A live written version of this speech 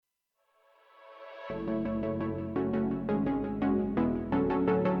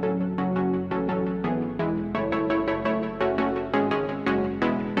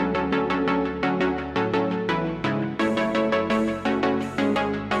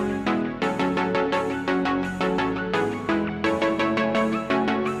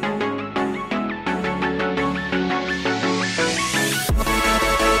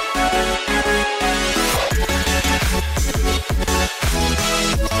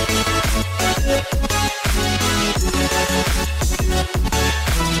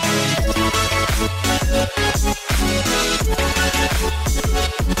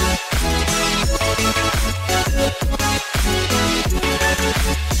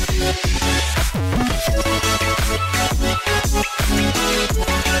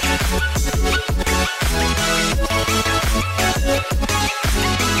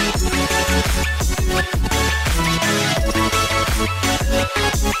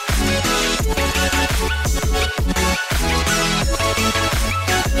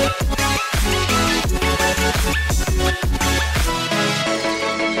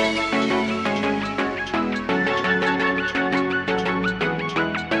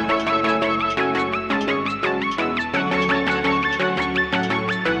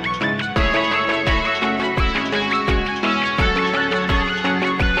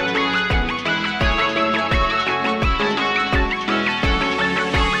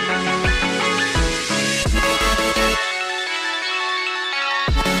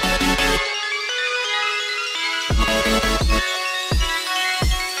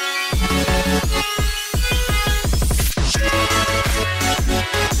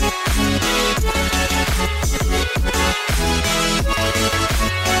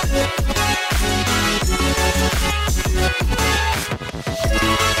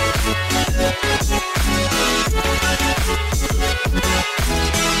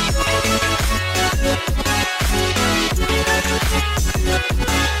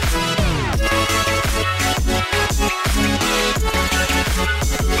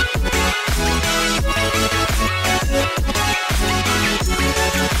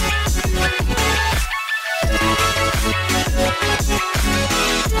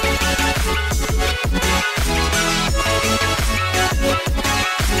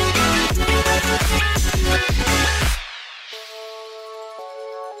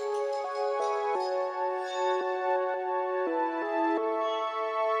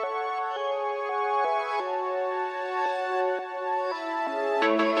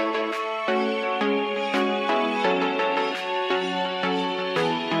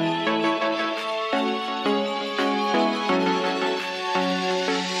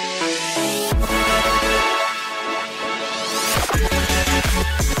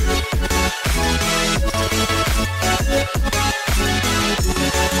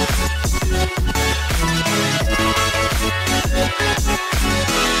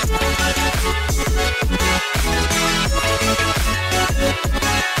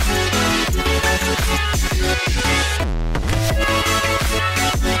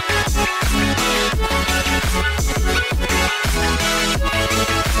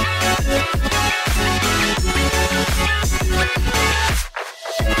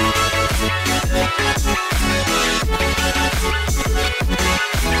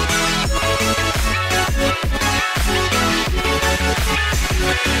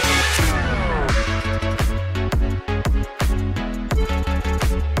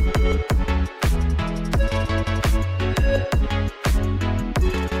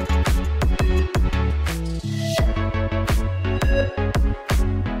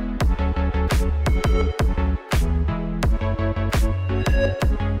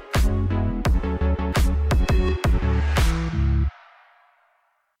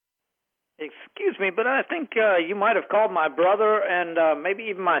Excuse me, but I think you might have called my brother and maybe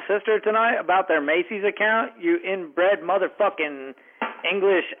even my sister tonight about their Macy's account. You inbred motherfucking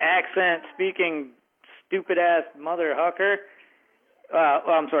English accent speaking stupid ass mother hucker.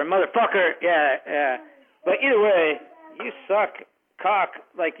 I'm sorry, motherfucker. Yeah. But either way, you suck cock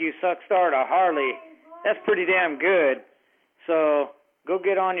like you suck start a Harley. That's pretty damn good. So go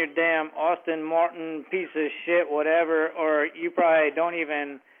get on your damn Austin Martin piece of shit, whatever, or you probably don't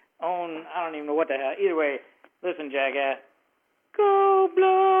even own, I don't even know what the hell. Either way, listen, jackass. Go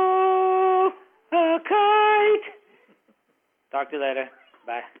blow a kite. Talk to you later.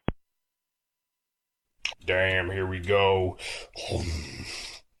 Bye. Damn, here we go.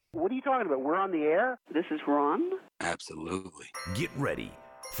 What are you talking about? We're on the air? This is Ron? Absolutely. Get ready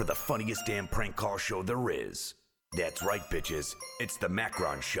for the funniest damn prank call show there is. That's right, bitches. It's the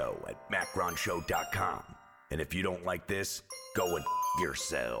Macron Show at macronshow.com. And if you don't like this, go and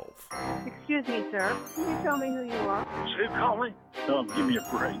yourself. Excuse me, sir. Can you tell me who you are? Who calling? Oh, give me a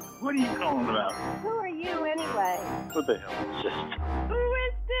break. What are you calling about? Who are you, anyway? What the hell is this? Who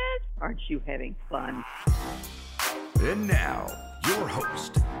is this? Aren't you having fun? And now, your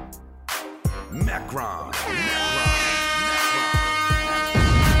host, Macron.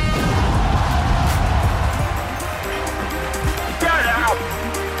 Get out!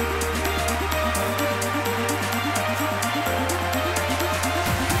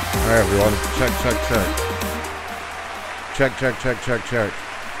 Hi everyone, check. Check.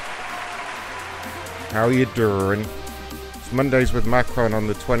 How are you doing? It's Mondays with Macron on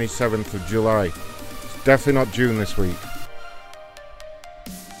the 27th of July. It's definitely not June this week.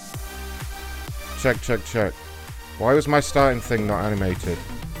 Check. Why was my starting thing not animated?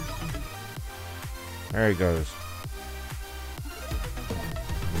 There he goes.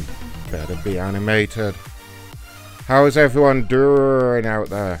 Better be animated. How is everyone doing out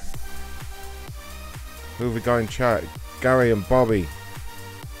there? Who have we got in chat? Gary and Bobby.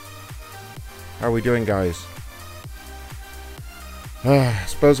 How are we doing, guys? I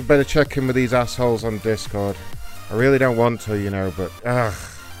suppose I better check in with these assholes on Discord. I really don't want to, you know, but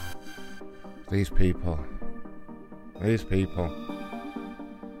these people.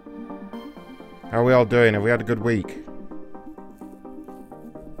 How are we all doing? Have we had a good week?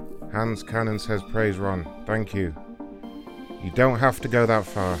 Hans Cannon says praise Ron. Thank you. You don't have to go that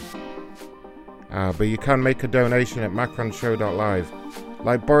far. But you can make a donation at macronshow.live,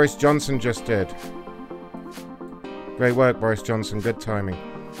 like Boris Johnson just did. Great work, Boris Johnson. Good timing.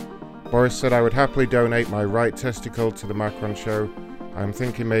 Boris said I would happily donate my right testicle to the Macron Show. I'm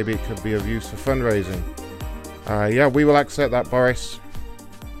thinking maybe it could be of use for fundraising. Yeah, we will accept that, Boris.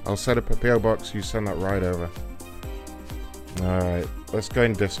 I'll set up a PO box. You send that right over. Alright, let's go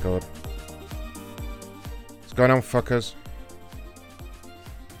in Discord. What's going on, fuckers?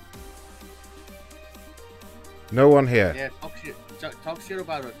 No one here. Yeah, talk shit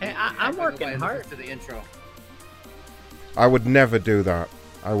about it. Hey, I'm working hard. To the intro. I would never do that.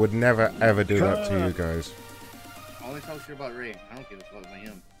 I would never ever do that to you guys. I only talk shit about Ray. I don't give a fuck about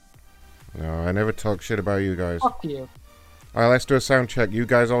him. No, I never talk shit about you guys. Fuck you. Alright, let's do a sound check. You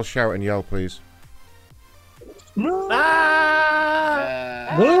guys all shout and yell, please.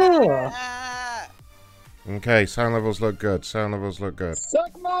 Okay, sound levels look good.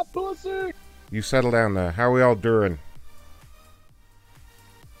 Suck my pussy! You settle down there. How are we all doing?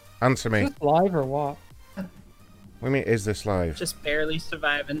 Answer me. Is this live or what? What do you mean, is this live? Just barely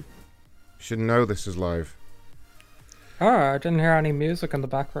surviving. You should know this is live. Oh, I didn't hear any music in the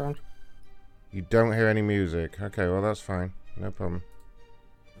background. You don't hear any music. Okay, well that's fine. No problem.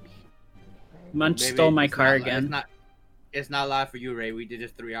 Munch Baby, stole my it's car not, again. It's not live for you, Ray. We did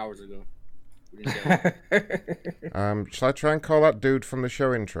this 3 hours ago. We didn't get it. Shall I try and call that dude from the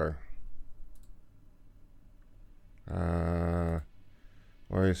show intro?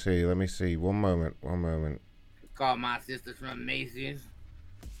 Where is he? Let me see. One moment. Call my sister from Macy's.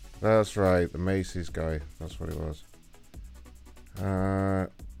 That's right, the Macy's guy. That's what it was.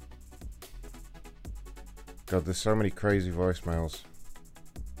 God, there's so many crazy voicemails.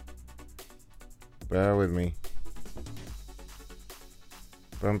 Bear with me.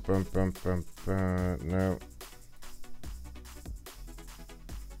 Bum. No.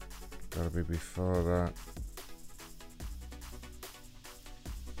 Gotta be before that.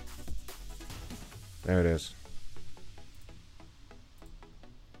 There it is.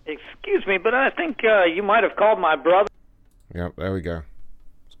 Excuse me, but I think you might have called my brother. Yep, there we go.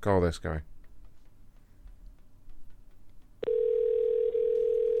 Let's call this guy.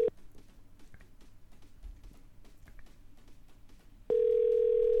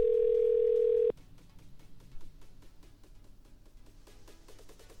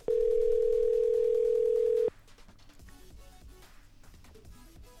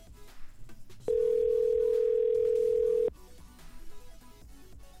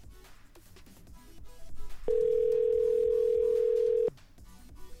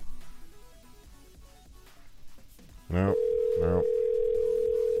 No.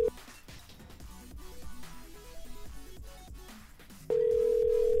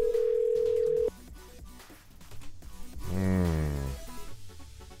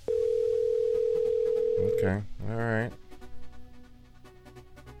 Okay, alright.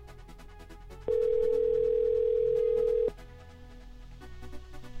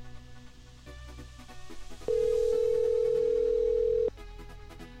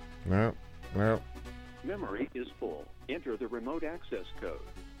 No. Memory is full. Enter the remote access code.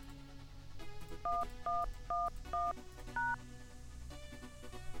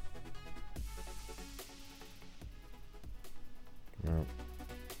 No.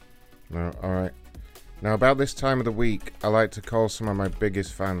 No, alright. Now, about this time of the week, I like to call some of my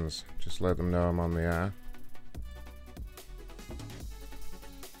biggest fans. Just let them know I'm on the air.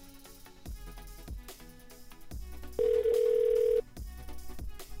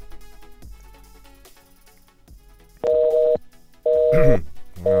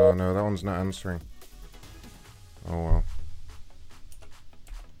 Oh no, that one's not answering. Oh well.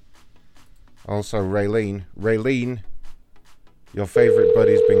 Also, Raylene, your favourite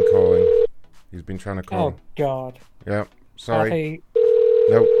buddy's been calling. He's been trying to call. Oh God. Yep. Sorry. Kathy.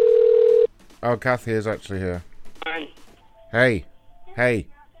 Nope. Oh, Kathy is actually here. Hi. Hey. Hey.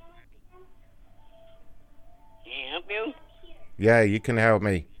 Can I help you? Yeah, you can help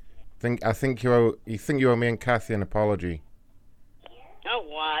me. I think you owe me and Kathy an apology. Oh,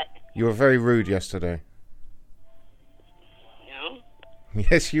 what? You were very rude yesterday. No?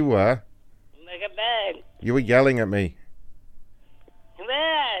 Yes, you were. Look at bed. You were yelling at me.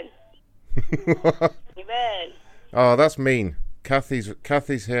 Bed. Bed. Oh, that's mean.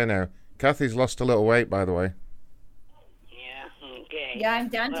 Kathy's here now. Kathy's lost a little weight, by the way. Yeah, okay. Yeah, I'm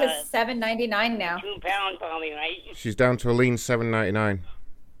down to $7.99 now. 2 pounds probably, right? She's down to a lean $7.99.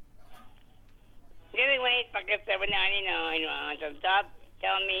 Anyway, fucking $7.99, Ron. So stop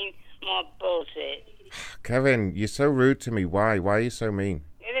telling me more bullshit. Kevin, you're so rude to me. Why? Why are you so mean?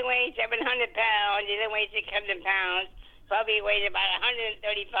 Anyway, 700 pounds. Anyway, 600 pounds. Probably weighs about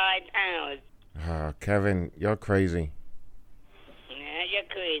 135 pounds. Ah, Kevin, you're crazy. Yeah, you're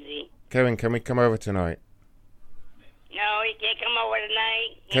crazy. Kevin, can we come over tonight? No, you can't come over tonight.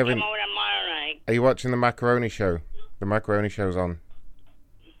 You Kevin, come over tomorrow night. Are you watching the Macaroni Show? The Macaroni Show's on.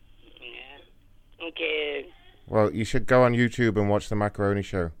 Yeah. Okay. Well, you should go on YouTube and watch the Macaroni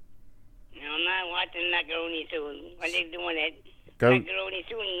Show. No, I'm not watching macaroni soon. What are they doing it? Go. Macaroni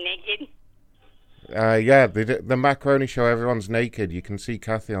soon naked? Yeah, the Macaroni Show, everyone's naked. You can see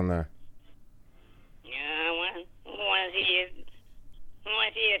Kathy on there. Yeah, I want to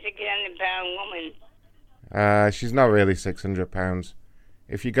see a 600-pound woman. She's not really 600 pounds.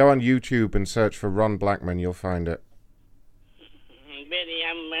 If you go on YouTube and search for Ron Blackman, you'll find it. Betty,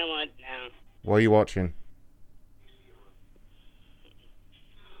 I'm what now? What are you watching?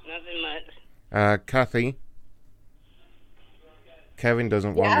 Nothing much. Kathy. Kevin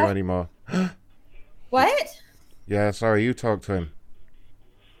doesn't want you anymore. What? Yeah, sorry, you talk to him.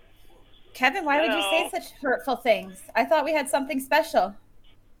 Kevin, why would you say such hurtful things? I thought we had something special.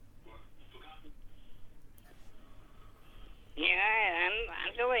 Yeah,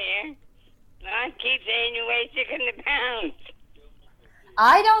 I'm still here. I keep saying you weigh 600 pounds.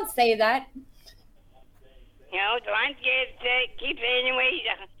 I don't say that. You know, so I'm scared to keep saying you weigh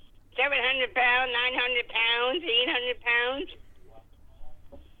 700 pounds, 900 pounds, 800 pounds.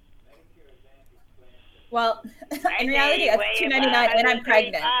 Well, in reality, it's $2.99 and I'm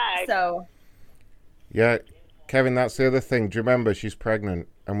pregnant, so. Yeah, Kevin, that's the other thing. Do you remember she's pregnant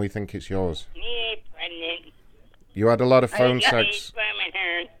and we think it's yours? Me ain't pregnant. You had a lot of phone I sex. sperm in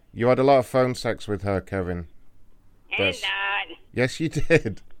her. You had a lot of phone sex with her, Kevin. I did not. Yes, you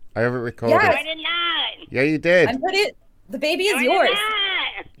did. I have it recorded. Yes. I did not. Yeah, you did. The baby is No, I yours. did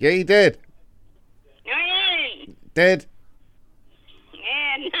not. Yeah, you did. No, I didn't. Did.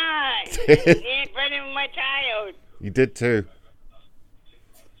 Yeah, not. You ain't pregnant with my child. You did too.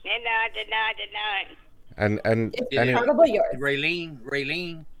 Did not. And It's probably yours.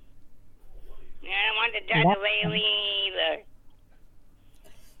 Raylene. Yeah, I don't want to touch Raylene either.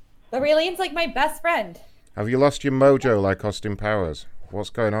 But Raylene's like my best friend. have you lost your mojo like Austin Powers? What's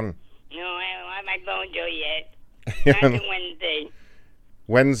going on? No, I don't have my mojo yet. Not till Wednesday.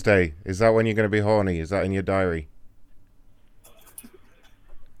 Wednesday. Is that when you're going to be horny? Is that in your diary?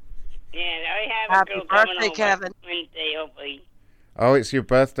 Yeah, I have Happy a girl coming birthday, over Kevin. Wednesday, hopefully. Oh, it's your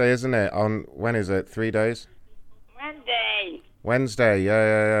birthday, isn't it? On when is it? 3 days? Wednesday. Wednesday.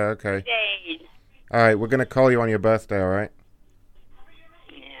 Yeah. Okay. Days. All right, we're going to call you on your birthday, all right?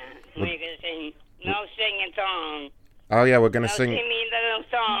 Yeah. We're going to sing. No singing song. Oh, yeah, we're going to No sing. sing me little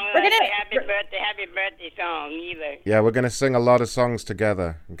song. We're Like gonna- a happy birthday song either. Yeah, we're going to sing a lot of songs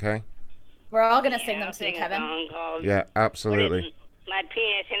together, okay? We're all going to sing them I'll to you, sing a Kevin. song called Yeah, What absolutely. is My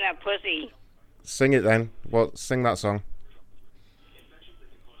penis in a pussy. Sing it then. Well, sing that song.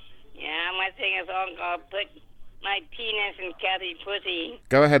 Yeah, I'm going to sing a song called Put My Penis in Kathy's Pussy.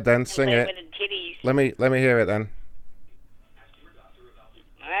 Go ahead then, And sing play it. with the titties. Let me hear it then.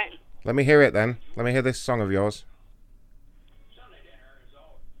 What? Let me hear it then. Let me hear this song of yours.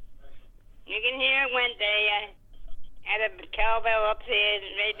 You can hear it Wednesday at a cowbell upstairs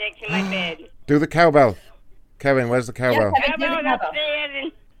right next to my bed. Do the cowbell. Kevin, where's the cowbell? Kevin, do the Cowbell's cowbell. upstairs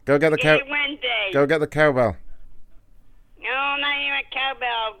and Go get the get cow. it Wednesday. Go get the cowbell. No, not even a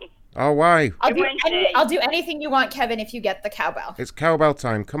cowbell. Oh, why? I'll do anything you want, Kevin, if you get the cowbell. It's cowbell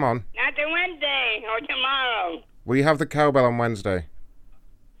time. Come on. Not the Wednesday or tomorrow. We have the cowbell on Wednesday.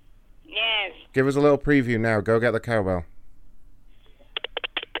 Yes. Give us a little preview now. Go get the cowbell.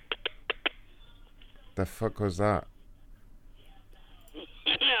 The fuck was that?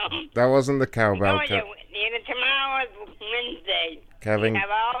 No. That wasn't the cowbell. Tomorrow is Wednesday. Kevin. You have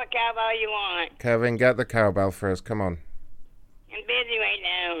all the cowbell you want. Kevin, get the cowbell first. Come on. I'm busy right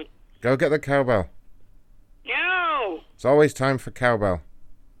now. Go get the cowbell. No. It's always time for cowbell.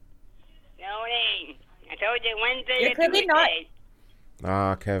 No, it ain't. I told you Wednesday You're or clearly not. Tuesday.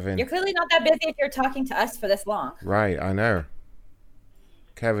 Ah, Kevin. You're clearly not that busy if you're talking to us for this long. Right, I know.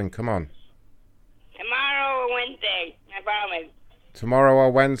 Kevin, come on. Tomorrow or Wednesday. I promise. Tomorrow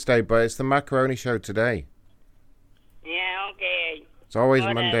or Wednesday, but it's the macaroni show today. Yeah, okay. It's always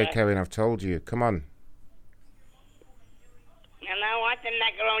Whatever. Monday, Kevin. I've told you. Come on. I'm not watching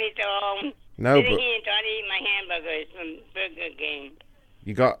macaroni till No, sitting but here and trying to eat my hamburgers from Burger King.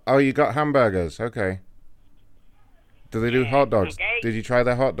 you got hamburgers. Okay. Do they do hot dogs? okay. Did you try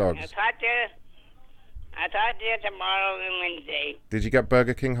their hot I'll dogs? talk to you tomorrow and Wednesday. Did you get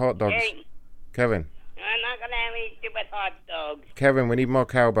Burger King hot dogs? Okay? Kevin. I'm not gonna have any stupid hot dogs. Kevin, we need more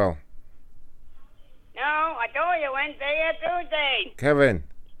cowbell. No, I told you Wednesday or Tuesday. Kevin.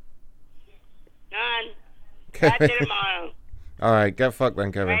 None. Talk to you tomorrow. All right, get fucked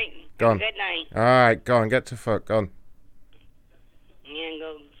then, Kevin. Right. Go on. Good night. All right, go on, get to fuck. Go on. Yeah,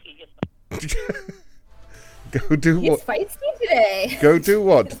 go see your Go do He's what? feisty today. Go do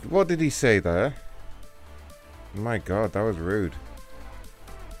what? What did he say there? My God, that was rude.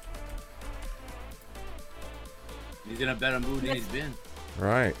 He's in a better mood than he's been.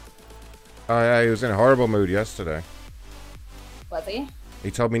 Right. Oh yeah, he was in a horrible mood yesterday. Was he?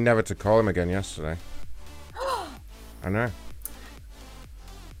 He told me never to call him again yesterday. I know.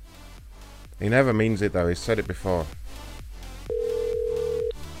 He never means it though. He's said it before.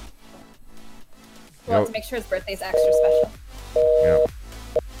 Well, to make sure his birthday's extra special. Yeah.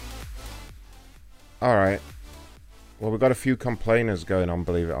 All right. Well, we've got a few complainers going on,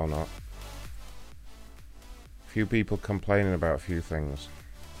 believe it or not. A few people complaining about a few things.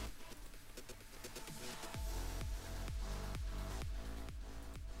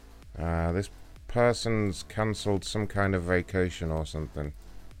 This person's cancelled some kind of vacation or something.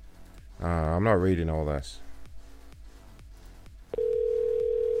 I'm not reading all this.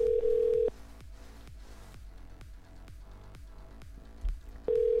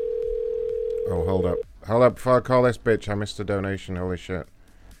 Oh, hold up. Hold up before I call this bitch. I missed a donation. Holy shit.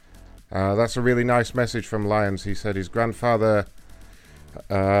 That's a really nice message from Lyons. He said his grandfather...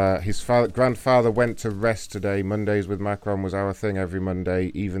 grandfather went to rest today. Mondays with Macron was our thing every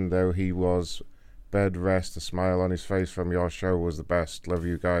Monday, even though he was bed rest. The smile on his face from your show was the best. Love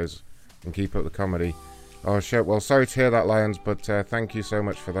you guys and keep up the comedy. Oh shit, well sorry to hear that, Lions, but thank you so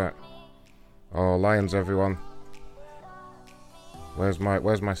much for that. Oh, Lions everyone. Where's my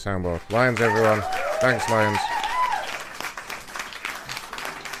soundboard? Lions everyone. Thanks, Lions.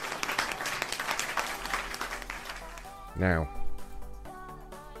 Now.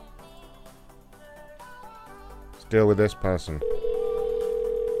 Let's deal with this person.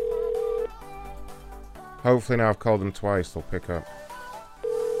 Hopefully now I've called them twice, they'll pick up.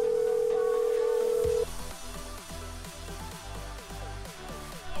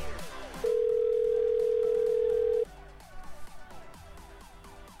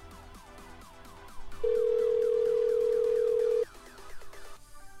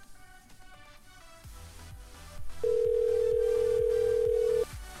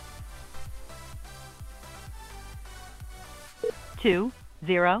 Two,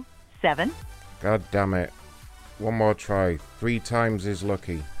 0, 7. God damn it. One more try. 3 times is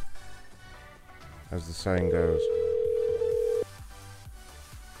lucky. As the saying goes.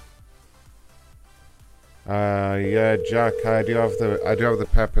 Yeah, Jack, I do have the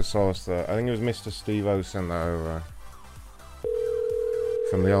pepper sauce there. I think it was Mr. Steve-O sent that over.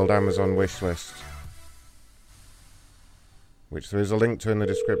 From the old Amazon wish list. Which there is a link to in the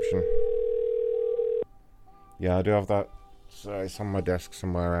description. Yeah, I do have that. So it's on my desk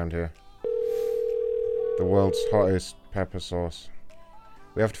somewhere around here. The world's hottest pepper sauce.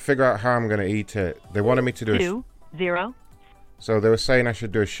 We have to figure out how I'm going to eat it. They wanted me to do 2, 0. So they were saying I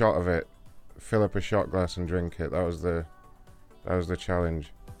should do a shot of it. Fill up a shot glass and drink it. That was the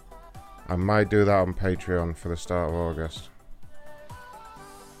challenge. I might do that on Patreon for the start of August.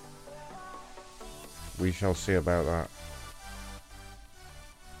 We shall see about that.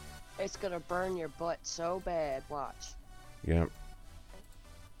 It's gonna burn your butt so bad, watch. Yeah.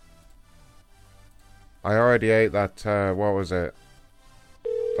 I already ate that, what was it?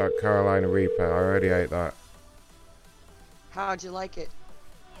 that Carolina Reaper. I already ate that. How'd you like it?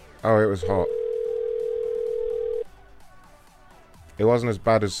 Oh, it was hot. It wasn't as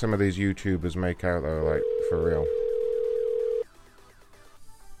bad as some of these YouTubers make out though, like, for real.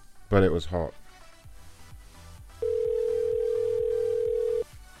 But it was hot.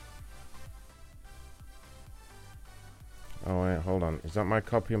 Oh wait, hold on. Is that my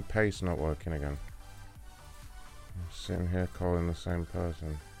copy and paste not working again? I'm sitting here calling the same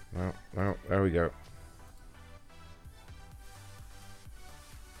person. No, no, there we go.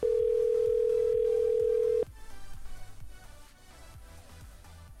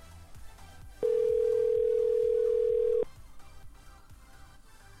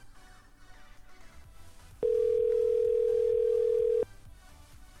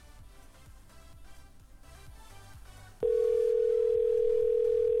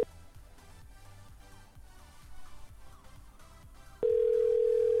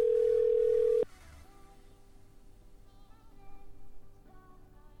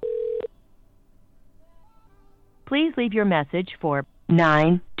 Please leave your message for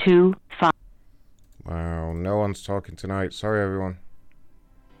 925. Wow, no one's talking tonight. Sorry, everyone.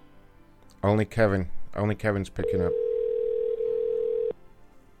 Only Kevin. Only Kevin's picking up.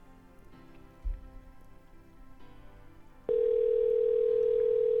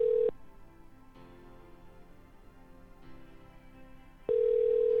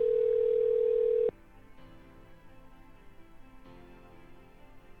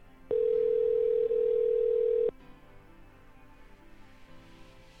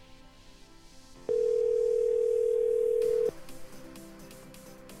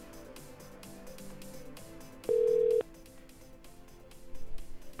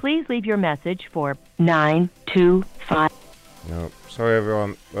 Please leave your message for 925. Nope. Sorry,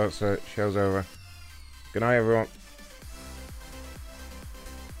 everyone. That's it. Show's over. Good night, everyone.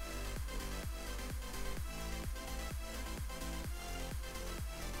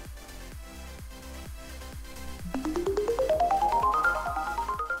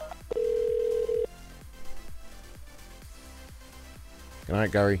 Good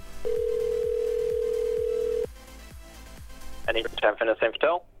night, Gary. Anytime Fitness St.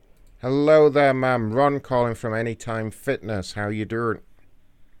 Patel. Hello there, ma'am. Ron calling from Anytime Fitness. How you doing?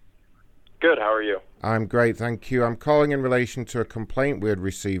 Good, how are you? I'm great, thank you. I'm calling in relation to a complaint we had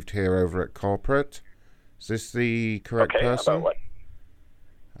received here over at corporate. Is this the correct person? About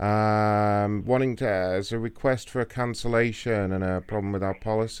what? Wanting to, as a request for a cancellation and a problem with our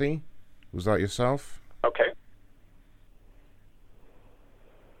policy. Was that yourself? Okay.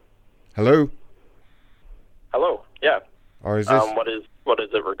 Hello? Hello, yeah. Or is this... What is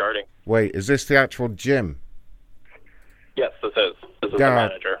it regarding? Wait, is this the actual gym? Yes, this is. This is the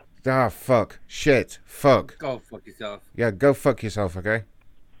manager. Ah, fuck. Shit. Fuck. Go fuck yourself. Yeah, go fuck yourself, okay?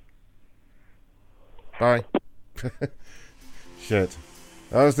 Bye. Shit.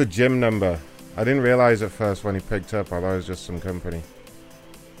 That was the gym number. I didn't realize at first when he picked up. I thought it was just some company.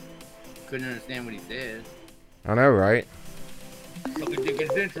 Couldn't understand what he said. I know, right? Suck a dick in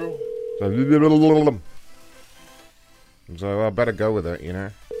his intro. So I better go with it, you know?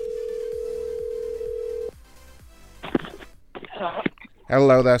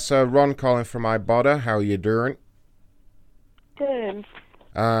 Hello there, sir. Ron calling from Ibotta. How are you doing? Good.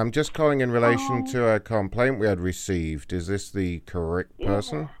 I'm just calling in relation to a complaint we had received. Is this the correct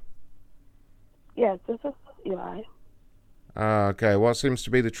person? Yes, this is Eli. Okay, what seems to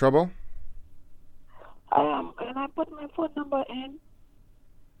be the trouble? Can I put my phone number in?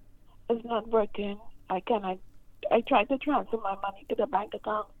 It's not working. I tried to transfer my money to the bank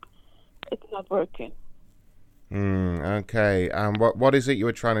account. It's not working. Okay. What is it you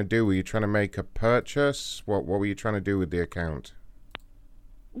were trying to do? Were you trying to make a purchase? What were you trying to do with the account?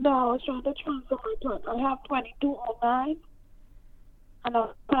 No, I was trying to transfer my account. I have 2209, and I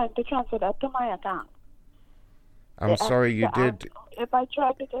was trying to transfer that to my account. I'm sorry, you did... If I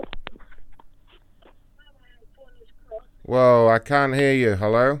try to get... Whoa, I can't hear you.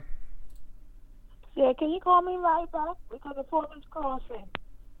 Hello? Yeah, can you call me right back? Because the phone is crossing.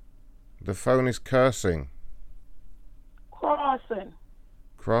 The phone is cursing.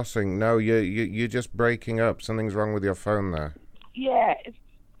 Crossing? No, you're just breaking up. Something's wrong with your phone there. Yeah, it's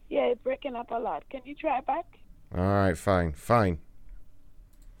breaking up a lot. Can you try back? Alright, fine. Fucking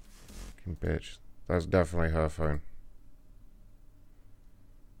bitch. That's definitely her phone.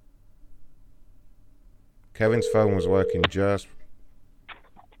 Kevin's phone was working just...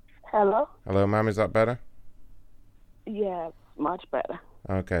 Hello? Hello, ma'am, is that better? Yes, much better.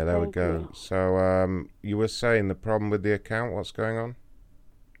 Okay, there we go. So, you were saying the problem with the account, what's going on?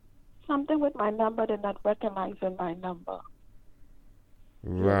 Something with my number, they're not recognizing my number.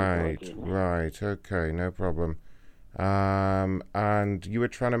 Right. Okay, no problem. And you were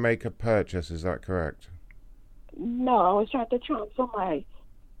trying to make a purchase, is that correct? No, I was trying to transfer my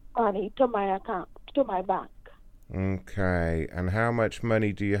money to my account, to my bank. Okay, and how much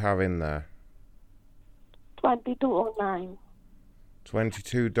money do you have in there? $22.09.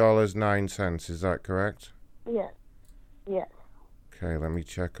 $22.09, is that correct? Yes. Okay, let me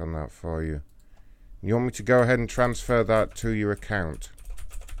check on that for you. You want me to go ahead and transfer that to your account?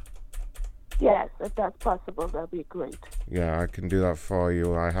 Yes, if that's possible, that'd be great. Yeah, I can do that for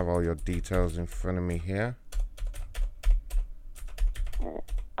you. I have all your details in front of me here.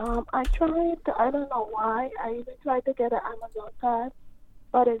 I tried, I don't know why, I even tried to get an Amazon card,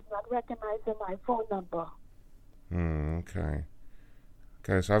 but it's not recognizing my phone number. Okay.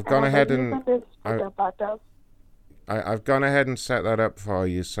 Okay, so I've gone ahead and I've gone ahead and set that up for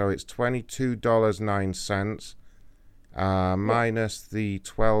you. So it's $22.09 minus the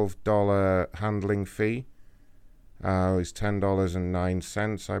 $12 handling fee. Is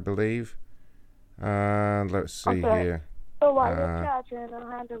 $10.09, I believe. And let's see here. So why are you charging a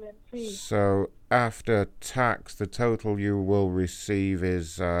handling fee? So after tax, the total you will receive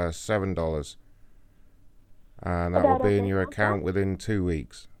is $7. And that will be in your account within 2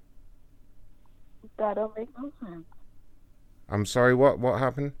 weeks. That don't make no sense. I'm sorry, what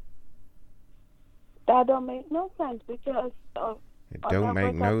happened? That don't make no sense because it don't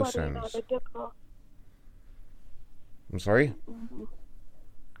make no sense. I'm sorry? Mm-hmm.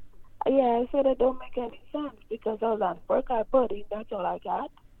 Yeah, I said it don't make any sense because all that work I put in, that's all I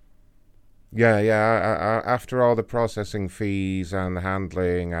got. Yeah. After all the processing fees and the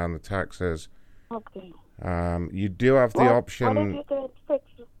handling and the taxes, okay. You do have the option. What if you can fix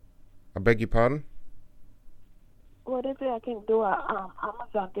it? I beg your pardon? What if I can do a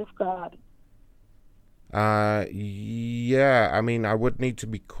Amazon gift card? Yeah, I mean, I would need to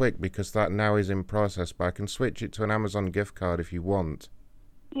be quick because that now is in process, but I can switch it to an Amazon gift card if you want.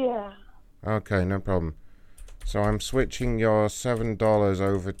 Yeah. Okay, no problem. So I'm switching your $7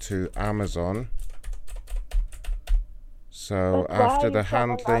 over to Amazon. So after the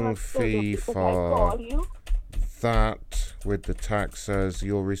handling fee for that with the taxes,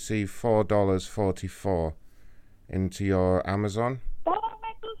 you'll receive $4.44 into your Amazon. That don't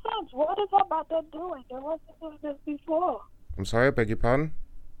make no sense. What is about that doing? They wasn't doing this before. I'm sorry, I beg your pardon?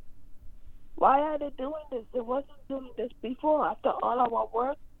 Why are they doing this? They wasn't doing this before. After all our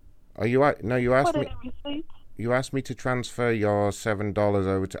work. Oh, you asked me. Receipts? You asked me to transfer your $7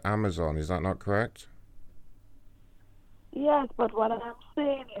 over to Amazon. Is that not correct? Yes, but what I'm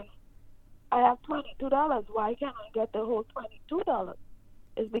saying is, I have $22. Why can't I get the whole $22?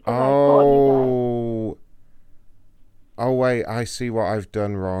 It's because I called you guys. Oh wait, I see what I've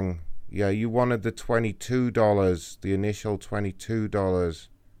done wrong. Yeah, you wanted the $22, the initial $22.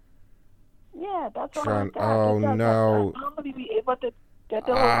 Yeah, that's what I got. Oh no. I'm going to be able to get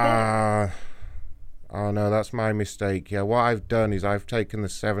the whole thing. Oh no, that's my mistake. Yeah, what I've done is I've taken the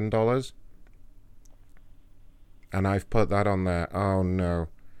 $7 and I've put that on there. Oh no.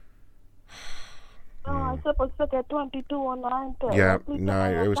 No, I'm supposed to get $22.09. Yeah,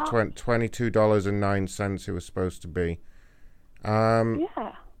 no, it was $22.09 it was supposed to be.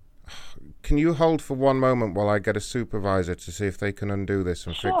 Yeah. Can you hold for one moment while I get a supervisor to see if they can undo this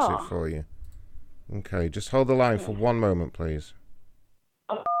and fix it for you? Okay, just hold the line for one moment, please.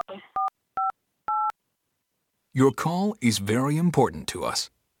 Your call is very important to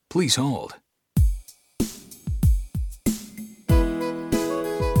us. Please hold.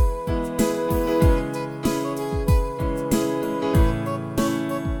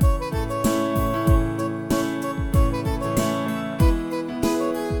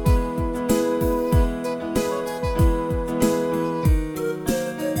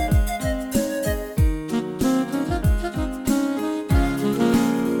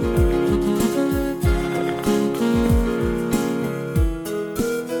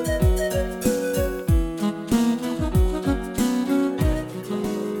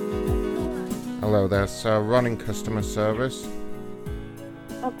 Hello, that's running customer service.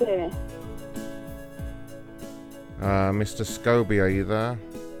 Okay. Mr. Scobie, are you there?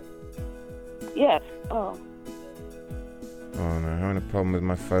 Yes. Oh. Oh no, I'm having a problem with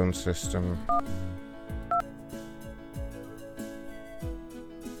my phone system.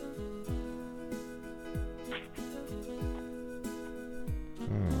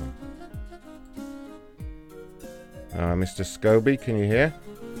 Mr. Scobie, can you hear?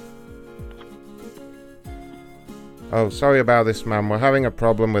 Oh, sorry about this, ma'am. We're having a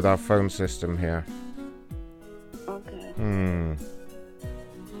problem with our phone system here. Okay.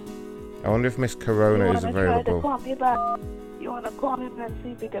 I wonder if Miss Corona is available. Call me back. You want to call him and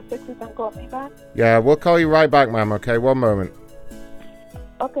see if he can fix it and call me back? Yeah, we'll call you right back, ma'am, okay? One moment.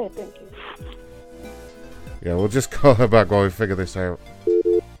 Okay, thank you. Yeah, we'll just call her back while we figure this out.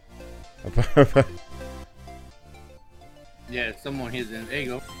 Yeah, someone hits in. There you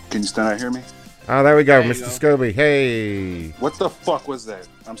go. Can you still not hear me? Ah, there we go, There you Mr. go. Scobie. Hey. What the fuck was that?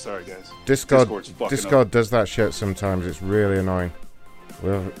 I'm sorry, guys. Discord Discord's fucking up. does that shit sometimes. It's really annoying. We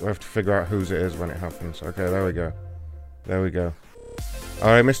have to figure out whose it is when it happens. Okay, there we go. There we go.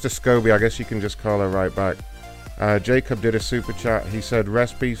 Alright, Mr. Scobie, I guess you can just call her right back. Jacob did a super chat. He said,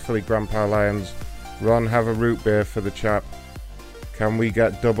 rest peacefully, Grandpa Lions. Ron, have a root beer for the chap. Can we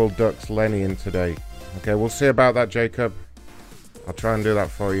get Double Ducks Lenny in today? Okay, we'll see about that, Jacob. I'll try and do that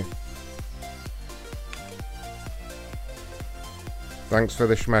for you. Thanks for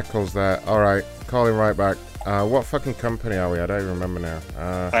the schmeckles there. Alright, calling right back. What fucking company are we? I don't even remember now.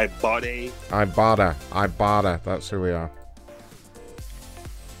 Ibotta. That's who we are.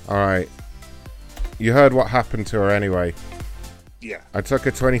 Alright. You heard what happened to her anyway. Yeah. I took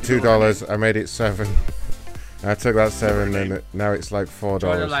her $22. I made it $7. I took that $7 and now it's like $4.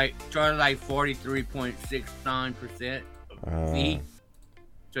 Charge like 43.69% fee.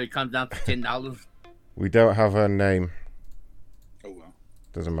 So it comes down to $10. We don't have her name. Oh well.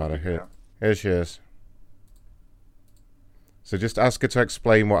 Doesn't matter. Here she is. So just ask her to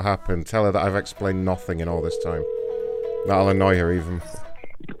explain what happened. Tell her that I've explained nothing in all this time. That'll annoy her even.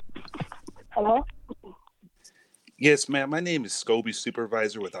 Hello? Yes, ma'am. My name is Scobie,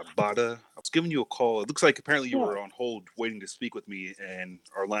 supervisor with Ibotta. I was giving you a call. It looks like apparently you were on hold waiting to speak with me, and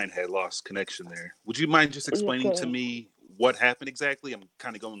our line had lost connection there. Would you mind just explaining to me what happened exactly? I'm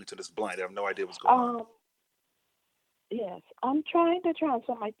kind of going into this blind. I have no idea what's going on. Yes, I'm trying to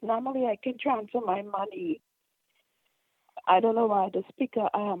transfer normally I can transfer my money. I don't know why the speaker,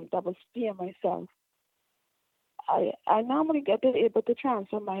 double steer myself. I normally get able to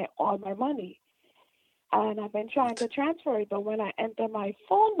transfer all my money. And I've been trying to transfer it, but when I enter my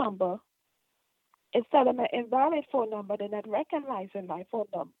phone number, instead of an invalid phone number, they're not recognizing my phone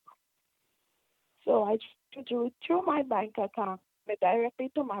number. So I drew through my bank account, directly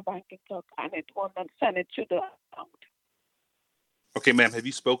to my bank account, and it won't send it to the account. Okay, ma'am, have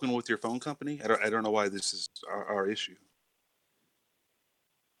you spoken with your phone company? I don't know why this is our issue.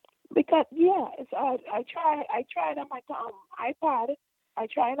 Because I tried on my iPad, I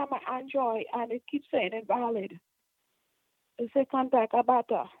tried on my Android, and it keeps saying invalid. It said contact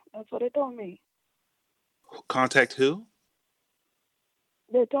Ibotta. That's what they told me. Contact who?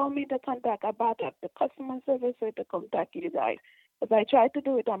 They told me to contact Ibotta. The customer service said to contact you guys. Because I tried to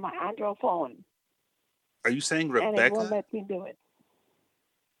do it on my Android phone. Are you saying And it Rebecca? won't let me do it.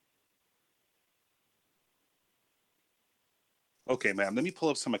 Okay, ma'am, let me pull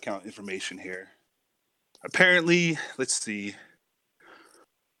up some account information here. Apparently, let's see.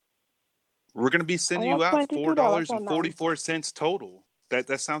 We're going to be sending you out $4.44 total.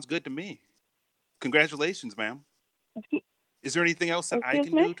 That sounds good to me. Congratulations, ma'am. Is there anything else that I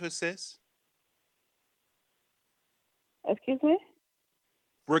can do to assist? Excuse me?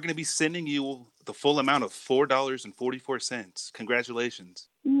 We're going to be sending you the full amount of $4.44. Congratulations.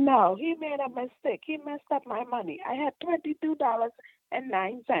 No, he made a mistake. He messed up my money. I had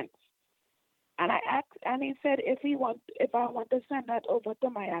 $22.09. And I asked, and he said if I want to send that over to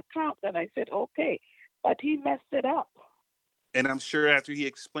my account, then I said okay, but he messed it up. And I'm sure after he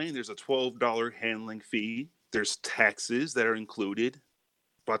explained, there's a $12 handling fee. There's taxes that are included,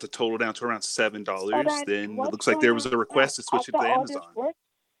 brought the total down to around $7. Then it looks like there was a request to switch it to Amazon.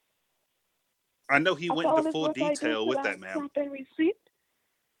 I know he went into full detail with that, ma'am.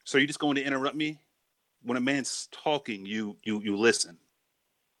 So you're just going to interrupt me? When a man's talking, you listen.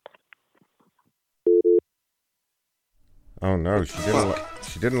 Oh no, she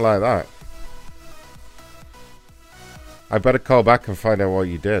didn't like that. I better call back and find out what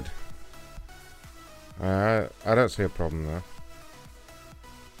you did. I don't see a problem there.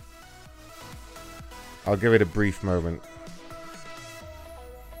 I'll give it a brief moment.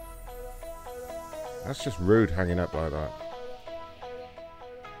 That's just rude hanging up like that.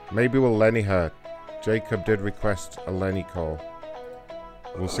 Maybe we'll Lenny her. Jacob did request a Lenny call.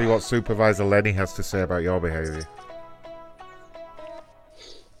 We'll see what Supervisor Lenny has to say about your behavior.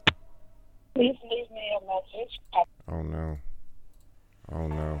 Please leave me a message. Oh no. Oh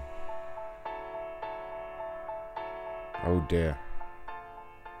no. Oh dear.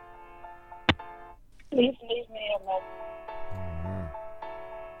 Please leave me a message.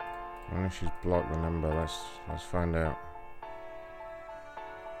 I wonder if she's blocked the number. Let's find out.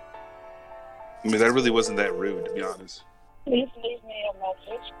 I mean, that really wasn't that rude, to be honest. Please leave me a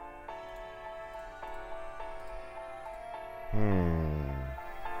message.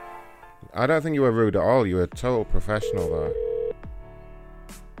 I don't think you were rude at all. You were a total professional there.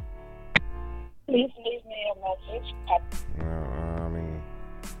 Please leave me a message. No, I mean,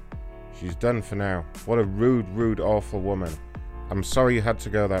 she's done for now. What a rude, awful woman. I'm sorry you had to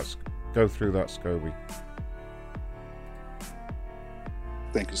go through that, Scobie.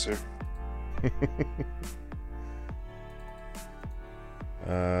 Thank you, sir.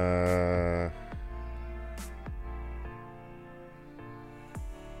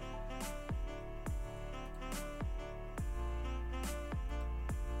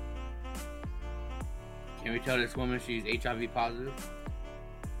 Can we tell this woman she's HIV positive?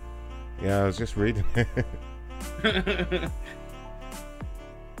 Yeah, I was just reading it.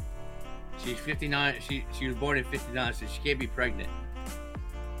 She's 59. She was born in 59, so she can't be pregnant.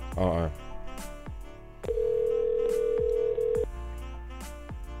 Uh-oh.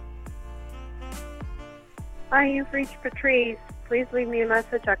 Hi, you've reached Patrice. Please leave me a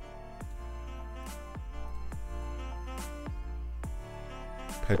message.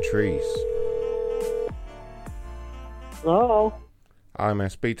 Patrice. Hello. Hi, may I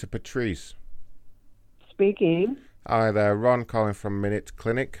speak to Patrice? Speaking. Hi there, Ron calling from Minute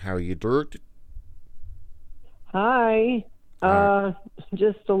Clinic. How are you doing? Hi.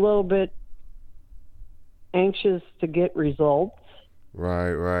 Just a little bit anxious to get results.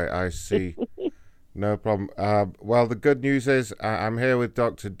 Right, I see. No problem. Well, the good news is I'm here with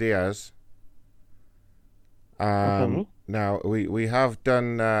Dr. Diaz. Okay. Now we have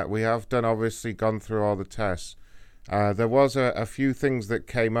done obviously gone through all the tests. There was a few things that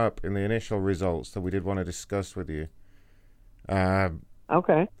came up in the initial results that we did want to discuss with you.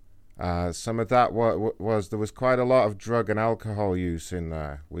 Okay. Some of that was there was quite a lot of drug and alcohol use in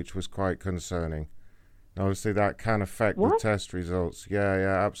there, which was quite concerning. Obviously, that can affect the test results. Yeah,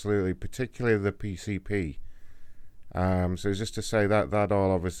 absolutely, particularly the PCP. So just to say that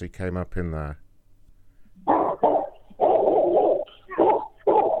all obviously came up in there.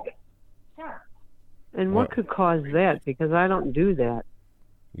 And what could cause that? Because I don't do that.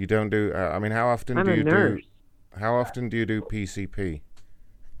 You don't do. I mean, how often I'm do you a nurse. How often do you do PCP?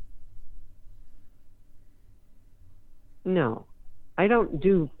 No, I don't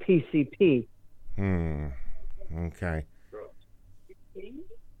do PCP. Okay.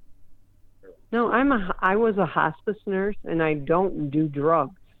 No, I was a hospice nurse, and I don't do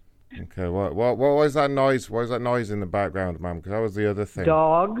drugs. Okay. What was that noise? What was that noise in the background, ma'am? Because that was the other thing.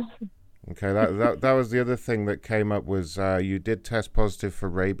 Dogs. Okay, that was the other thing that came up was you did test positive for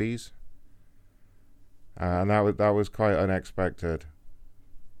rabies, and that was quite unexpected.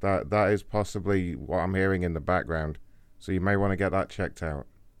 That is possibly what I'm hearing in the background, so you may want to get that checked out.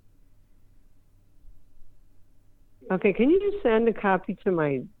 Okay, can you just send a copy to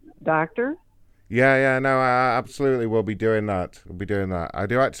my doctor? Yeah, no, I absolutely will be doing that. I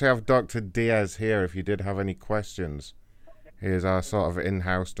do actually have Dr. Diaz here if you did have any questions. He is our sort of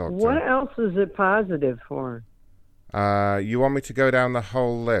in-house doctor. What else is it positive for? You want me to go down the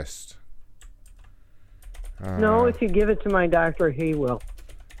whole list? No, if you give it to my doctor, he will.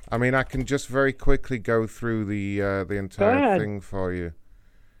 I mean, I can just very quickly go through the entire thing for you.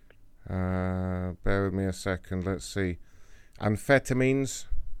 Bear with me a second. Let's see. Amphetamines,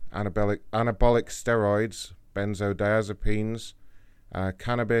 anabolic steroids, benzodiazepines,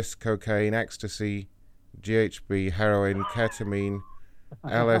 cannabis, cocaine, ecstasy, GHB, heroin, ketamine,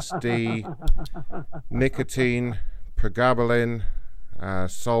 LSD, nicotine, pregabalin,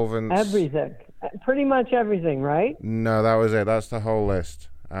 solvents. Everything. Pretty much everything, right? No, that was it. That's the whole list.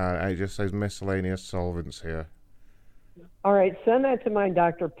 It just says miscellaneous solvents here. All right, send that to my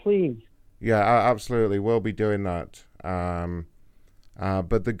doctor, please. Yeah, absolutely. We'll be doing that.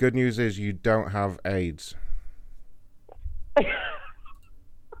 But the good news is you don't have AIDS.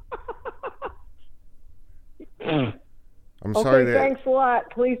 I'm sorry. Okay, thanks a lot.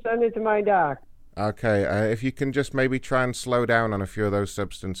 Please send it to my doc. Okay, if you can just maybe try and slow down on a few of those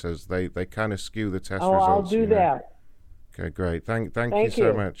substances. They kind of skew the test results. I'll do that. Okay, great. Thank you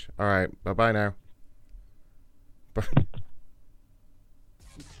so much. All right, bye-bye now. Bye.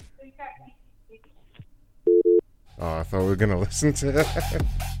 Oh, I thought we were going to listen to her.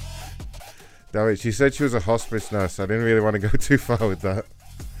 Damn it, she said she was a hospice nurse. I didn't really want to go too far with that.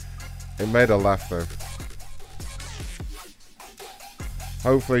 It made her laugh, though.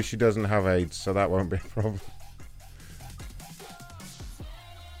 Hopefully she doesn't have AIDS, so that won't be a problem.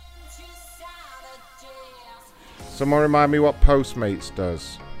 Someone remind me what Postmates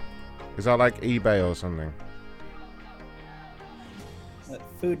does. Is that like eBay or something?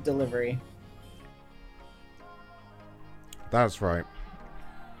 Food delivery. That's right.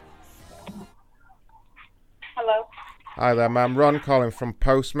 Hello. Hi there, ma'am. Ron calling from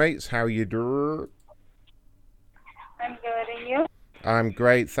Postmates. How you doing? I'm good, and you? I'm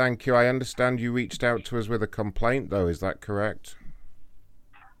great, thank you. I understand you reached out to us with a complaint, though. Is that correct?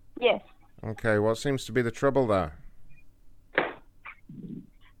 Yes. Okay, what seems to be the trouble there?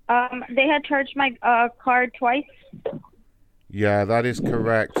 They had charged my card twice. Yeah, that is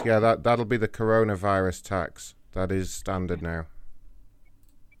correct. Yeah, that'll be the coronavirus tax. That is standard now.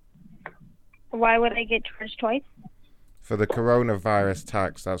 Why would I get charged twice? For the coronavirus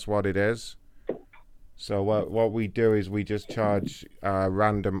tax, that's what it is. So what we do is we just charge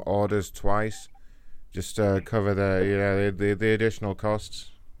random orders twice, just to cover the additional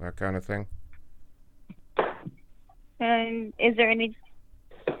costs, that kind of thing. And is there any...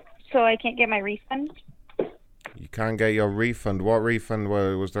 So I can't get my refund? You can't get your refund. What refund?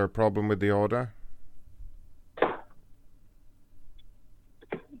 Was there a problem with the order?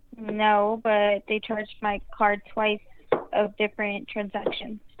 No, but they charged my card twice of different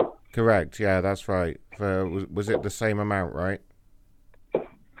transactions. Correct. Yeah, that's right. Was it the same amount, right?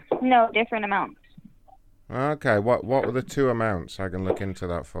 No, different amounts. Okay. What were the two amounts? I can look into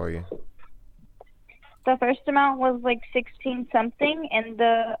that for you. The first amount was like 16 something, and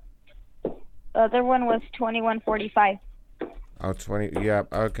the other one was 21.45. Oh, 20. Yeah.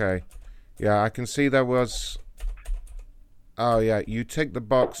 Okay. Yeah, I can see there was. Oh yeah, you ticked the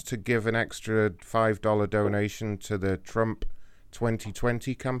box to give an extra $5 donation to the Trump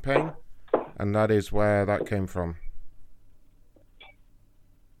 2020 campaign, and that is where that came from.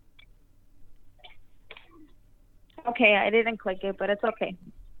 Okay, I didn't click it, but it's okay.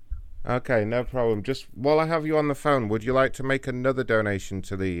 Okay, no problem. Just while I have you on the phone, would you like to make another donation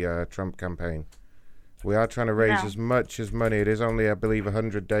to the Trump campaign? We are trying to raise as much as money. It is only, I believe,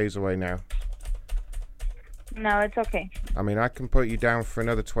 100 days away now. No, it's okay. I mean, I can put you down for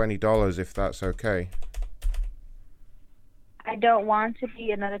another $20 if that's okay. I don't want to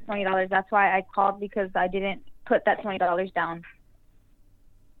be another $20. That's why I called, because I didn't put that $20 down.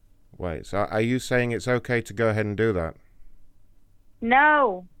 Wait, so are you saying it's okay to go ahead and do that?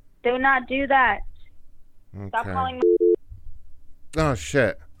 No, do not do that. Okay. Stop calling me. Oh,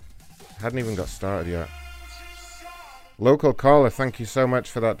 shit. Hadn't even got started yet. Local caller, thank you so much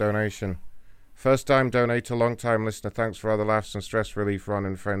for that donation. First time donator, long time listener, thanks for all the laughs and stress relief, Ron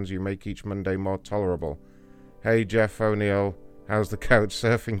and friends. You make each Monday more tolerable. Hey Jeff O'Neill, how's the couch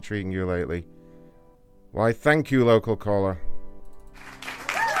surfing treating you lately? Why, thank you, local caller.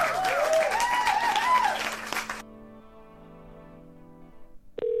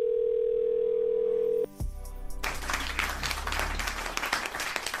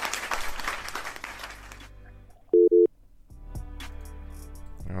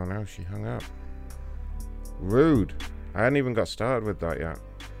 Oh no, she hung up. Rude. I hadn't even got started with that yet.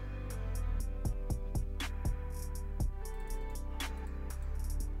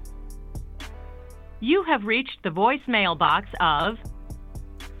 You have reached the voicemail box of...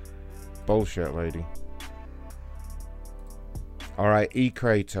 Bullshit lady. Alright,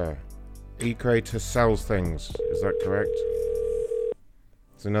 eCrater. eCrater sells things. Is that correct?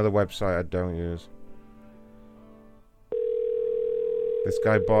 It's another website I don't use. This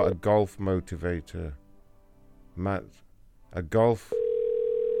guy bought a golf motivator. Matt, a golf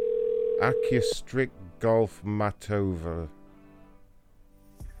Accustrict Golf Matova.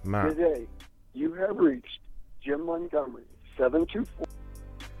 Matt. Good day. You have reached Jim Montgomery, 724.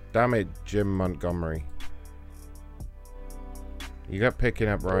 Damn it, Jim Montgomery. You got picking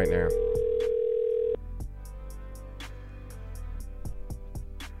up right now.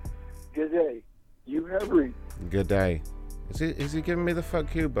 Good day. You have reached. Good day. Is he giving me the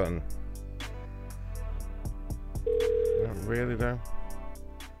fuck you button? Not really though.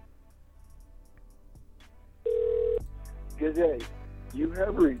 Good day. You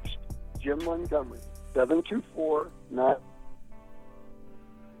have reached Jim Montgomery, 724, not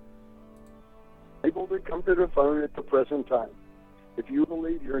able to come to the phone at the present time. If you will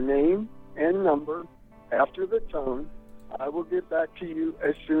leave your name and number after the tone, I will get back to you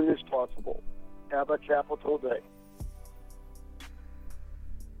as soon as possible. Have a capital day.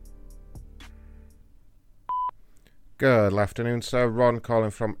 Good afternoon, sir. Ron calling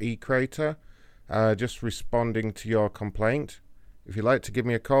from eCrater. Just responding to your complaint. If you'd like to give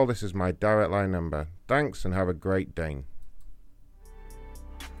me a call, this is my direct line number. Thanks and have a great day.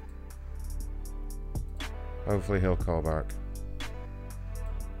 Hopefully he'll call back.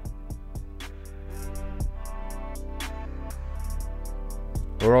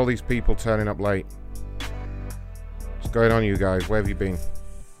 Where are all these people turning up late? What's going on, you guys? Where have you been?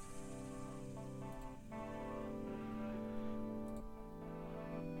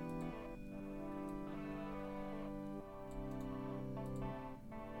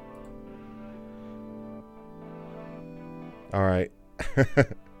 Alright.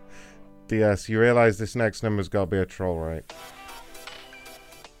 DS, you realize this next number's got to be a troll, right?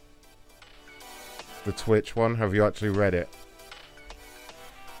 The Twitch one? Have you actually read it?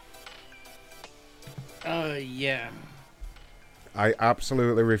 Yeah. I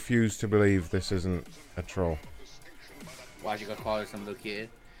absolutely refuse to believe this isn't a troll. Why'd you go call her some little kid?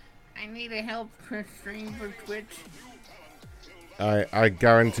 I need a help for stream for Twitch. I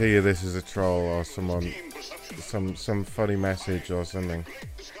guarantee you this is a troll or someone, some funny message or something.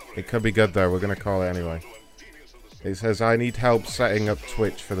 It could be good though, we're gonna call it anyway. It says, I need help setting up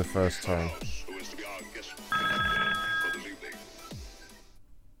Twitch for the first time.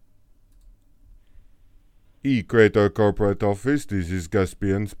 Creator Corporate Office, this is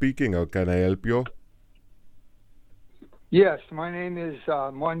Gaspian speaking, how can I help you? Yes, my name is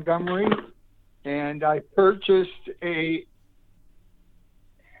Montgomery, and I purchased a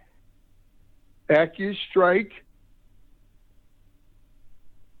AccuStrike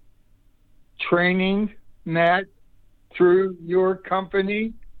training mat through your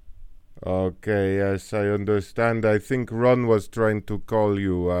company. Okay, yes, I understand. I think Ron was trying to call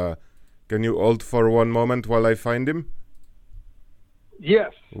you. Can you hold for one moment while I find him?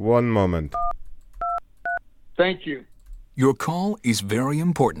 Yes. One moment. Thank you. Your call is very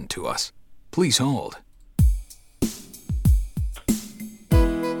important to us. Please hold.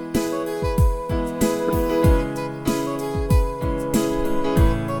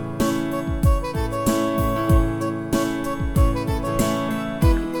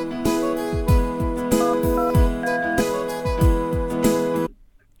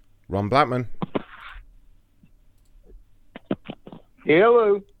 Ron Blackman.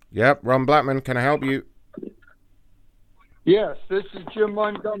 Hello. Yep, Ron Blackman, can I help you? Yes, this is Jim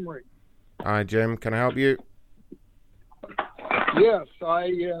Montgomery. Hi, Jim, can I help you? Yes,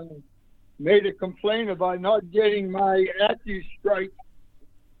 I made a complaint about not getting my AccuStrike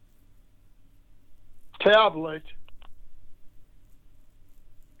tablet.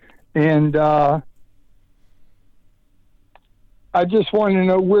 And I just want to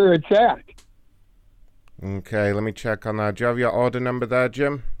know where it's at. Okay, let me check on that. Do you have your order number there,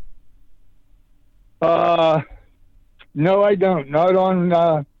 Jim? No, I don't. Not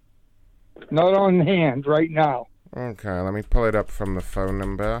on hand right now. Okay, let me pull it up from the phone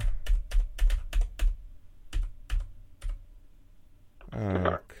number.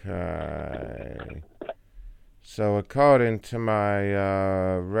 Okay. So according to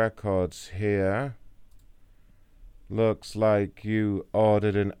my records here, looks like you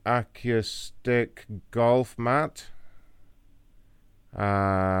ordered an AccuStick golf mat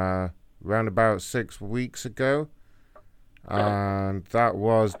around about 6 weeks ago, and that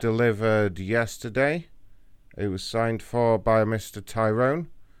was delivered yesterday. It was signed for by Mr. Tyrone.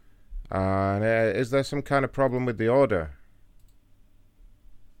 And is there some kind of problem with the order?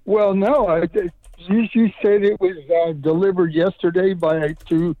 Well, no. You said it was delivered yesterday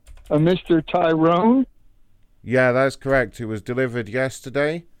to Mr. Tyrone. Yeah, that's correct. It was delivered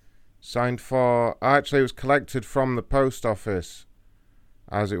yesterday, signed for... Actually, it was collected from the post office,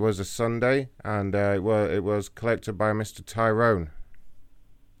 as it was a Sunday, and it was collected by Mr. Tyrone.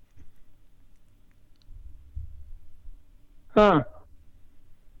 Huh.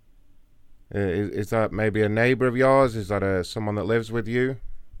 Is that maybe a neighbor of yours? Is that someone that lives with you?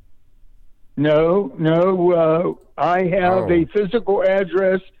 No. I have a physical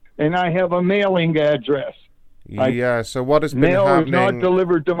address, and I have a mailing address. Yeah, so what has been happening... Mail is not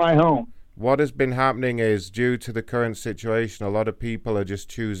delivered to my home. What has been happening is, due to the current situation, a lot of people are just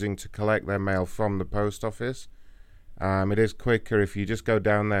choosing to collect their mail from the post office. It is quicker if you just go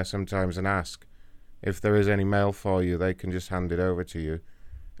down there sometimes and ask if there is any mail for you. They can just hand it over to you.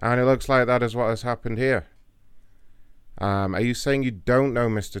 And it looks like that is what has happened here. Are you saying you don't know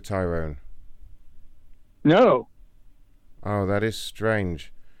Mr. Tyrone? No. Oh, that is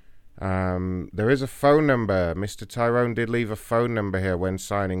strange. There is a phone number. Mr. Tyrone did leave a phone number here when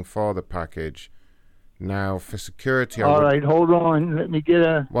signing for the package. Now, for security... All right, hold on. Let me get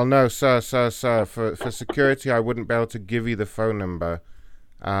a... Well, no, sir. For security, I wouldn't be able to give you the phone number.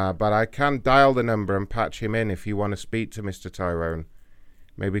 But I can dial the number and patch him in if you want to speak to Mr. Tyrone.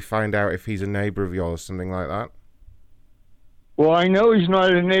 Maybe find out if he's a neighbor of yours, something like that. Well, I know he's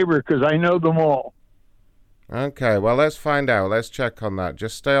not a neighbor because I know them all. Okay, well, let's find out. Let's check on that.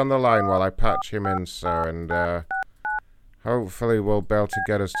 Just stay on the line while I patch him in, sir, and hopefully we'll be able to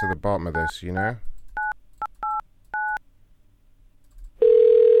get us to the bottom of this, you know?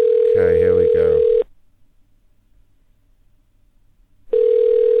 Okay, here we go.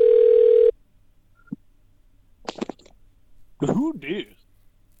 Who did?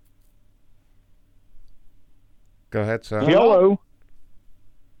 Go ahead, sir. Hello.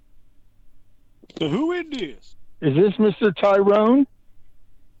 Who is this? Is this Mr. Tyrone?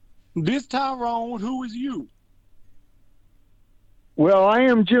 This Tyrone, who is you? Well, I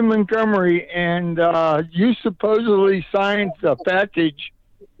am Jim Montgomery, and you supposedly signed a package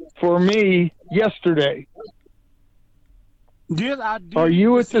for me yesterday. Yes, I did. Are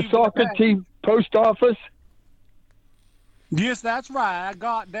you at the Saucatee post office? Yes, that's right. I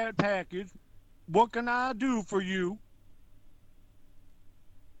got that package. What can I do for you?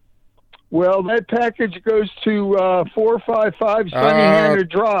 Well, that package goes to 455 Sunnyhander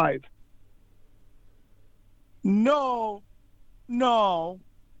Drive. No.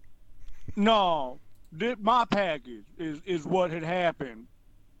 My package is what had happened.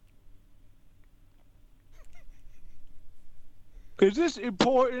 Is this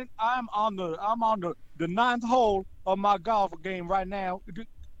important? I'm on the ninth hole of my golf game right now.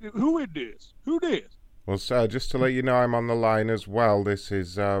 Who is this? Who this? Well, sir, just to let you know, I'm on the line as well. This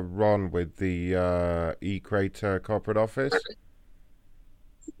is Ron with the E-Crater corporate office.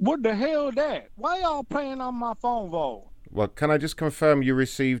 What the hell is that? Why y'all playing on my phone for? Well, can I just confirm you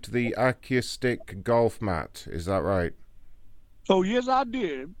received the AccuStick golf mat? Is that right? Oh, yes, I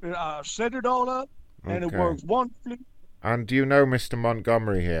did. I set it all up, and it works wonderfully. And do you know Mr.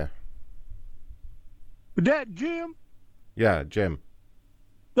 Montgomery here? That Jim? Yeah, Jim.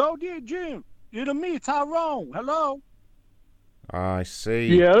 Oh, yeah, Jim. It's me, Tyrone. Hello? I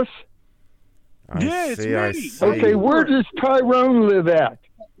see. Yes? I see. Okay, where does Tyrone live at?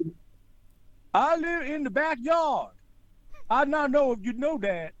 I live in the backyard. I don't know if you know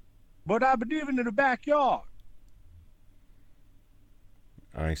that, but I live in the backyard.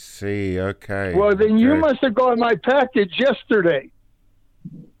 I see, okay. Well, then you must have got my package yesterday.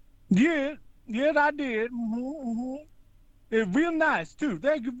 Yes, I did. It's real nice, too.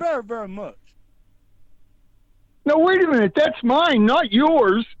 Thank you very, very much. No, wait a minute. That's mine, not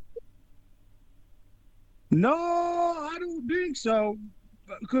yours. No, I don't think so,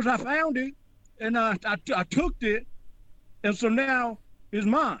 because I found it, and I took it, and so now it's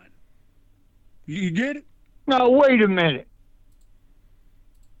mine. You get it? No, wait a minute.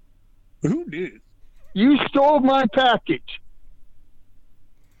 Who did? You stole my package.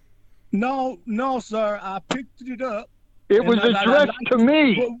 No, sir. I picked it up. It was addressed to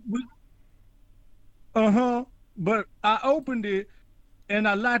me. But I opened it, and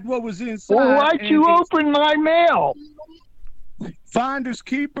I liked what was inside. Well, why'd you open my mail? Finders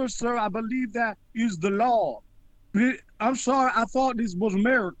keepers, sir. I believe that is the law. I'm sorry. I thought this was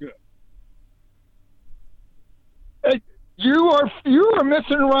America. You are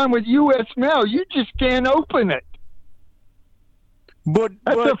messing around with U.S. mail. You just can't open it. But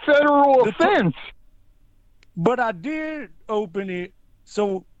that's a federal offense. But I did open it,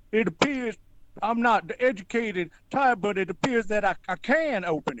 so it appears I'm not the educated type, but it appears that I can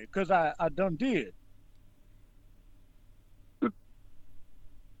open it because I done did.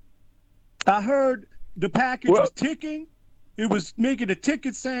 I heard the package was ticking. It was making a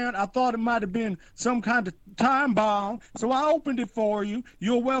ticket sound. I thought it might have been some kind of time bomb, so I opened it for you.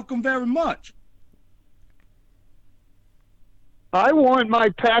 You're welcome very much. I want my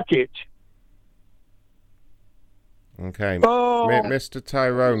package. Okay. Mr.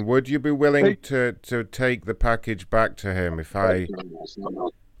 Tyrone, would you be willing to take the package back to him if I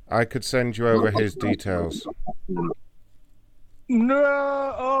could send you over his details?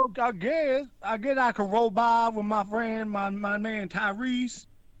 No, I guess I could roll by with my friend, my man Tyrese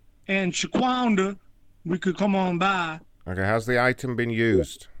and Shaquanda. We could come on by. Okay, has the item been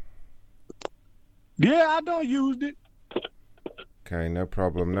used? Yeah, I don't used it. Okay, no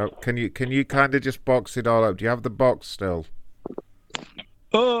problem. No, can you kind of just box it all up? Do you have the box still?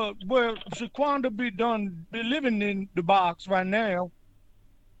 Well, Shaquanda be living in the box right now.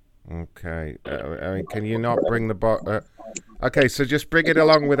 Okay. I mean, can you not bring the box? Okay, so just bring it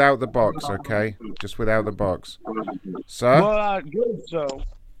along without the box, okay? Just without the box. Sir? Well, I guess so.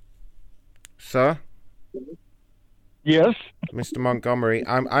 Sir? Yes? Mr. Montgomery,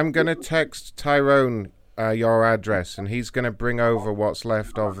 I'm going to text Tyrone your address, and he's going to bring over what's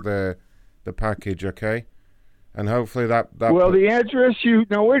left of the package, okay? And hopefully that Well, the address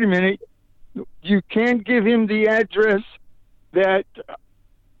now wait a minute. You can't give him the address that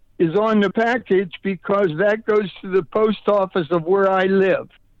is on the package because that goes to the post office of where I live.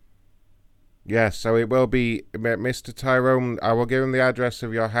 Yes, so it will be Mr. Tyrone. I will give him the address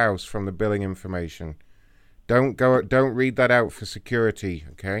of your house from the billing information. Don't read that out for security,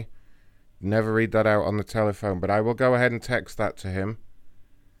 okay? Never read that out on the telephone, but I will go ahead and text that to him.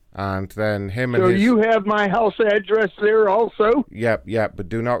 And then him and So his... you have my house address there also? Yep, but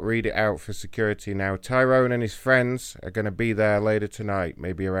do not read it out for security now. Tyrone and his friends are going to be there later tonight,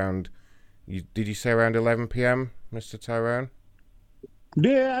 maybe around... Did you say around 11 p.m., Mr. Tyrone?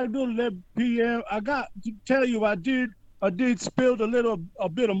 Yeah, I do 11 p.m. I got to tell you, I did spill a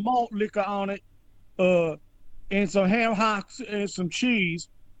bit of malt liquor on it, and some ham hocks and some cheese,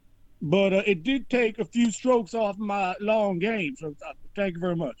 but it did take a few strokes off my long game. So thank you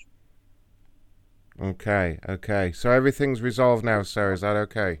very much. Okay. So everything's resolved now, sir. Is that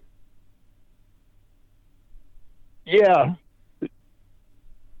okay? Yeah.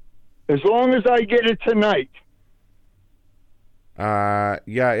 As long as I get it tonight.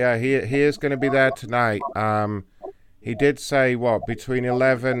 Yeah. He is going to be there tonight. He did say between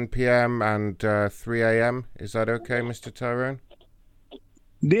 11 p.m. and 3 a.m. Is that okay, Mr. Tyrone?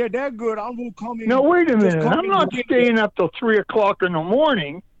 Yeah, that's good. I will come in. No, wait a minute. I'm not staying up till 3 o'clock in the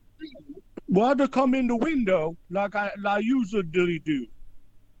morning. Well, I'll just come in the window like I usually do.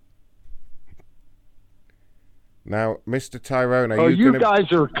 Now, Mr. Tyrone, you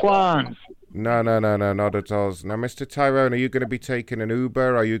guys are clowns. No, not at all. Now, Mr. Tyrone, are you going to be taking an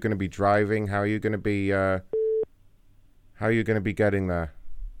Uber? Are you going to be driving? How are you going to be? How are you going to be getting there?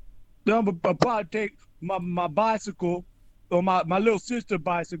 I'll probably take my bicycle or my little sister's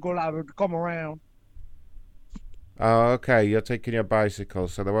bicycle. I would come around. Oh, okay. You're taking your bicycle,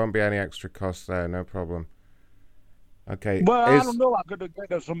 so there won't be any extra costs there. No problem. Okay. Well, I don't know. I could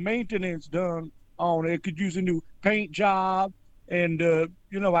get some maintenance done on it. Could use a new paint job, and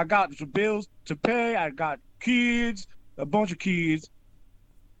I got some bills to pay. I got kids, a bunch of kids.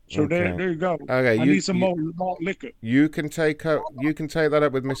 So there you go. Okay, I need some more malt liquor. You can take that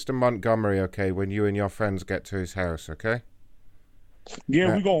up with Mr. Montgomery, okay, when you and your friends get to his house, okay? Yeah,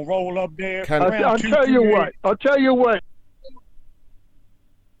 we're gonna roll up there. I'll tell you what.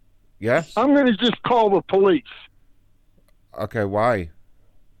 Yes? I'm gonna just call the police. Okay, why?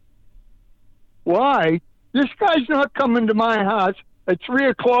 Why? This guy's not coming to my house at 3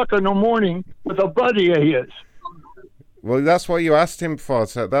 o'clock in the morning with a buddy of his. Well, that's what you asked him for,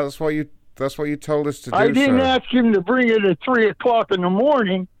 sir. That's what you told us to do, I didn't sir. ask him to bring it at 3 o'clock in the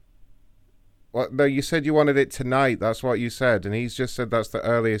morning. Well, no, you said you wanted it tonight. That's what you said, and he's just said that's the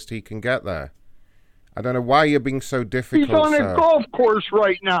earliest he can get there. I don't know why you're being so difficult, He's on sir. a golf course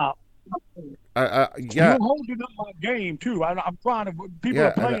right now. Yeah. You're holding up my game too. I'm trying to. People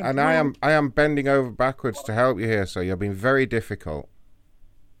are playing. And I am bending over backwards to help you here, sir. You're being very difficult.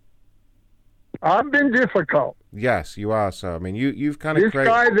 I've been difficult. Yes, you are, sir. I mean, you've kind of This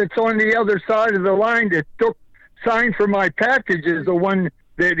guy that's on the other side of the line that signed for my package is the one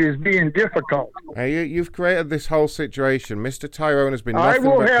that is being difficult. Hey, you've created this whole situation. Mr. Tyrone has been nothing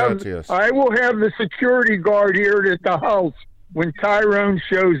but courteous. I will have the security guard here at the house when Tyrone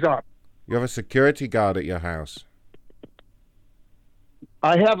shows up. You have a security guard at your house?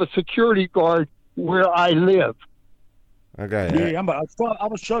 I have a security guard where I live. Okay. Yeah, I'm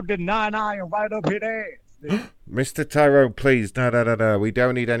gonna shove the 9-iron right up his ass. Mr. Tyrone, please, no. We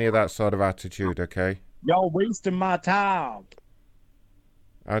don't need any of that sort of attitude, okay? Y'all wasting my time.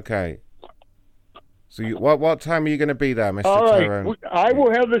 Okay. So what time are you going to be there, Mr. All right. Tyrone? I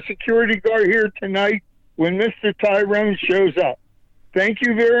will have the security guard here tonight when Mr. Tyrone shows up. Thank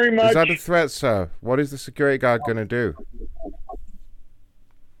you very much. Is that a threat, sir? What is the security guard going to do?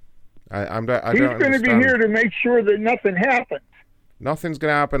 I don't understand. He's going to be here to make sure that nothing happens. Nothing's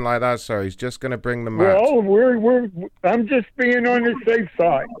going to happen like that, sir. He's just going to bring the mat. Well, I'm just being on the safe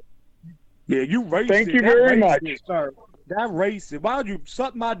side. Yeah, you racist. Thank you very much. Sir. That racist. Why'd you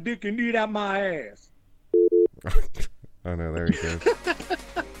suck my dick and eat out my ass? Oh, no, there he goes.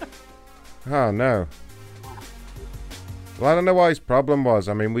 Oh, no. Well, I don't know what his problem was.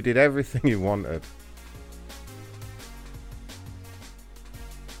 I mean, we did everything he wanted.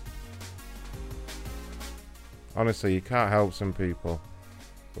 Honestly, you can't help some people.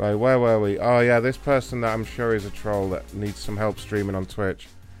 Right, where were we? Oh, yeah, this person that I'm sure is a troll that needs some help streaming on Twitch.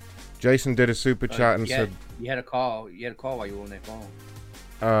 Jason did a super chat and said... You had a call. You had a call while you were on that phone.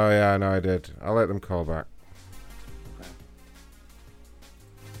 Oh, yeah, I know I did. I'll let them call back. Okay.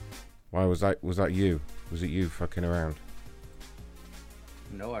 Why, was that you? Was it you fucking around?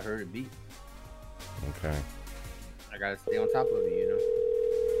 No, I heard it beep. Okay. I gotta stay on top of it, you know?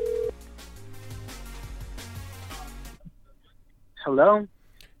 Hello?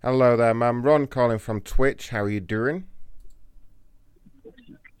 Hello there, ma'am. Ron calling from Twitch. How are you doing?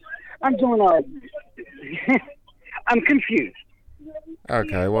 I'm doing all right. I'm confused.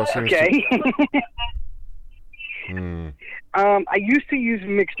 Okay, well, okay. I used to use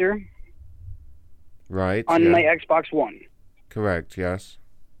Mixer right, on my Xbox One. Correct, yes.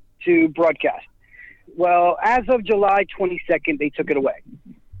 to broadcast. Well, as of July 22nd, they took it away.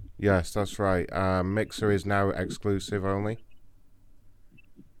 Yes, that's right. Mixer is now exclusive only.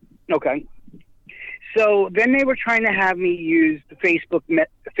 Okay. So then they were trying to have me use the Facebook.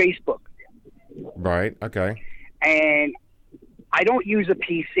 Right, okay. And I don't use a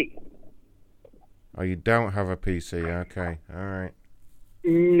PC. Oh, you don't have a PC. Okay, all right.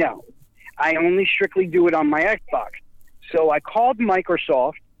 No. I only strictly do it on my Xbox. So I called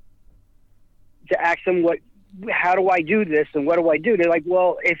Microsoft to ask them how do I do this and what do I do? They're like,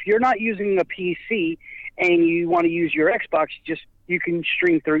 well, if you're not using a PC and you want to use your Xbox, you can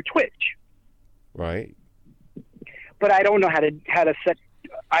stream through Twitch. Right. But I don't know how to set.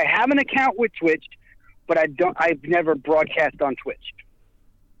 I have an account with Twitch, but I've never broadcast on Twitch.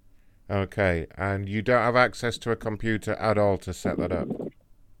 Okay, and you don't have access to a computer at all to set that up.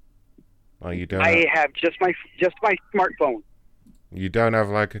 Well, you don't. I have just my smartphone. You don't have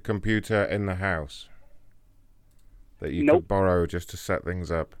like a computer in the house that you could borrow just to set things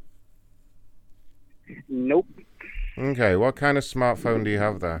up. Nope. Okay, what kind of smartphone do you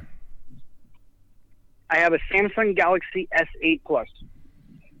have there? I have a Samsung Galaxy S8 Plus.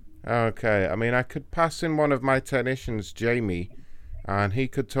 Okay, I mean, I could pass in one of my technicians, Jamie, and he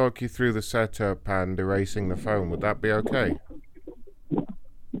could talk you through the setup and erasing the phone. Would that be okay?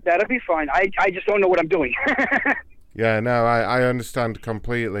 That'll be fine. I just don't know what I'm doing. Yeah, no, I understand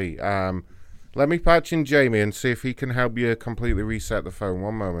completely. Let me patch in Jamie and see if he can help you completely reset the phone.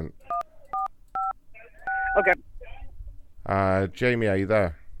 One moment. Okay. Jamie, are you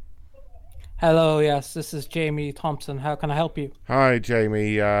there? Hello, yes, this is Jamie Thompson. How can I help you? Hi,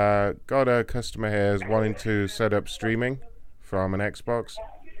 Jamie. Got a customer here is wanting to set up streaming from an Xbox.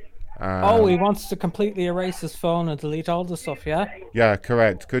 He wants to completely erase his phone and delete all the stuff, yeah? Yeah,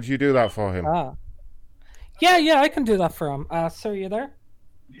 correct. Could you do that for him? Yeah, I can do that for him. Sir, you there?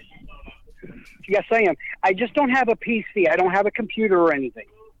 Yes, I am. I just don't have a PC. I don't have a computer or anything.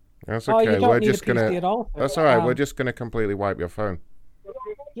 That's okay. You don't We're need just a PC gonna. at all. That's all right. We're just gonna completely wipe your phone.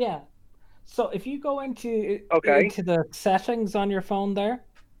 Yeah. So if you go into the settings on your phone there.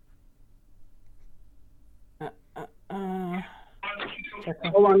 Hold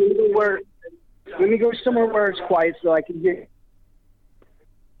on. Let me go somewhere where it's quiet so I can hear.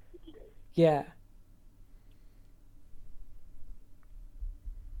 Yeah.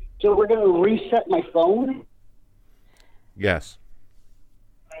 So we're going to reset my phone? Yes.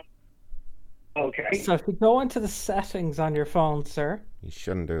 Okay. So if you go into the settings on your phone, sir. You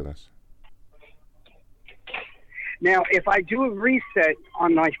shouldn't do this. Now, if I do a reset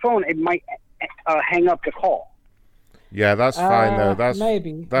on my phone, it might hang up the call. Yeah, that's fine though.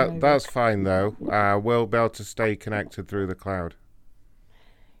 Maybe. That's fine though. We'll be able to stay connected through the cloud.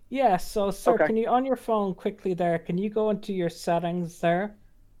 Yeah, so sir, can you on your phone quickly there, can you go into your settings there?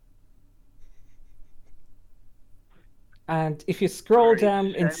 And if you scroll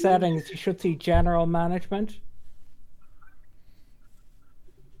down in settings, you should see general management.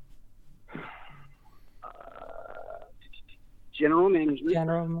 General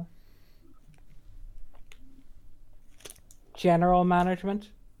management. General management.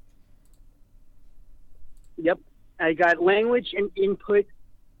 Yep. I got language and input,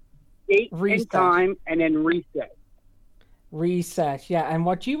 date and time, and then reset. Reset, yeah. And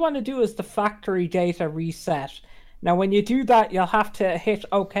what you want to do is the factory data reset. Now, when you do that, you'll have to hit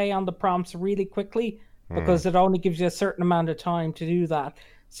OK on the prompts really quickly because it only gives you a certain amount of time to do that.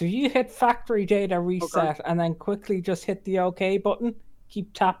 So you hit factory data reset and then quickly just hit the OK button.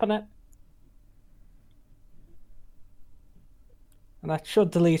 Keep tapping it. And that should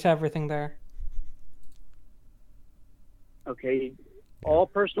delete everything there. Okay. All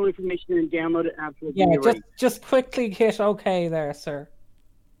personal information and downloaded apps will be Yeah, erased. just quickly hit OK there, sir.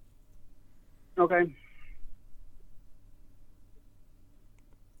 Okay.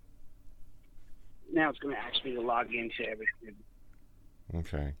 Now it's going to ask me to log into everything.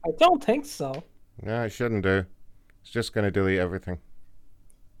 Okay. I don't think so. No, it shouldn't do. It's just going to delete everything.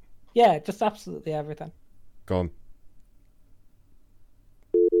 Yeah, just absolutely everything. Gone.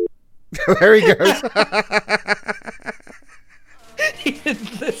 There he goes. He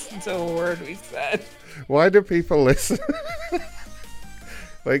didn't listen to a word we said. Why do people listen?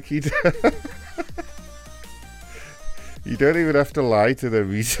 Like you don't even have to lie to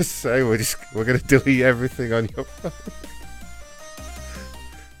them. You just say we're going to delete everything on your phone.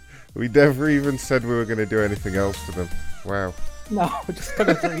 We never even said we were going to do anything else to them. Wow. No, we're just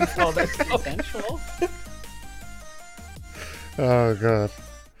going to delete all their essential. Oh god.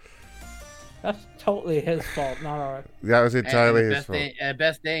 That's totally his fault, not ours. That was entirely his fault.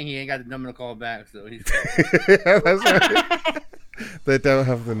 Best thing, he ain't got the number to call back, so he's. Yeah, that's right. They don't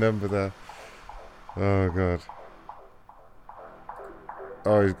have the number there. Oh god.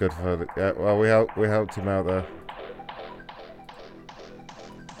 Oh, he's good for it. Yeah, well, we helped him out there.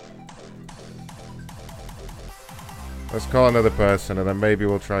 Let's call another person, and then maybe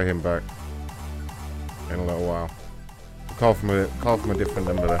we'll try him back in a little while. We'll call from a different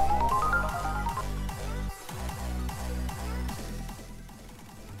number there.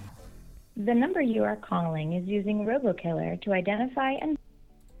 The number you are calling is using RoboKiller to identify and...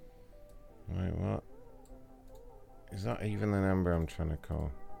 Wait, what? Is that even the number I'm trying to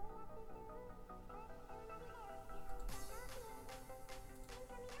call?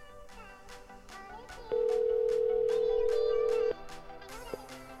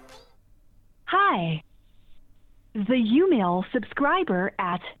 Hi. The Umail subscriber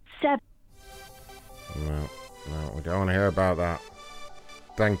at 7. No, we don't want to hear about that.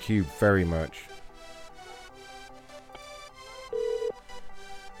 Thank you very much.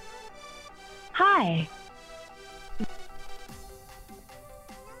 Hi.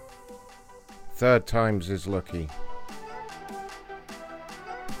 Third times is lucky.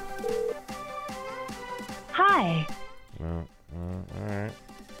 Hi. No, alright.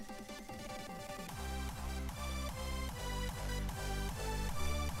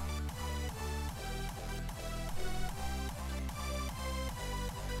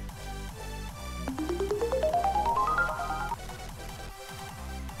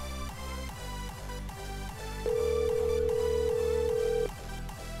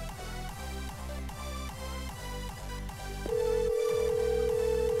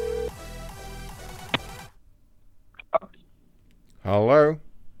 Hello?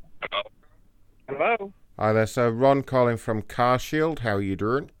 Hello? Hi there, sir. Ron calling from CarShield. How are you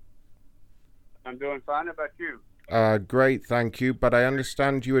doing? I'm doing fine. How about you? Great, thank you. But I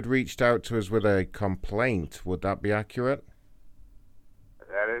understand you had reached out to us with a complaint. Would that be accurate?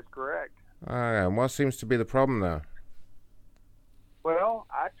 That is correct. And what seems to be the problem there? Well,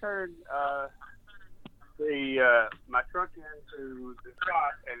 I turned my truck into the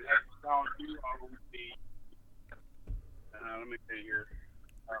shop and had gone you on the. Let me see here.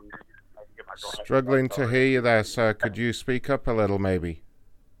 I can get my glasses. Struggling to hear you there, sir. Could you speak up a little, maybe?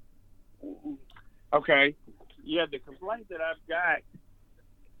 Okay. Yeah, the complaint that I've got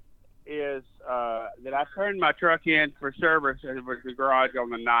is that I turned my truck in for service at the garage on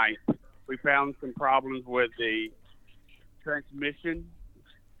the 9th. We found some problems with the transmission,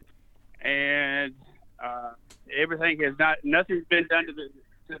 and nothing's been done to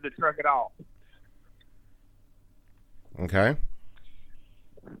the truck at all. Okay.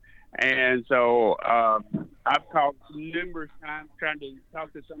 And so I've called numerous times trying to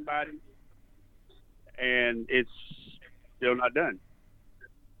talk to somebody, and it's still not done.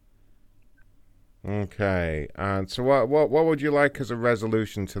 Okay. And so what would you like as a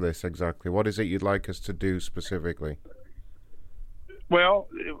resolution to this exactly? What is it you'd like us to do specifically? Well,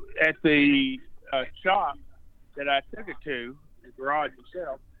 at the shop that I took it to, the garage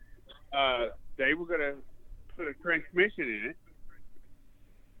itself, they were going to put a transmission in it,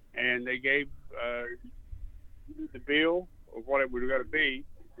 and they gave the bill of what it was going to be.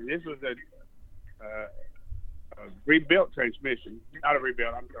 And this was a rebuilt transmission, not a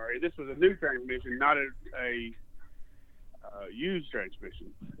rebuilt. I'm sorry. This was a new transmission, not a used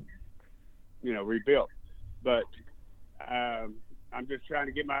transmission. Rebuilt. But I'm just trying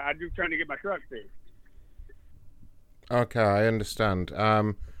to get my truck fixed. Okay, I understand.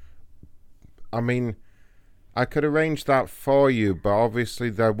 I mean, I could arrange that for you, but obviously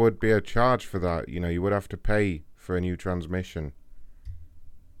there would be a charge for that. You would have to pay for a new transmission.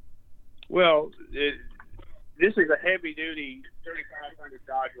 Well, this is a heavy-duty 3500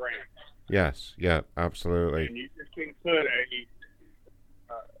 Dodge Ram. Yes, yeah, absolutely. And you just can't put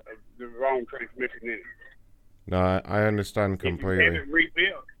the wrong transmission in it. No, I understand completely. If you have it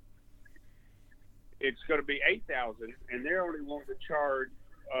rebuilt, it's going to be $8,000, and they're only wanting to charge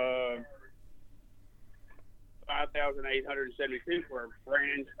 $5,872 for a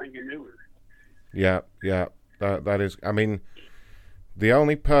brand spanking new one. Yeah, that is. I mean, the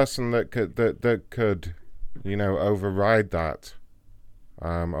only person that could override that.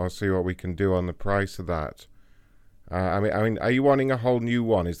 I'll see what we can do on the price of that. I mean, are you wanting a whole new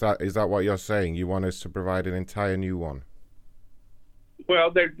one? Is that what you're saying? You want us to provide an entire new one?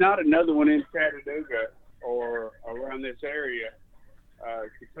 Well, there's not another one in Chattanooga or around this area to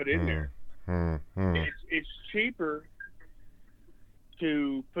put in there. It's cheaper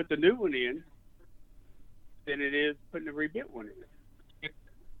to put the new one in than it is putting the rebuilt one in.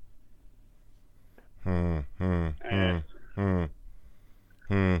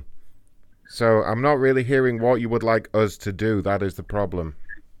 So I'm not really hearing what you would like us to do. That is the problem.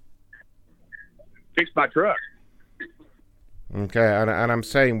 Fix my truck. Okay, and I'm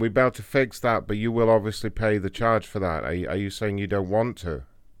saying we're about to fix that, but you will obviously pay the charge for that. Are you saying you don't want to?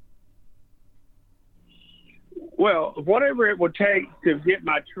 Well, whatever it would take to get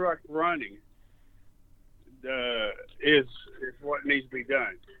my truck running is what needs to be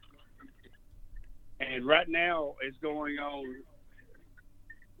done. And right now it's going on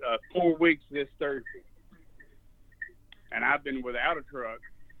 4 weeks this Thursday. And I've been without a truck.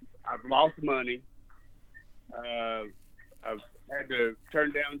 I've lost money. I've had to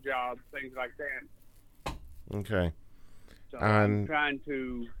turn down jobs, things like that. Okay. So And I'm trying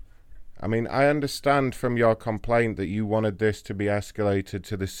to... I mean, I understand from your complaint that you wanted this to be escalated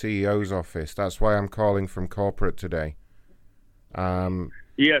to the CEO's office. That's why I'm calling from corporate today.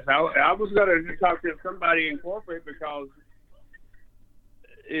 Yes, I was going to talk to somebody in corporate because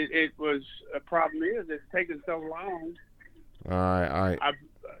it was a problem is it's taken so long. I've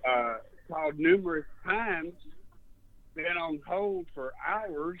called numerous times, been on hold for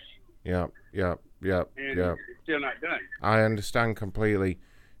hours. Yep. And it's still not done. I understand completely.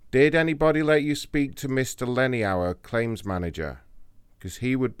 Did anybody let you speak to Mr. Lenny, our claims manager? Because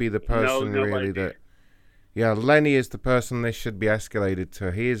he would be the person really that... Yeah, Lenny is the person this should be escalated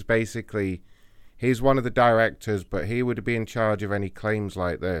to. He is basically... He's one of the directors, but he would be in charge of any claims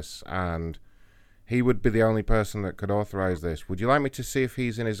like this, and he would be the only person that could authorize this. Would you like me to see if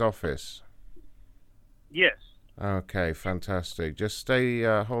he's in his office? Yes. Okay, fantastic. Just stay...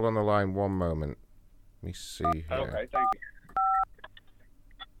 hold on the line one moment. Let me see here. Okay, thank you.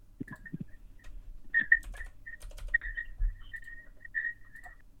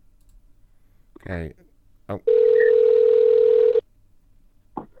 Okay. Oh.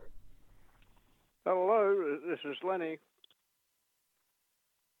 Hello, this is Lenny.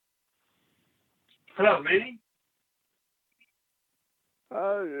 Hello, Lenny.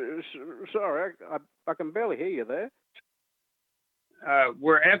 Sorry, I can barely hear you there.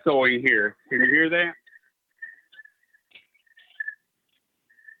 We're echoing here. Can you hear that?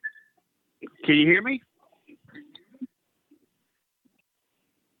 Can you hear me?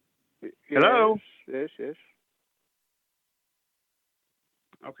 Hello? Yes.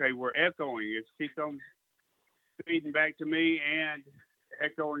 Okay, we're echoing. It keeps on feeding back to me and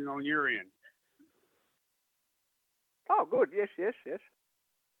echoing on your end. Oh, good. Yes.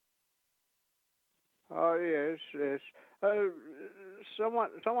 Oh, yes.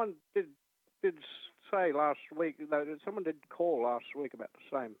 Someone did say last week. Someone did call last week about the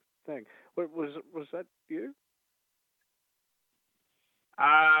same thing. Was that you?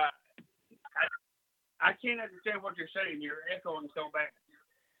 I can't understand what you're saying. You're echoing so bad.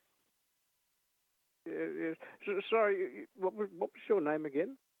 Yes. Sorry, what was your name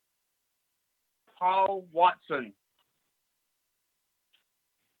again? Paul Watson.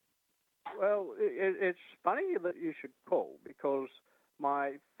 Well, it's funny that you should call because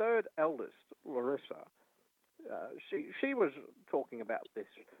my third eldest, Larissa, she was talking about this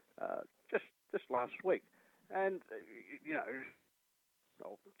just last week, and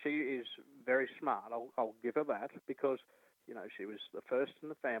she is very smart. I'll give her that because she was the first in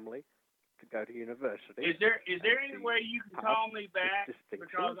the family to go to university. Is there any way you can call me back?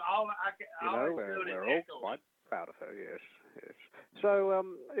 Because all we're all quite proud of her. Yes. So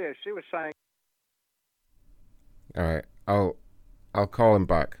she was saying. All right, I'll call him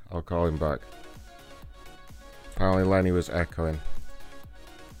back. Apparently Lenny was echoing.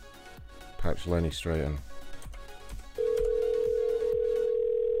 Patch Lenny straight in.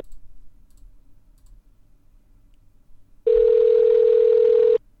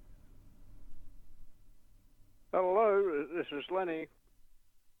 Hello, this is Lenny.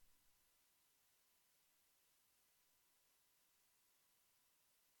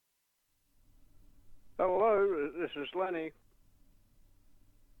 Hello, this is Lenny.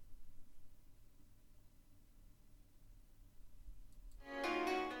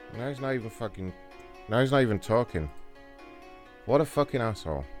 Now he's not even talking. What a fucking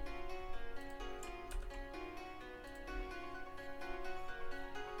asshole.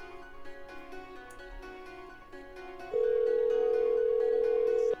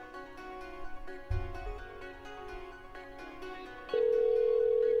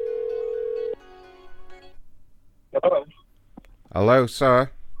 Hello,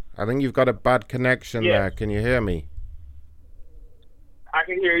 sir. I think you've got a bad connection there. Can you hear me? I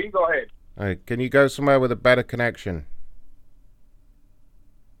can hear you. Go ahead. Can you go somewhere with a better connection?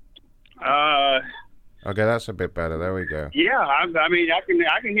 Okay, that's a bit better. There we go. Yeah, I mean, I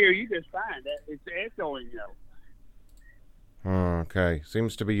can hear you just fine. It's echoing, Okay.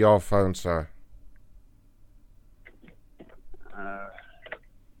 Seems to be your phone, sir.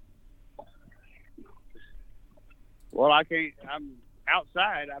 Well, I can't. I'm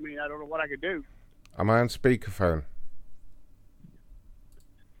outside. I mean, I don't know what I could do. Am I on speakerphone?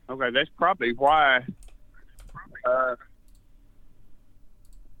 Okay, that's probably why.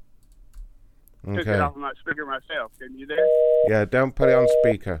 Took it off of my speaker myself. Can you there? Yeah, don't put it on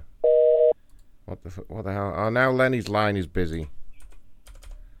speaker. What the hell? Oh, now Lenny's line is busy.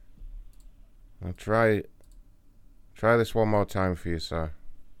 I'll try this one more time for you, sir.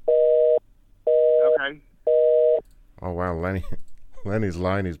 Okay. Oh wow, Lenny's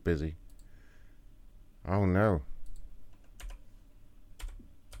line is busy. Oh no.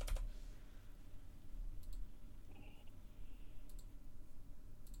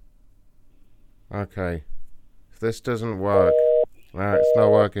 Okay. If this doesn't work, it's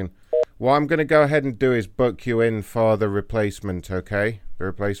not working. What I'm going to go ahead and do is book you in for the replacement, okay? The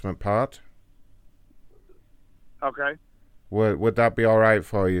replacement part. Okay. Would that be all right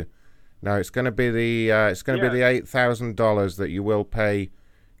for you? Now it's going to be the be the $8,000 that you will pay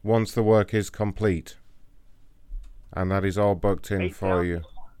once the work is complete, and that is all booked in for you.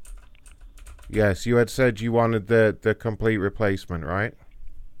 Yes, you had said you wanted the complete replacement, right?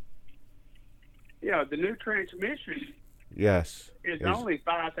 Yeah, the new transmission. Yes. It's only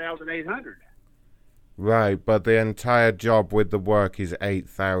 $5,800. Right, but the entire job with the work is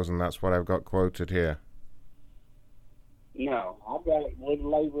 $8,000. That's what I've got quoted here. No, I've got it with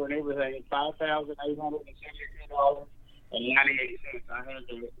labor and everything. $5,872.98. I have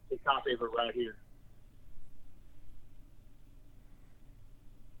the copy of it right here.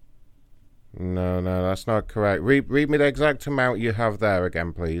 No, that's not correct. Read me the exact amount you have there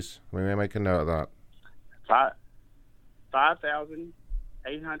again, please. We may make a note of that.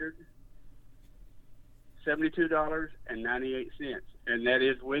 $5,872.98, and that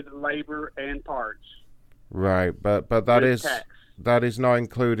is with labor and parts. Right, but that is not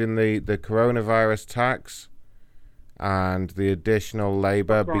including the coronavirus tax and the additional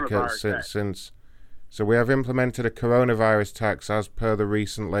labor, because since so we have implemented a coronavirus tax as per the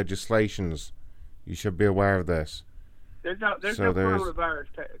recent legislations. You should be aware of this. There's no coronavirus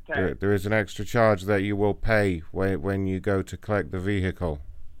tax. There is an extra charge that you will pay when you go to collect the vehicle.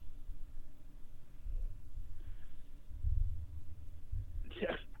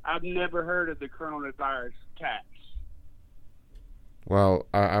 I've never heard of the coronavirus tax. Well,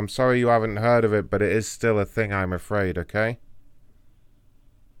 I'm sorry you haven't heard of it, but it is still a thing, I'm afraid, okay?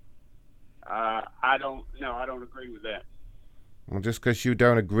 I don't agree with that. Well, just because you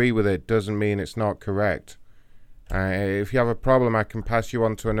don't agree with it doesn't mean it's not correct. If you have a problem, I can pass you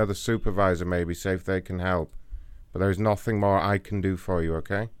on to another supervisor, maybe, see if they can help. But there's nothing more I can do for you,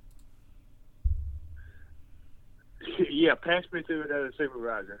 okay? Yeah, pass me to another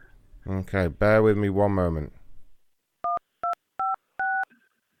supervisor. Okay, bear with me one moment.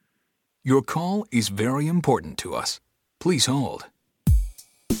 Your call is very important to us. Please hold.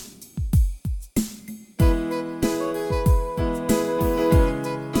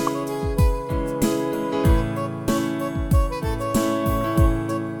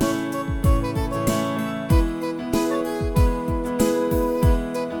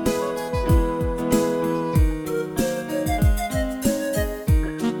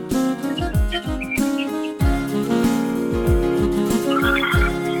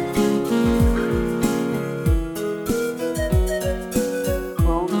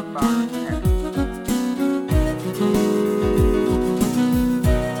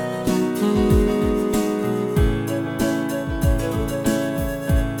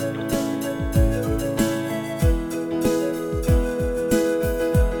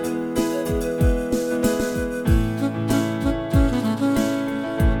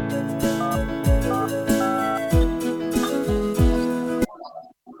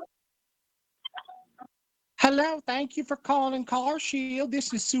 Hello, thank you for calling Car Shield.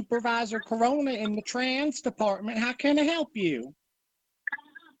 This is Supervisor Corona in the Trans Department. How can I help you?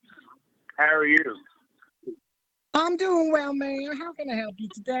 How are you? I'm doing well, Mayor. How can I help you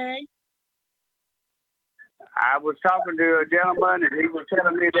today? I was talking to a gentleman, and he was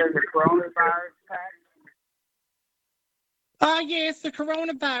telling me there's a coronavirus tax. Yes, the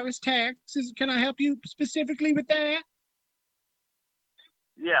coronavirus tax. Can I help you specifically with that?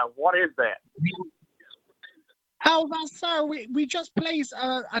 Yeah, what is that? Oh, well, sir, we just place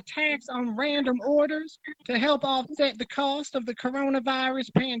a tax on random orders to help offset the cost of the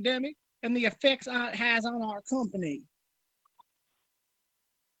coronavirus pandemic and the effects it has on our company.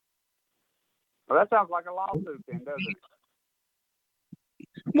 Well, that sounds like a lawsuit then, doesn't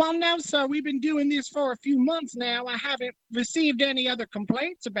it? Well, no, sir. We've been doing this for a few months now. I haven't received any other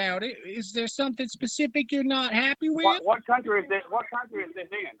complaints about it. Is there something specific you're not happy with? What country is this? What country is this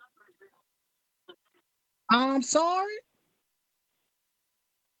in? I'm sorry?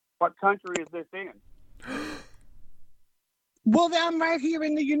 What country is this in? Well, I'm right here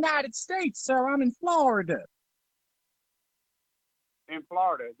in the United States, sir. I'm in Florida. In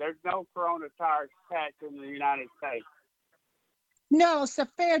Florida. There's no corona tax in the United States. No, it's a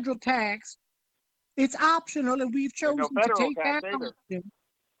federal tax. It's optional, and we've chosen to take that option.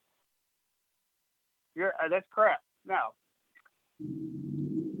 That's crap. No.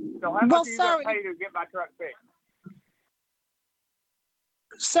 So how much are you going to pay to get my truck fixed?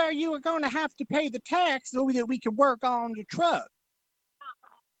 Sir, you are going to have to pay the tax so that we can work on the truck.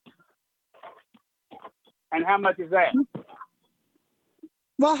 And how much is that?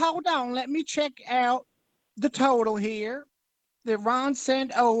 Well, hold on. Let me check out the total here that Ron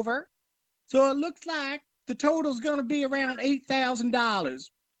sent over. So it looks like the total is going to be around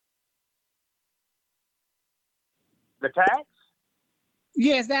 $8,000. The tax?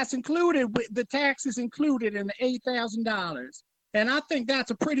 Yes, that's included. The tax is included in the $8,000. And I think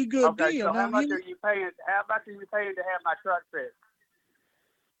that's a pretty good deal. So how much are you paying? How much are you paying to have my truck fixed?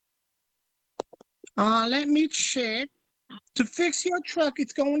 Let me check. To fix your truck,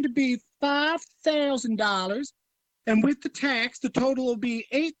 it's going to be $5,000, and with the tax, the total will be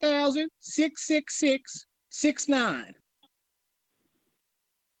 $8,666.69.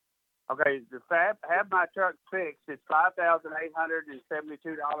 Okay, to have my truck fixed, it's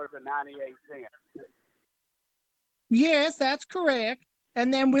 $5,872.98. Yes, that's correct.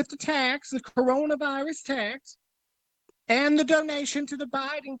 And then with the tax, the coronavirus tax, and the donation to the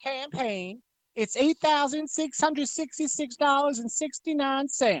Biden campaign, it's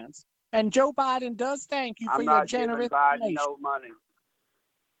 $8,666.69. And Joe Biden does thank you for your generous donation. No money.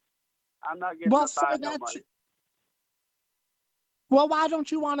 I'm not giving Biden no money. Well, why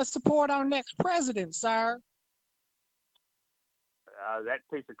don't you want to support our next president, sir? That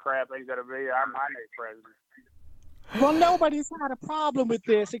piece of crap ain't going to be my next president. Well, nobody's had a problem with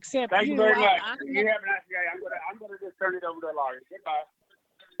this except Thank you very much. You have a nice day. I'm going to just turn it over to the lawyer. Goodbye.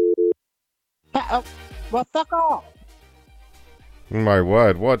 Well, fuck off. My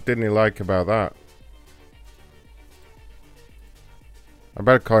word, what didn't he like about that? I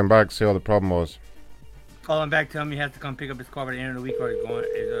better call him back, see what the problem was. Call him back, tell him he has to come pick up his car by the end of the week, or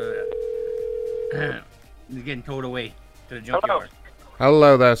he's getting towed away to the junkyard.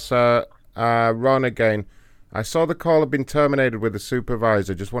 Hello there, sir. Ron again. I saw the call had been terminated with the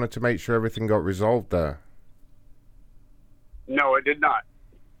supervisor. Just wanted to make sure everything got resolved there. No, it did not.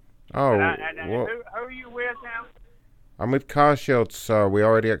 Oh, who are you with now? I'm with Car Shield, sir. We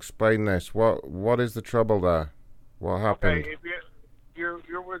already explained this. What is the trouble there? What happened? Okay, if you're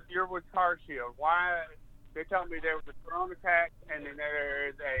with Car Shield, why? They told me there was a corona tax and then there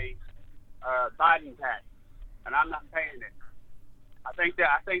is a Biden tax, and I'm not paying it. I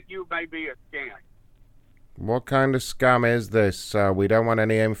think you may be a scam. What kind of scam is this? We don't want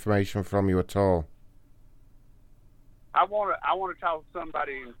any information from you at all. I want to talk to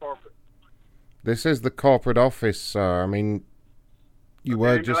somebody in corporate. This is the corporate office, sir. I mean, you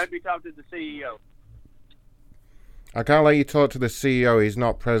were just... Let me talk to the CEO. I can't let you talk to the CEO. He's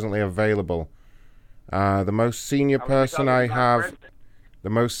not presently available. The most senior person I have... The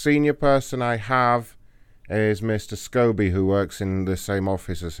most senior person I have is Mr. Scobie, who works in the same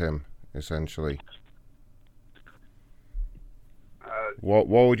office as him, essentially. What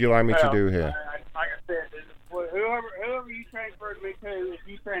would you like me to do here? Like I said, whoever you transferred me to, if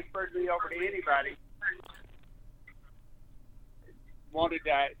you transferred me over to anybody,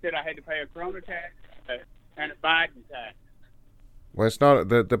 said I had to pay a corona tax and a Biden tax. Well, it's not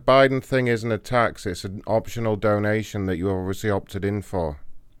the Biden thing isn't a tax. It's an optional donation that you obviously opted in for.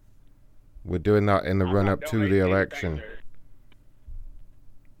 We're doing that in the run-up to the election.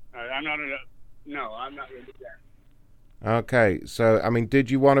 I'm not going to do that. Okay, so, I mean,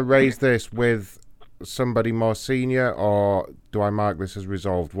 did you want to raise this with somebody more senior, or do I mark this as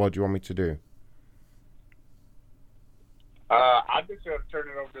resolved? What do you want me to do? I'm just going to turn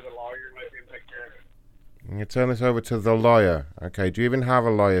it over to the lawyer and let him take care of it. You turn this over to the lawyer. Okay, do you even have a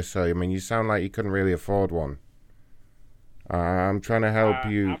lawyer, sir? I mean, you sound like you couldn't really afford one. I'm trying to help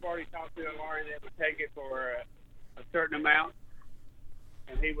you. I've already talked to a lawyer that would take it for a certain amount,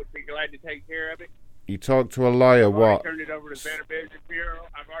 and he would be glad to take care of it. You talked to a lawyer, what? I've already turned it over to Better Business Bureau.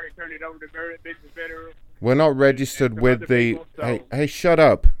 Better Business Bureau. We're not registered with the... People, so... Hey, shut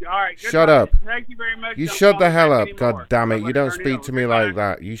up. All right, shut up. Thank you very much. You shut the hell up, God damn it. You don't speak to me like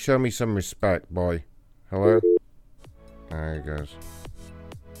that. You show me some respect, boy. Hello? There he goes.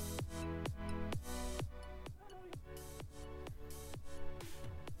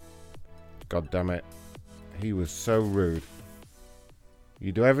 God damn it. He was so rude.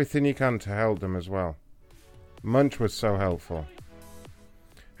 You do everything you can to help them as well. Munch was so helpful.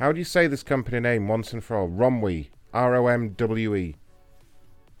 How do you say this company name once and for all? Romwe. R-O-M-W-E.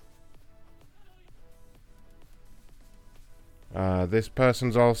 This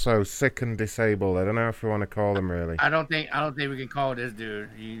person's also sick and disabled. I don't know if we want to call them really. I don't think we can call this dude.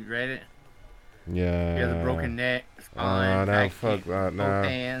 You read it? Yeah. He has a broken neck, spine, no, back, fuck that, no. both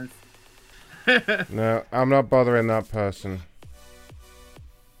hands. No, I'm not bothering that person.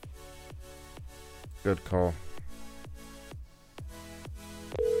 Good call.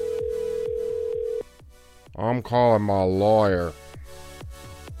 I'm calling my lawyer.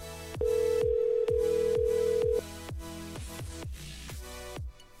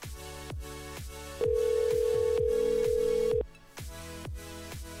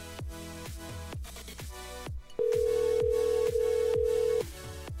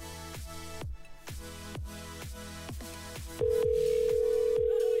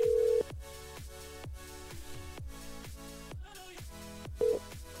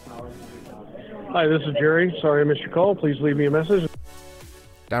 Hi, this is Jerry. Sorry I missed your call. Please leave me a message.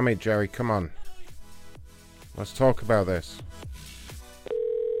 Damn it, Jerry, come on. Let's talk about this.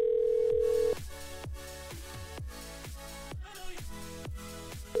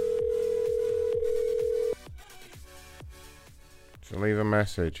 So leave a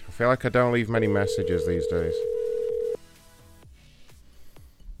message. I feel like I don't leave many messages these days.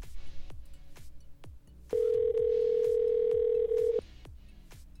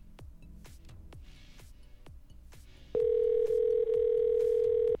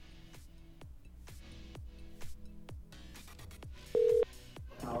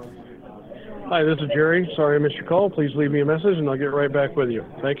 Hi, this is Jerry. Sorry I missed your call. Please leave me a message and I'll get right back with you.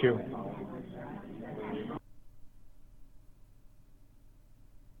 Thank you.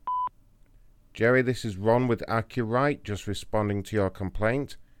 Jerry, this is Ron with AccuRite, just responding to your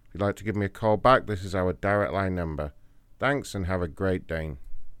complaint. If you'd like to give me a call back, this is our direct line number. Thanks and have a great day.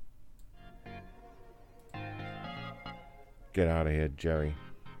 Get out of here, Jerry.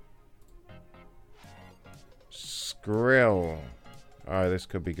 Skrill. Alright, this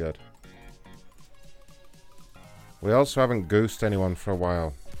could be good. We also haven't goosed anyone for a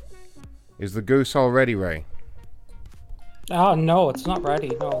while. Is the goose all ready, Ray? Oh, no, it's not ready.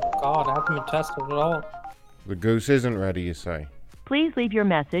 No, God, I haven't been tested at all. The goose isn't ready, you say? Please leave your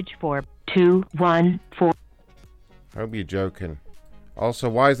message for 214. Hope you're joking. Also,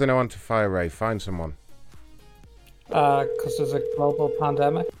 why is there no one to fire, Ray? Find someone. Because there's a global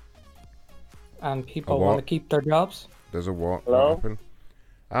pandemic. And people want to keep their jobs. There's a what? Hello? What happened?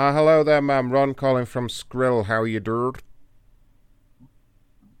 Hello there, ma'am. Ron calling from Skrill. How are you, dude?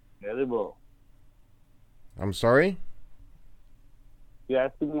 Terrible. I'm sorry? You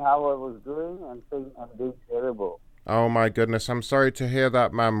asking me how I was doing? I'm saying I'm doing terrible. Oh my goodness, I'm sorry to hear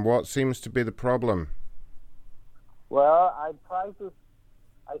that, ma'am. What seems to be the problem? Well, I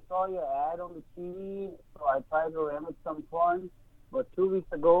saw your ad on the TV, so I tried to rent some porn, but 2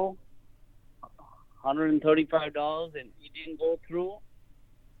 weeks ago, $135 and it didn't go through.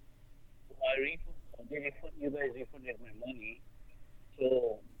 You guys refunded my money.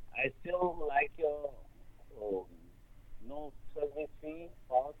 So I still like your no service fee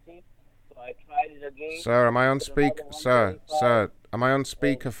policy. So I tried it again. Sir, am I on Sir, am I on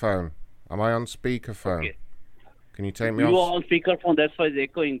speakerphone? Am I on speakerphone? Okay. Can you take me You off? are on speakerphone, that's why it's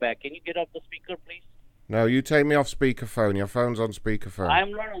echoing back. Can you get off the speaker, please? No, you take me off speakerphone. Your phone's on speakerphone.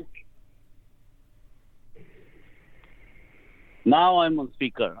 I'm not on speaker. Now I'm on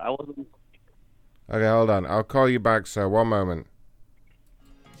speaker. I was on. Okay, hold on. I'll call you back, sir. One moment.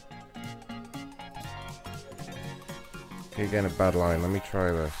 Keep getting a bad line. Let me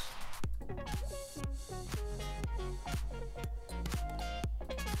try this.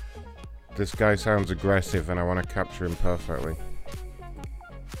 This guy sounds aggressive and I want to capture him perfectly.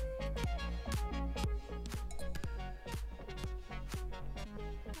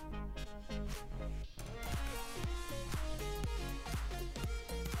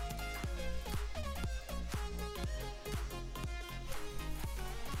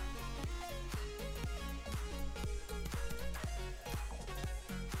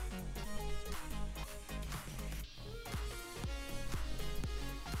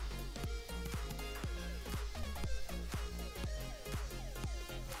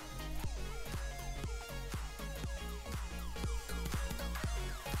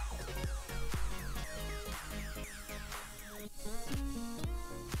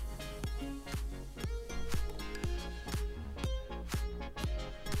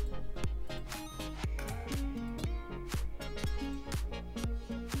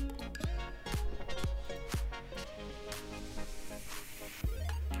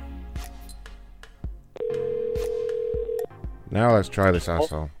 Now let's try this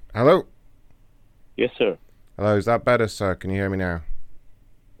asshole. Hello? Yes, sir. Hello, is that better, sir? Can you hear me now?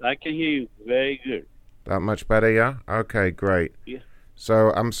 I can hear you very good. That much better, yeah? Okay, great. Yeah.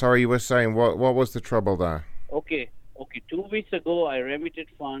 So, I'm sorry, you were saying, what was the trouble there? Okay. 2 weeks ago, I remitted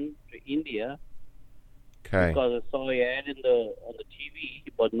funds to India Okay. because I saw an ad on the TV,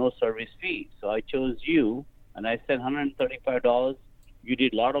 but no service fee. So I chose you, and I sent $135. You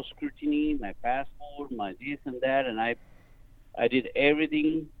did a lot of scrutiny, my passport, my this and that, and I did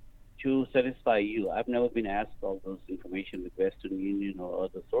everything to satisfy you. I've never been asked all those information with Western Union or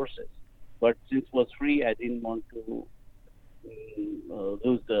other sources. But since it was free, I didn't want to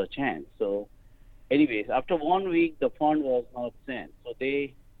lose the chance. So, anyways, after 1 week, the fund was not sent. So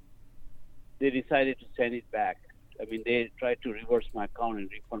they decided to send it back. I mean, they tried to reverse my account and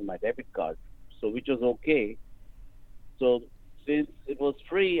refund my debit card, so which was okay. So since it was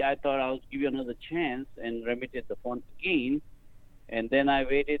free, I thought I'll give you another chance and remitted the funds again. And then I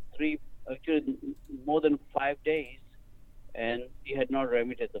waited more than 5 days, and he had not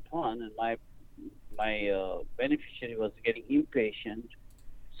remitted the fund, and my beneficiary was getting impatient.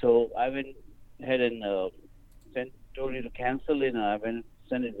 So I went ahead and told you to cancel it, and I went and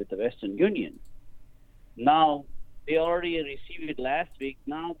sent it with the Western Union. Now, they already received it last week.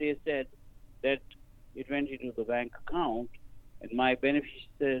 Now they said that it went into the bank account, and my beneficiary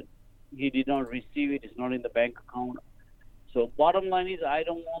said he did not receive it. It's not in the bank account. So bottom line is, I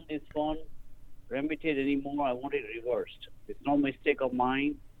don't want this fund remitted anymore. I want it reversed. It's no mistake of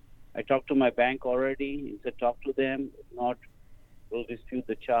mine. I talked to my bank already. He said talk to them. If not, we'll dispute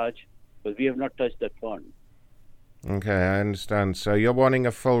the charge. But we have not touched that fund. Okay, I understand. So you're wanting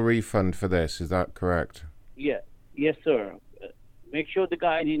a full refund for this, is that correct? Yeah. Yes, sir. Make sure the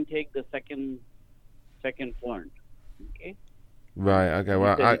guy didn't take the second fund. Okay? Right, okay.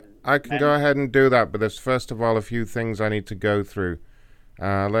 Well, I can go ahead and do that, but there's first of all a few things I need to go through.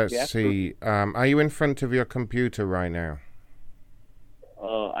 Let's see. Are you in front of your computer right now?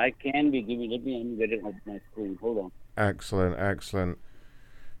 I can be. Let me get it on my screen. Hold on. Excellent.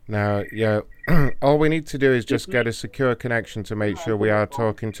 Now, yeah, all we need to do is just get a secure connection to make sure we are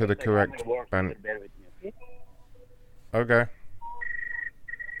talking to the correct band. Okay.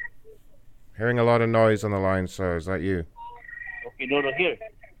 Hearing a lot of noise on the line, sir. Is that you? Okay, no, here.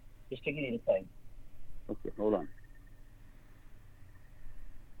 Just take it inside. Okay, hold on.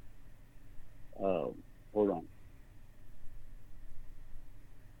 Hold on.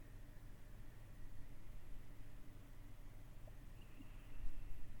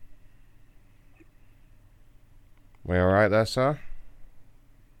 We all right there, sir?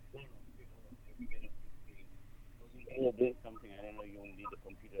 You're doing something. I don't know. You need the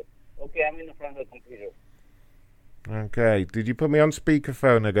computer. Okay, I'm in the front of the computer. Okay. Did you put me on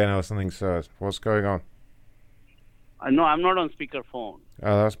speakerphone again or something, sir? What's going on? No, I'm not on speakerphone.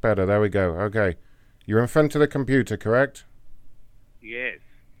 Oh, that's better. There we go. Okay. You're in front of the computer, correct? Yes.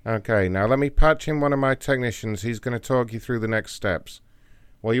 Okay. Now let me patch in one of my technicians. He's going to talk you through the next steps.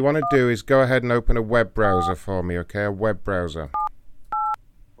 What you want to do is go ahead and open a web browser for me, okay? A web browser.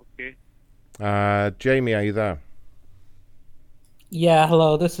 Okay. Jamie, are you there? Yeah,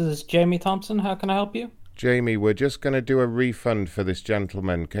 hello. This is Jamie Thompson. How can I help you? Jamie, we're just going to do a refund for this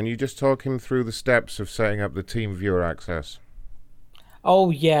gentleman. Can you just talk him through the steps of setting up the TeamViewer access?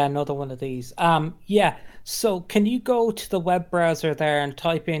 Oh, yeah, another one of these. Yeah, so can you go to the web browser there and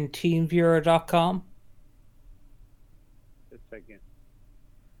type in teamviewer.com? Just a second.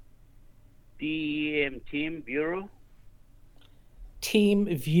 Team Bureau?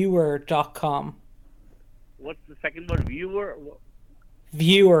 Teamviewer.com. What's the second word? Viewer?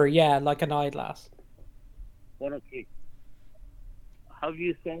 Viewer, yeah, like an eyeglass. What, okay. How do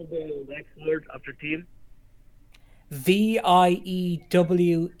you spell the next word after team? VIEWER.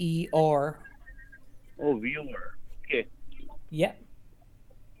 Oh, viewer. Okay. Yeah.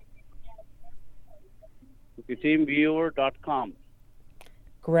 Okay, teamviewer.com.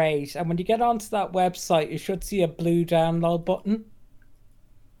 Great. And when you get onto that website, you should see a blue download button.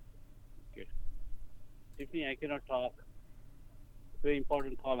 Okay. Tiffany, I cannot talk. Very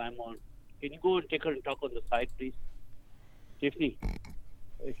important call I'm on. Can you go and take her and talk on the side, please? Tiffany.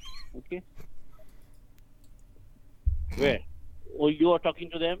 Okay. Where? Oh, you are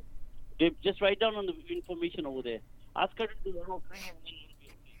talking to them? They just write down on the information over there. Ask her to do 103 and then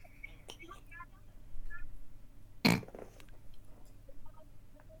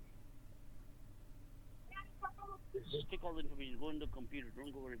just take all the information. Go in the computer.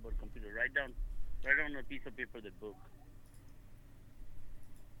 Don't go worry about computer. Write down on a piece of paper that book.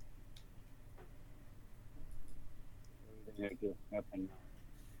 Everything like to happen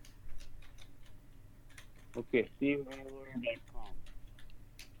now. Okay, teamviewer.com.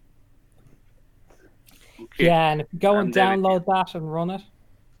 Okay. Yeah, and if you go and there it is. download that and run it.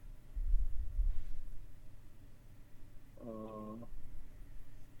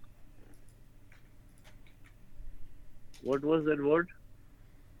 What was that word?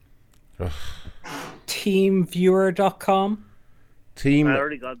 Teamviewer.com. Team. I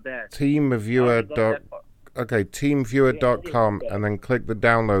already got that. Teamviewer. Okay, teamviewer.com, and then click the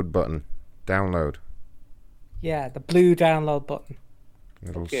download button. Download. Yeah, the blue download button.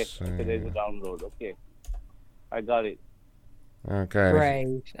 It'll Okay, say... so there's a download. Okay, I got it. Okay.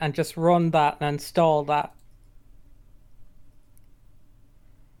 Great. And just run that and install that.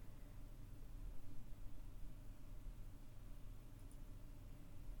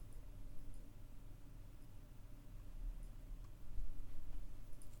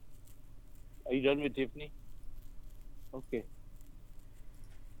 Are you done with Tiffany? Okay.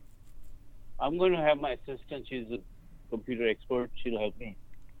 I'm going to have my assistant. She's a computer expert. She'll help me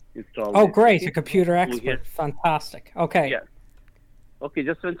install. Oh, this. great. Okay? A computer Yeah. expert. Fantastic. Okay. Yeah. Okay,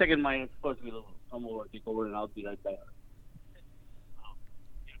 just 1 second. My expert will come over, take over, and I'll be right back.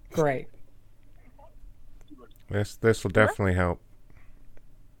 Great. This will definitely help.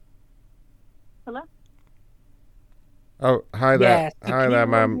 Hello? Oh, hi there. Yes. Hi there,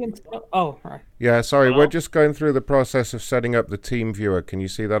 ma'am. Oh, right. Yeah, sorry, we're just going through the process of setting up the team viewer. Can you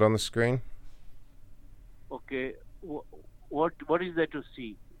see that on the screen? Okay. What is that to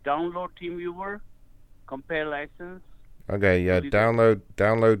see? Download TeamViewer, compare license. Okay, yeah, What is that?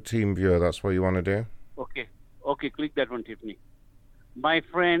 download team viewer. That's what you want to do. Okay. Okay, click that one, Tiffany. My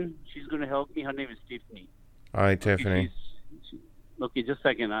friend, she's going to help me. Her name is Tiffany. Hi, Tiffany. Okay, just a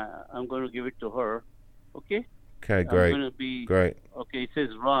second. I'm going to give it to her. Okay? Okay, great. I'm going to be... Great. Okay, it says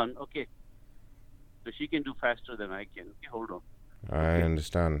run. Okay. So she can do faster than I can. Okay, hold on. I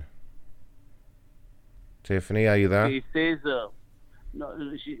understand. Tiffany, are you there? Okay, it says...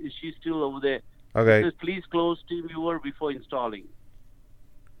 no, she's still over there. Okay. It says, please close TeamViewer before installing.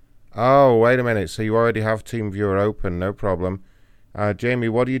 Oh, wait a minute. So you already have TeamViewer open. No problem. Jamie,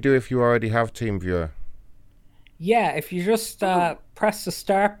 what do you do if you already have TeamViewer? Yeah, if you just press the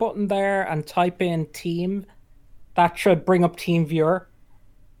start button there and type in team, that should bring up TeamViewer.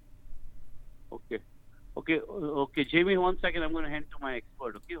 Okay. Okay, Jamie, 1 second. I'm going to hand to my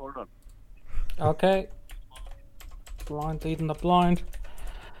expert. Okay, hold on. Okay. Blind leading the blind.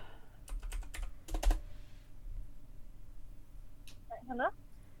 Hello?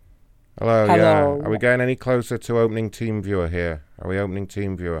 Hello, Hello. yeah. Are we getting any closer to opening TeamViewer here? Are we opening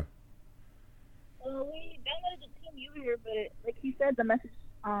TeamViewer? Well, we downloaded the TeamViewer, but like he said, the message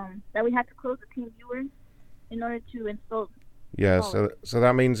that we had to close the TeamViewer in order to install. Yeah, so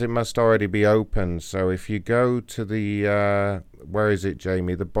that means it must already be open. So if you go to the, where is it,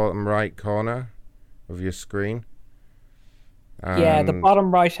 Jamie? The bottom right corner of your screen. Yeah, the And-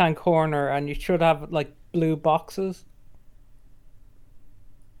 bottom right-hand corner, and you should have like blue boxes.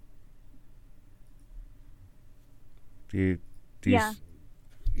 Do you Yeah.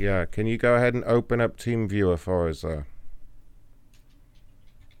 Yeah, can you go ahead and open up TeamViewer for us there?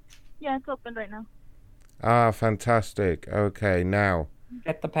 Yeah, it's open right now. Ah, fantastic. Okay, now.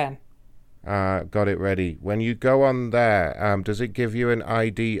 Get the pen. Got it ready. When you go on there, does it give you an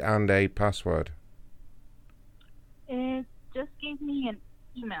ID and a password? It just gave me an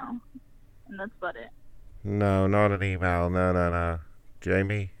email, and that's about it. No, not an email. No.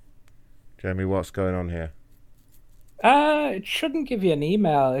 Jamie, what's going on here? It shouldn't give you an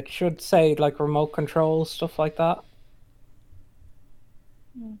email. It should say like remote control, stuff like that.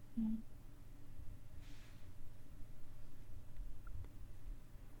 Mm-hmm.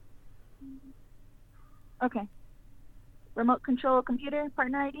 Okay. Remote control computer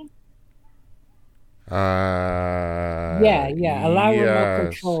partner ID? Yeah. Allow remote yes.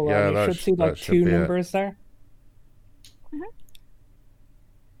 control. Yeah, and you that should see that like should two be it. numbers there.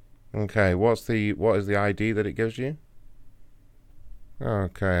 Okay, what is the ID that it gives you?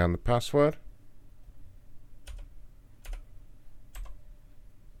 Okay, and the password?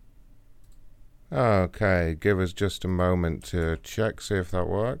 Okay, give us just a moment to check, see if that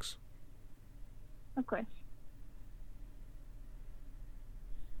works. Of course.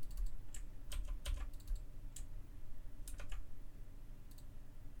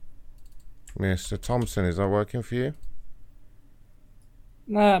 Mr. Thompson, is that working for you?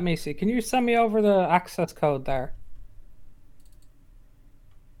 Let me see. Can you send me over the access code there?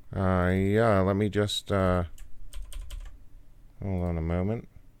 Yeah, let me just, hold on a moment.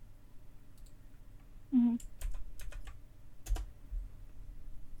 Mm-hmm.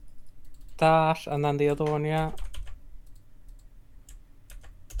 That, and then the other one, yeah.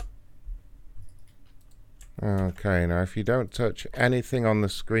 Okay, now if you don't touch anything on the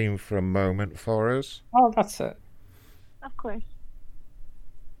screen for a moment for us. Oh, that's it. Of course.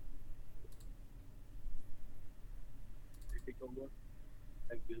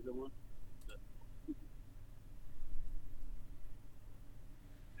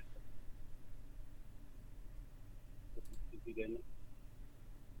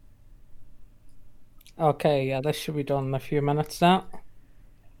 Okay, yeah, this should be done in a few minutes now.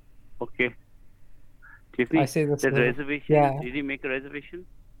 Okay. Tiffany, I see this. that reservation, Yeah. did he make a reservation?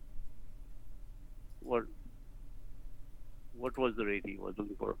 What was the rate he was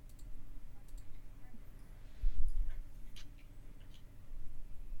looking for?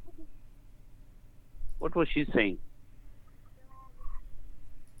 What was she saying?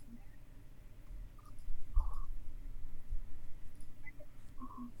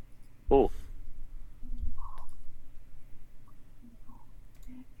 Oh.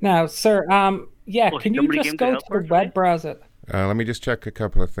 Now, sir, yeah, Oh, can you somebody just came to go help to the her web browser? Let me just check a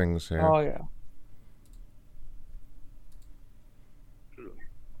couple of things here. Oh, yeah.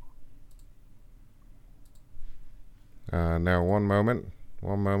 Now, one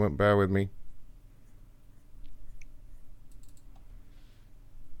moment, bear with me.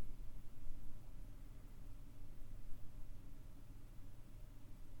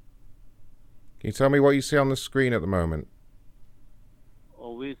 Can you tell me what you see on the screen at the moment?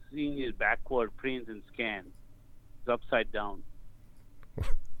 Oh, we're seeing is backward print and scan. It's upside down.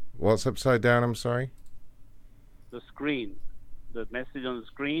 What's upside down, I'm sorry? The screen, the message on the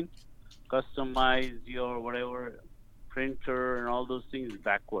screen, customize your whatever printer and all those things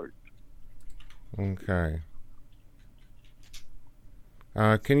backward. Okay.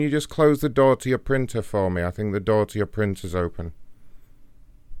 Can you just close the door to your printer for me? I think the door to your printer's open.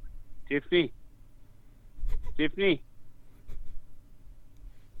 Tiffany? Tiffany?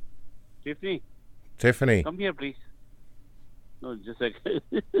 Tiffany? Tiffany, Come here, please. No, just a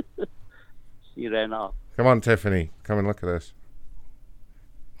second. She ran off. come on, Tiffany. Come and look at this.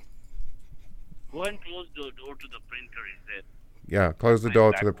 Go and close the door to the printer, he said. Yeah, close the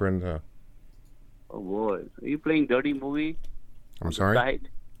door to the printer. Oh, boy. Are you playing dirty movie? I'm sorry? Side?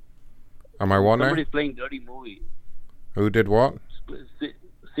 Am I one there? Somebody's playing dirty movie. Who did what?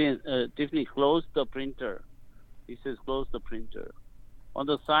 Tiffany, close the printer. He says close the printer. On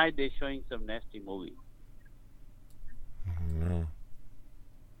the side, they're showing some nasty movie. No.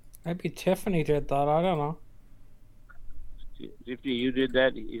 Maybe Tiffany did that. I don't know. Tiffany, you did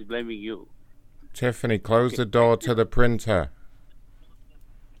that. He's blaming you. Tiffany, close the door to the printer.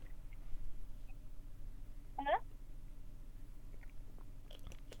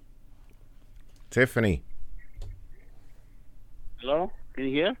 Tiffany, Hello? Can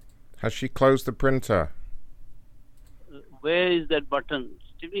you hear? has she closed the printer? Where is that button?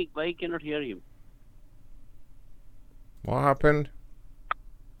 Tiffany, why cannot hear him? What happened?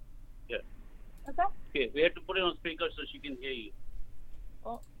 Yeah. Okay, we have to put it on speaker so she can hear you.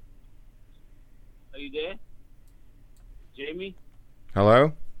 Oh. Are you there? Jamie?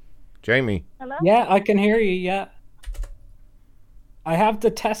 Hello? Jamie? Hello? Yeah, I can hear you, yeah. I have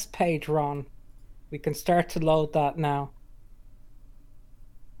the test page, Ron. We can start to load that now.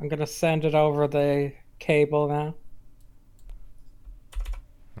 I'm going to send it over the cable now.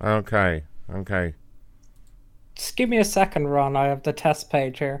 Okay. Just give me a second, Ron. I have the test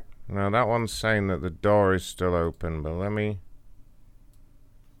page here. Now that one's saying that the door is still open, but let me...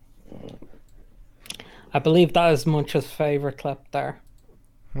 I believe that is Munch's favorite clip there.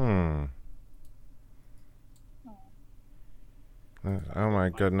 Oh my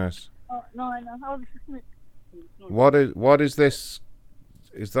goodness. Oh, no, I know. How What is this?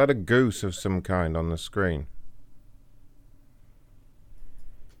 Is that a goose of some kind on the screen?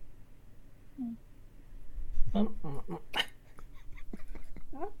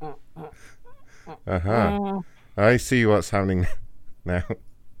 I see what's happening now.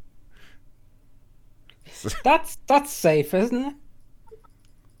 That's safe, isn't it?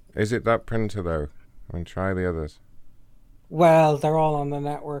 Is it that printer though? I mean, try the others. Well, they're all on the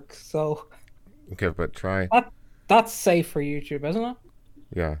network, so Okay, but try. that's safe for YouTube, isn't it?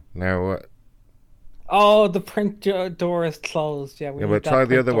 Yeah. Now what? Oh, the print door is closed. Yeah, we Yeah, need but that try the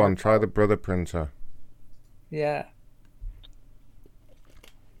print other door one. Try the closed. brother printer. Yeah.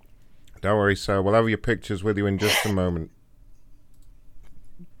 Don't worry, sir. We'll have your pictures with you in just a moment.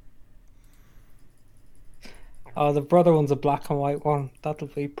 Oh, the brother one's a black and white one. That'll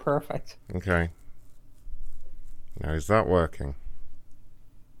be perfect. Okay. Now, is that working?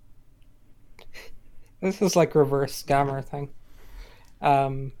 This is like reverse scammer thing. Yeah,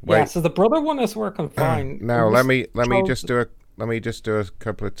 Wait. so the brother one is working fine. Now, We let me chose- just do let me just do a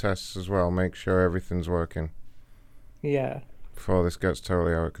couple of tests as well. Make sure everything's working Yeah. before this gets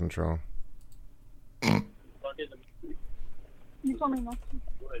totally out of control. You told me not to.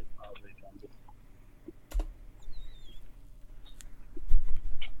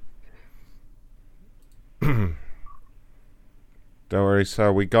 Don't worry,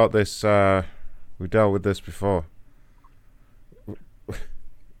 sir. We got this. We dealt with this before.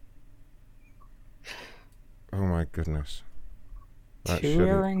 Oh my goodness. That 2 shouldn't-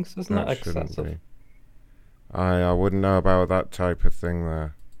 earrings? Isn't that shouldn't excessive? be. I wouldn't know about that type of thing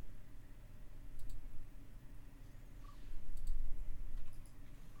there.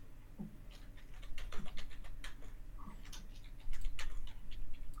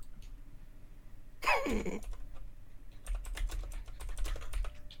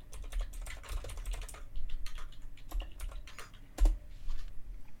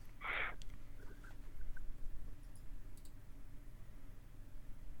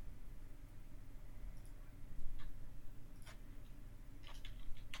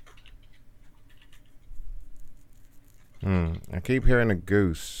 I keep hearing a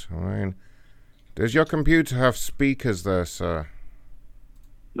goose. I mean, does your computer have speakers there, sir?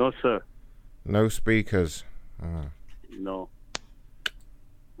 No, sir. No speakers. Ah. No.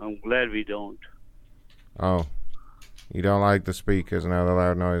 I'm glad we don't. Oh, you don't like the speakers and all the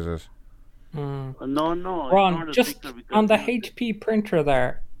loud noises? No, no. it's not Ron, a just speaker because on the HP printer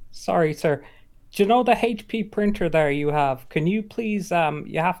there. Sorry, sir. Do you know the HP printer there you have? Can you please,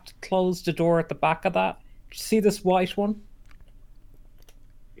 you have to close the door at the back of that. See this white one?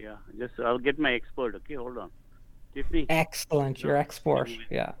 Yeah, just I'll get my expert. Okay, hold on. Tiffany. Excellent, your export.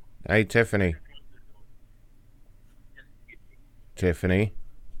 Yeah. Hey, Tiffany. Tiffany.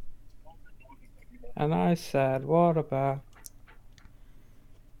 And I said, what about?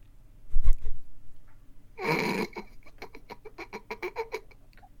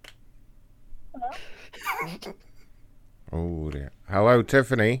 Oh dear. Hello,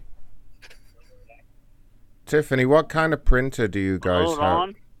 Tiffany. Tiffany, what kind of printer do you guys Hello, have?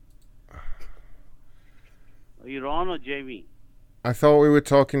 Ron. Are you Ron or Jamie? I thought we were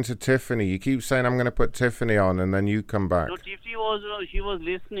talking to Tiffany. You keep saying I'm going to put Tiffany on, and then you come back. No, Tiffany was she was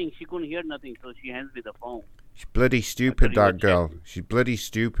listening. She couldn't hear nothing, so she hands me the phone. She's bloody stupid, that girl. She's bloody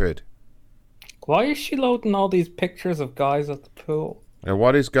stupid. Why is she loading all these pictures of guys at the pool? Now,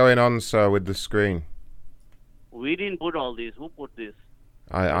 what is going on, sir, with the screen? We didn't put all this. Who put this?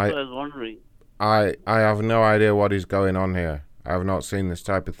 I was wondering. I have no idea what is going on here. I have not seen this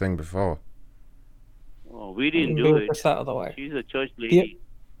type of thing before. Oh, we didn't do Move it. this out of the way. She's a church lady.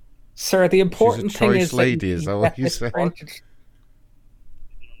 Sir, the important thing choice is lady, that is that what you get this said? printed.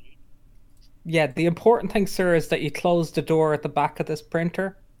 Yeah, the important thing, sir, is that you close the door at the back of this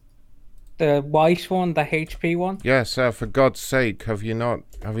printer. The white one, the HP one. Yes, sir, for God's sake, have you not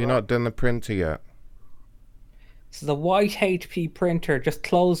done the printer yet? So the white HP printer, just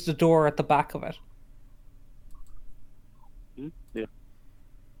close the door at the back of it. Yeah.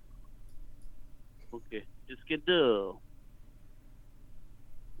 Okay. Just get the.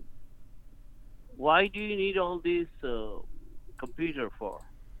 Why do you need all this computer for?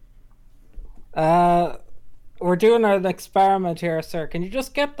 We're doing an experiment here, sir. Can you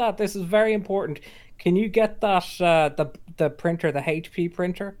just get that? This is very important. Can you get that the printer, the HP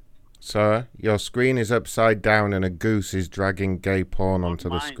printer? Sir, your screen is upside down and a goose is dragging gay porn onto the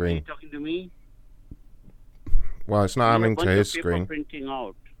Mine. Are you screen. talking to me? Well, it's not We have happening a to bunch his of paper screen. Printing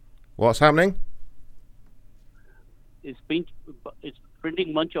out. What's happening? It's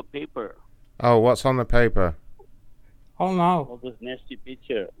printing bunch of paper. Oh, what's on the paper? Oh no! All this nasty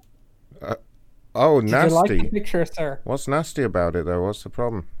picture. Oh, Did nasty. you like the picture, sir? What's nasty about it, though? What's the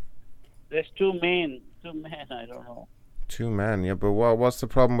problem? There's two men. I don't know. 2 men, yeah, but what's the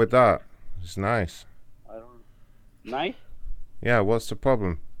problem with that? It's nice. I don't. Nice. Yeah, what's the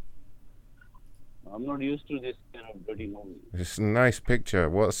problem? I'm not used to this kind of dirty movie. It's a nice picture.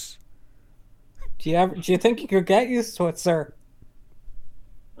 What's... Do you think you could get used to it, sir?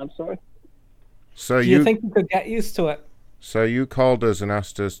 I'm sorry. So Do you think you could get used to it? So you called us and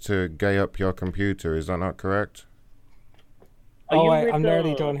asked us to gay up your computer, is that not correct? Oh, you wait, with, I'm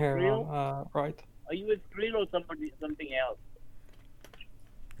nearly done here. Krill? Ron. Right. Are you with Krill or something else?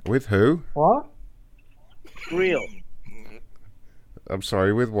 With who? What? Krill. I'm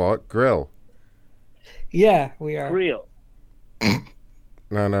sorry, with what? Grill? Yeah, we are. Krill.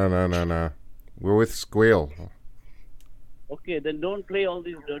 No. We're with Squeal. Okay, then don't play all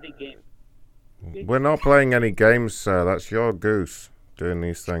these dirty games. We're not playing any games, sir. That's your goose doing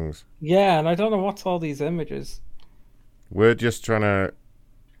these things. Yeah, and I don't know what's all these images. We're just trying to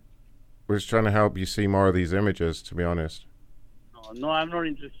help you see more of these images, to be honest. No, I'm not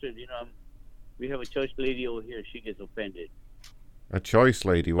interested. We have a church lady over here. She gets offended. A choice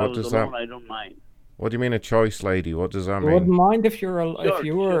lady? If I What was does alone, that? I don't mind. What do you mean a choice lady? What does that You wouldn't mean? mind if you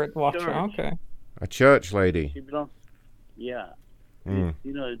were watching. church. Okay. A church lady? She belongs. Yeah. Mm.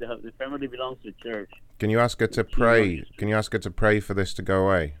 The family belongs to church. Can you ask her to pray? Can you ask her to pray for this to go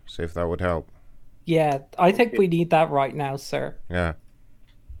away? See if that would help. Yeah, I think we need that right now, sir. Yeah.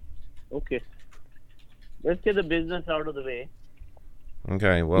 Okay. Let's get the business out of the way.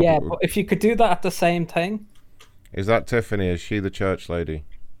 Okay. Well. Yeah, but if you could do that at the same thing, Is that Tiffany? Is she the church lady?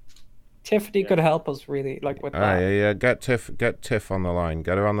 Tiffany could help us really, with that. Yeah. Get Tiff on the line.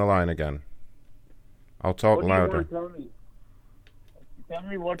 Get her on the line again. I'll talk What do you louder. want to tell me? Tell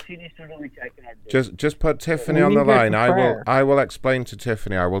me what she needs to do, which I cannot do. Just put Tiffany We on the need her line. for I will prayer. I will explain to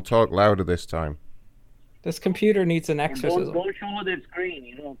Tiffany. I will talk louder this time. This computer needs an exorcism. Don't show her the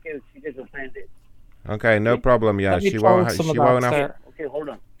screen. Okay, she gets offended. Okay, no problem. Yeah, Let me she try won't. with some She of that, won't have. sir. Okay, hold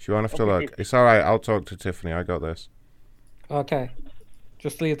on. She won't have to Okay, look. Tiffany. It's all right. I'll talk to Tiffany. I got this. Okay.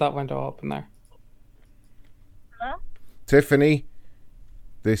 Just leave that window open there. Tiffany,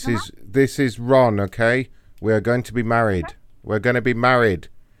 this is Ron. Okay, we are going to be married. We're going to be married.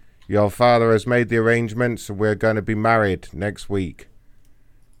 Your father has made the arrangements. We're going to be married next week.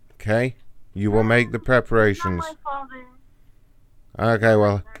 Okay, you will make the preparations. Okay,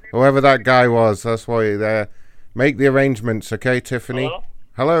 well, whoever that guy was, that's why you're there. Make the arrangements, okay, Tiffany?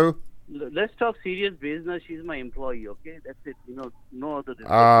 Hello? Hello? Let's talk serious business. She's my employee, okay? That's it. No other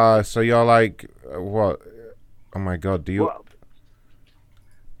discussion. So you're like, what? Oh my God, do you? Well,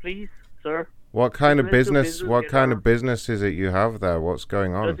 please, sir. What kind of Business to business? business, What get kind her. of business is it you have there? What's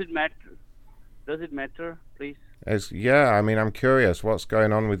going on? Does it matter? Does it matter, please? Yeah, I mean, I'm curious. What's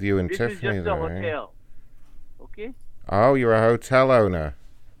going on with you and This Tiffany is just a there? eh? hotel. Okay? Oh, you're a hotel owner.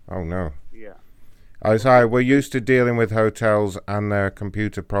 Oh no. Yeah. Oh, sorry. We're used to dealing with hotels and their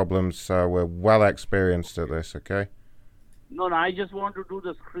computer problems, so we're well experienced at this. Okay. No, I just want to do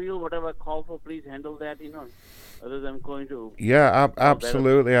the screen, whatever I call for. Please handle that, other than going to... Yeah,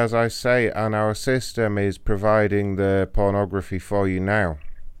 absolutely. As I say, and our system is providing the pornography for you now.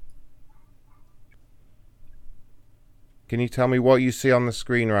 Can you tell me what you see on the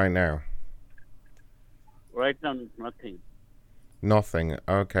screen right now? Right now, nothing. Nothing.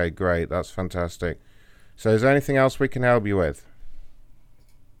 Okay, great. That's fantastic. So is there anything else we can help you with?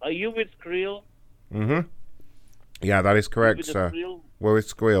 Are you with Skrill? Mm-hmm. Yeah, that is correct, with the sir. Skrill? We're with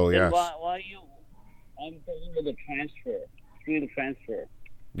Squill, Then yes. why you... I'm talking about the transfer. Skrill transfer.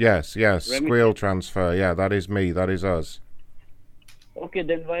 Yes, Remittance. Squill transfer. Yeah, that is me. That is us. Okay,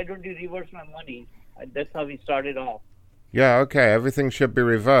 then why don't you reverse my money? That's how we started off. Yeah, okay. Everything should be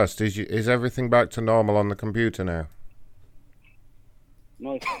reversed. Is everything back to normal on the computer now?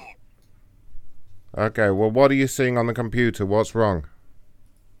 No, Okay, well, what are you seeing on the computer? What's wrong?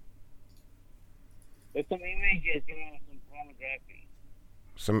 there's some images, some pornography.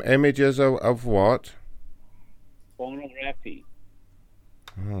 Some images of what? Pornography.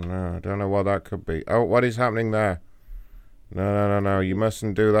 Oh, no, I don't know what that could be. Oh, what is happening there? No. You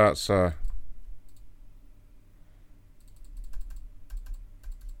mustn't do that, sir.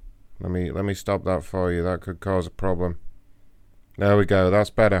 Let me stop that for you. That could cause a problem. There we go. That's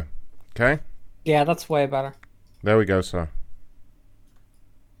better. Okay? Yeah, that's way better. There we go, sir.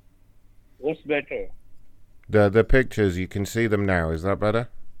 What's better? The pictures, you can see them now. Is that better?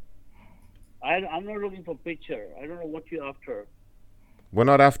 I'm not looking for picture. I don't know what you're after. We're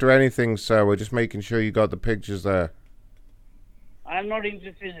not after anything, sir. We're just making sure you got the pictures there. I'm not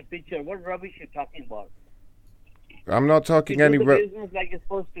interested in a picture. What rubbish you talking about? I'm not talking You any... do the business like you're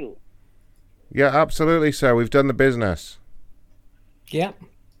supposed to. Yeah, absolutely, sir. We've done the business. Yeah.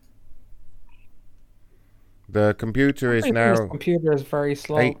 The computer is I think now... this computer is very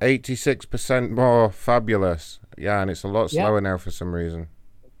slow. 86% more fabulous. Yeah, and it's a lot Yeah. slower now for some reason.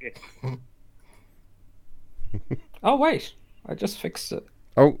 Okay. Oh, wait. I just fixed it.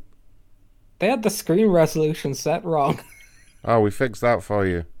 Oh. They had the screen resolution set wrong. Oh, we fixed that for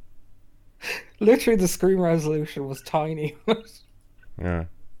you. Literally, the screen resolution was tiny. Yeah.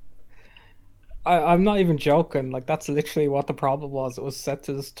 I'm not even joking. Like, that's literally what the problem was. It was set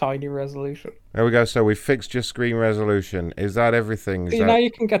to this tiny resolution. There we go. So we fixed your screen resolution. Is that everything? Is See, that... now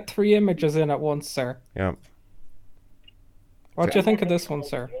you can get 3 images in at once, sir. Yeah. What do you think of this one,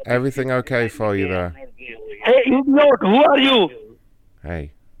 sir? Everything okay for you there? Hey, idiot, who are you?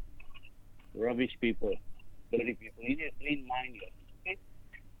 Hey. Rubbish people. Dirty people. You need a clean mind. Okay?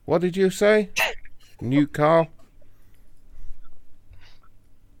 What did you say? New Carl?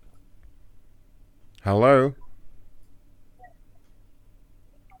 Hello?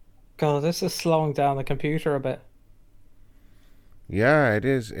 God, this is slowing down the computer a bit. Yeah, it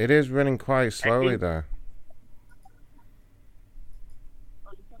is. It is running quite slowly there.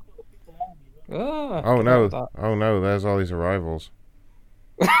 Oh no! Oh no! There's all these arrivals.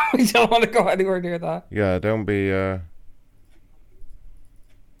 We don't want to go anywhere near that. Yeah, don't be. Well,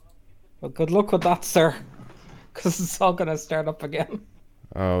 good luck with that, sir. Because it's all gonna start up again.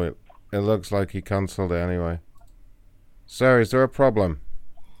 Oh, it looks like he cancelled it anyway. Sir, is there a problem?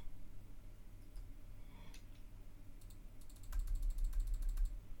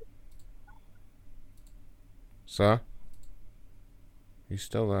 Sir? He's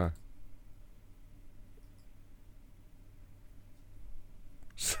still there.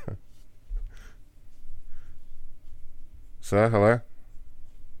 Sir, hello?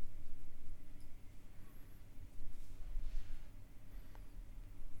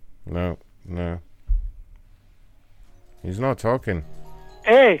 No. He's not talking.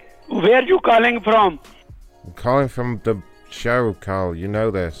 Hey, where are you calling from? I'm calling from the show, Carl. You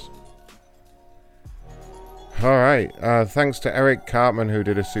know this. Alright, thanks to Eric Cartman who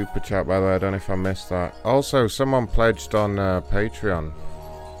did a super chat, by the way. I don't know if I missed that. Also, someone pledged on Patreon.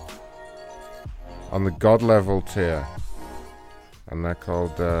 On the God level tier. And they're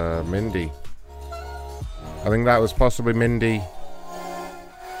called Mindy. I think that was possibly Mindy.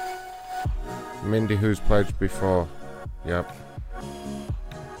 Mindy who's pledged before. Yep.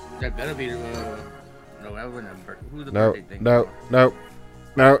 That better be November. Who's the No, birthday thing? no.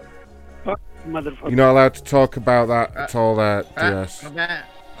 Motherfucker. You're not allowed to talk about that at all there, DS.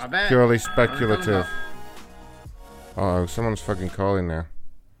 My bad. Purely speculative. Uh-oh, someone's fucking calling now.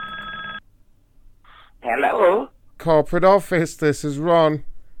 Hello? Corporate office, this is Ron.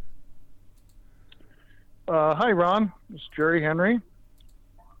 Hi, Ron. It's Jerry Henry.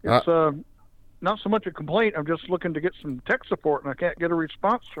 It's not so much a complaint. I'm just looking to get some tech support, and I can't get a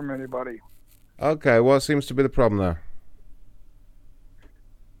response from anybody. Okay, what seems to be the problem there?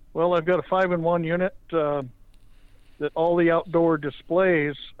 Well, I've got a 5-in-1 unit that all the outdoor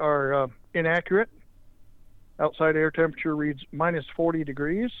displays are inaccurate. Outside air temperature reads minus 40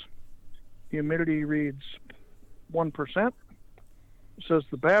 degrees. Humidity reads 1%. It says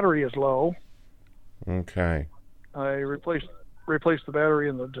the battery is low. Okay. I replaced the battery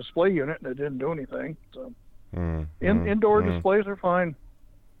in the display unit, and it didn't do anything. So indoor displays are fine.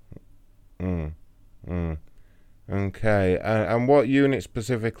 Okay, and what unit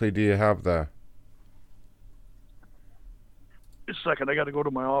specifically do you have there? Just a second, I got to go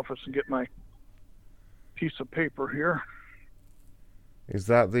to my office and get my piece of paper here. Is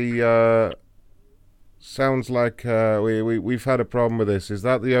that the sounds like we've had a problem with this. Is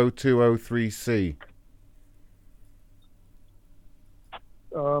that the 0203C?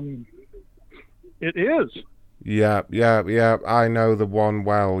 It is. Yep. I know the one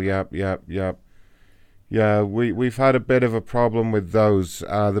well. Yep. Yeah, we've had a bit of a problem with those.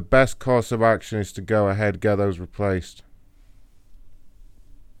 The best course of action is to go ahead, get those replaced.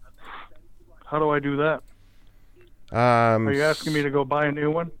 How do I do that? Are you asking me to go buy a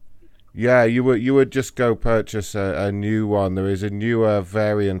new one? Yeah, you would just go purchase a new one. There is a newer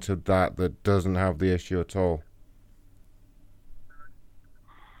variant of that doesn't have the issue at all.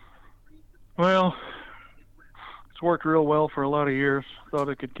 Well, it's worked real well for a lot of years. Thought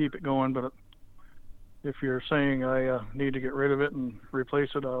I could keep it going, but if you're saying I need to get rid of it and replace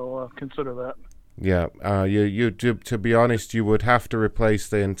it, I'll consider that. Yeah, you to be honest, you would have to replace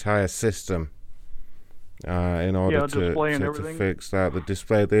the entire system in order to fix that. The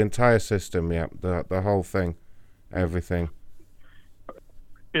display, the entire system, the whole thing, everything.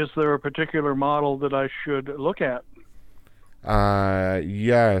 Is there a particular model that I should look at?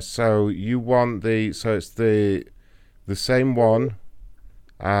 Yeah. So you want it's the same one,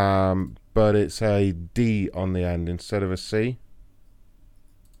 but it's a D on the end instead of a C.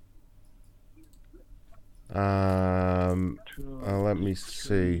 Let me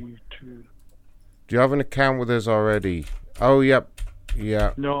see. Do you have an account with us already? Oh, yep.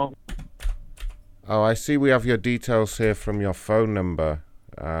 Yeah. No. Oh, I see we have your details here from your phone number.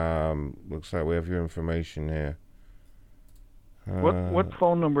 Looks like we have your information here. What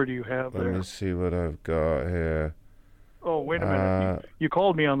phone number do you have there? Let me see what I've got here. Oh, wait a minute. You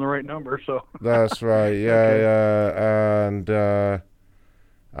called me on the right number, so. That's right. Yeah, and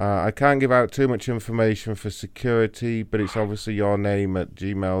I can't give out too much information for security, but it's obviously your name at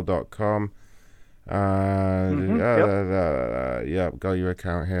gmail.com. And yep, got your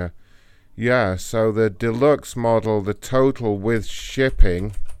account here. Yeah, so the deluxe model, the total with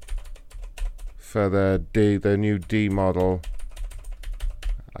shipping for the new D model.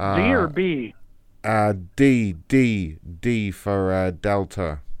 D or B? D for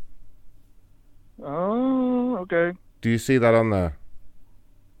Delta. Oh, okay. Do you see that on there?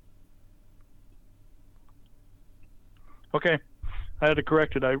 Okay, I had to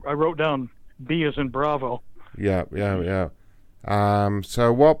correct it. I wrote down B as in Bravo. Yeah.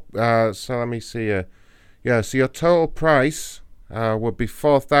 So what? So let me see here. Yeah. So your total price would be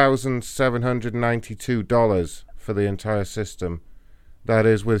 $4,792 for the entire system. That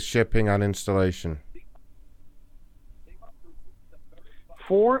is with shipping and installation.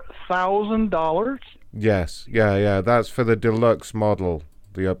 $4,000? Yes. Yeah. That's for the deluxe model,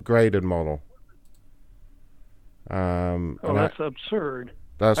 the upgraded model. That's absurd.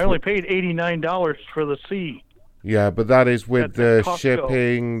 That's I only paid $89 for the C. Yeah, but that is with the Costco.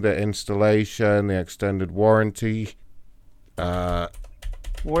 shipping, the installation, the extended warranty.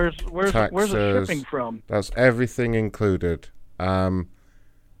 Where's taxes. the shipping from? That's everything included. Now,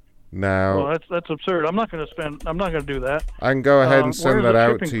 well, that's absurd. I'm not going to do that. I can go ahead and send that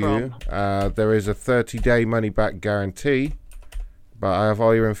out to shipping you. There is a 30-day money-back guarantee, but I have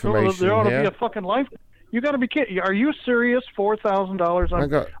all your information there ought to here. be a fucking life. You got to be kidding. Are you serious?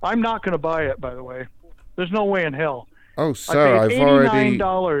 $4,000? I'm not going to buy it. By the way, there's no way in hell. Oh, sir, I paid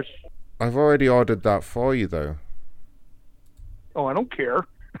 $89. I've already ordered that for you, though. Oh, I don't care.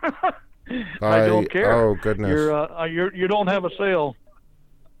 I don't care. Oh goodness. You don't have a sale.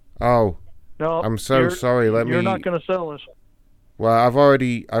 Oh. No. I'm so sorry. You're not going to sell this. Well, I've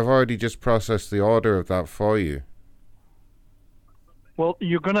already just processed the order of that for you. Well,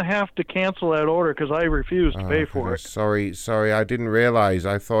 you're going to have to cancel that order because I refuse to pay for it. Sorry, I didn't realize.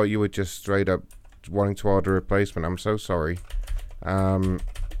 I thought you were just straight up wanting to order a replacement. I'm so sorry.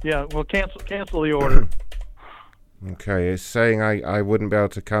 Yeah, well, cancel the order. Okay, it's saying I wouldn't be able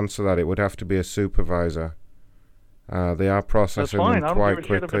to cancel that. It would have to be a supervisor. They are processing them quite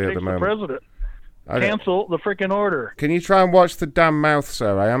quickly at the moment. President. Cancel the freaking order. Can you try and watch the damn mouth,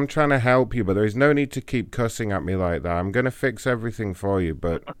 sir? I am trying to help you, but there is no need to keep cussing at me like that. I'm going to fix everything for you,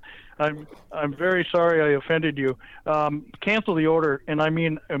 but... I'm very sorry I offended you. Cancel the order, and I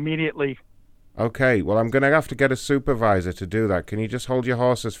mean immediately. Okay, well, I'm going to have to get a supervisor to do that. Can you just hold your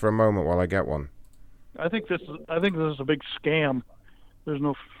horses for a moment while I get one? I think this is a big scam. There's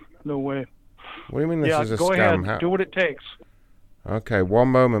no way. What do you mean this is a go scam? ahead. Do what it takes. Okay, one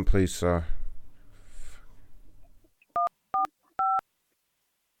moment, please, sir.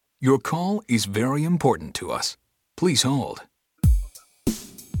 Your call is very important to us. Please hold.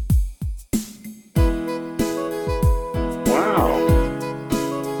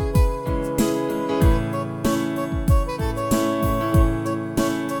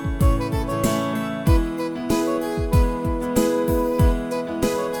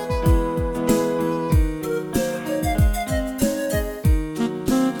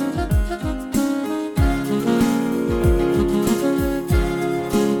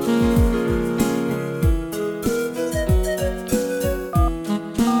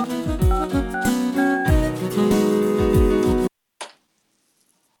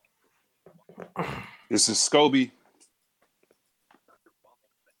 This is Scobie.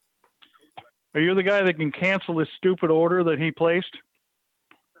 Are you the guy that can cancel this stupid order that he placed?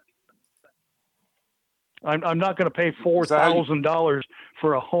 I'm not going to pay $4,000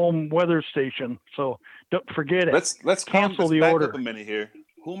 for a home weather station, so don't forget it. Let's cancel the back order. Up a minute here.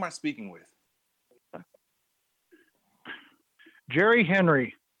 Who am I speaking with? Jerry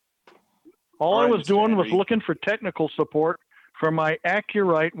Henry. All I was doing was looking for technical support for my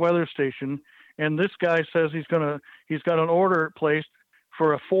Accurite weather station, and this guy says he's got an order placed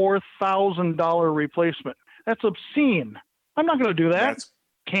for a $4,000 replacement. That's obscene. I'm not going to do that.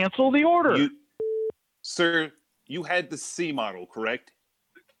 Cancel the order. Sir, you had the C model, correct?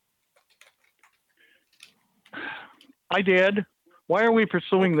 I did. Why are we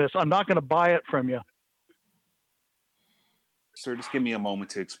pursuing this? I'm not going to buy it from you. Sir, just give me a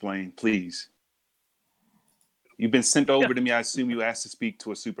moment to explain, please. You've been sent over to me. I assume you asked to speak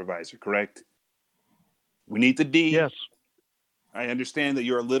to a supervisor, correct? We need the D. Yes. I understand that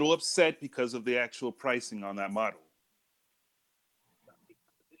you're a little upset because of the actual pricing on that model.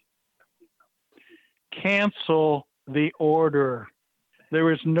 Cancel the order.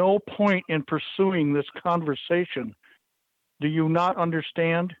 There is no point in pursuing this conversation. Do you not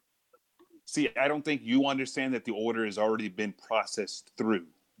understand? See, I don't think you understand that the order has already been processed through.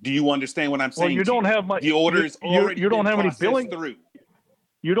 Do you understand what I'm saying? Well, you don't have my. The order is already you don't been have any billing through.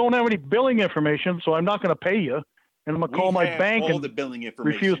 You don't have any billing information, so I'm not going to pay you, and I'm going to call my bank and the billing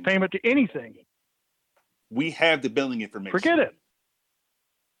information. refuse payment to anything. We have the billing information. Forget it.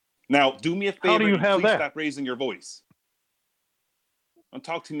 Now, do me a favor. How do you have please that? Stop raising your voice. Don't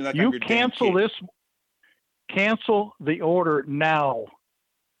talk to me like You I'm your cancel damn kid. this. Cancel the order now.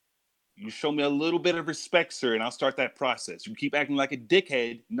 You show me a little bit of respect, sir, and I'll start that process. You keep acting like a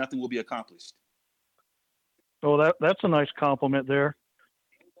dickhead, nothing will be accomplished. Oh, that's a nice compliment there.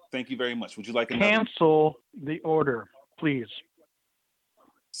 Thank you very much. Would you like another? Cancel the order, please.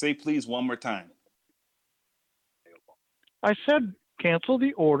 Say please one more time. I said cancel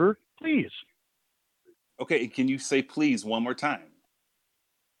the order, please. Okay, can you say please one more time?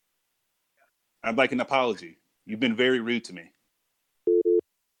 I'd like an apology. You've been very rude to me.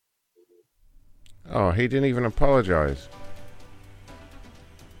 Oh, he didn't even apologize.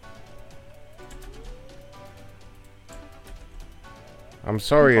 I'm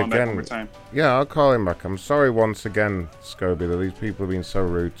sorry Can you call him back again. one more time? Yeah, I'll call him back. I'm sorry once again, Scobie, that these people have been so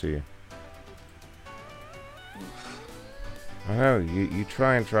rude to you. I know, you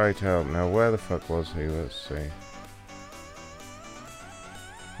try to help. Now, where the fuck was he? Let's see.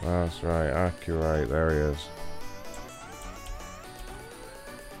 That's right, Accurate. There he is.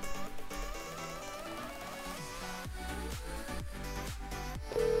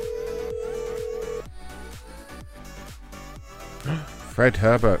 Fred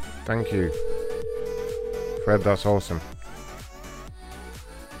Herbert, thank you. Fred, that's awesome.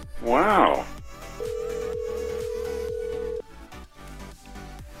 Wow.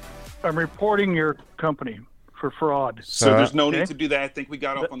 I'm reporting your company for fraud. So there's no need to do that. I think we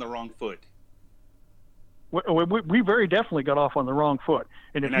got off on the wrong foot. We very definitely got off on the wrong foot.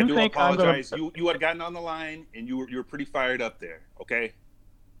 And if I you do think apologize. I'm gonna, You had gotten on the line and you were pretty fired up there. Okay.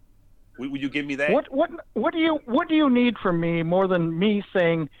 Will you give me that? what do you need from me more than me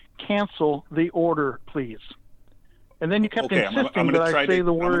saying cancel the order, please? And then you kept insisting that I say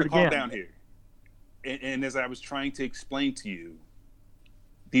the word again. again. Calm down here. And as I was trying to explain to you,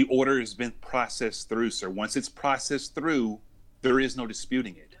 the order has been processed through, sir. Once it's processed through, there is no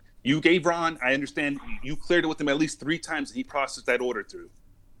disputing it. You gave Ron, I understand, you cleared it with him at least 3 times and he processed that order through.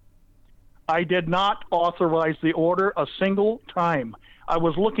 I did not authorize the order a single time. I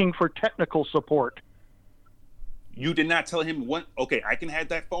was looking for technical support. You did not tell him what. Okay, I can have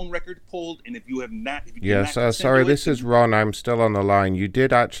that phone record pulled, and if you have not, if you Yes, sorry, this is Ron. I'm still on the line. You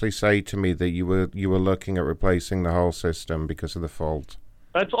did actually say to me that you were looking at replacing the whole system because of the fault.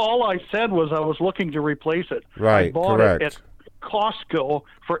 That's all I said was I was looking to replace it. Right, I bought correct. it at Costco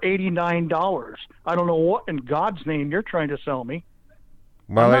for $89. I don't know what in God's name you're trying to sell me.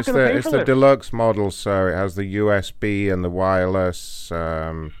 Well, it's the deluxe model, sir. It has the USB and the wireless.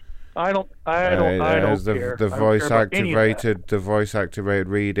 I don't care. The voice activated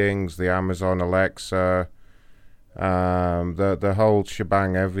readings, the Amazon Alexa, the whole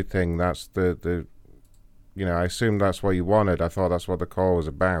shebang, everything. That's the I assumed that's what you wanted. I thought that's what the call was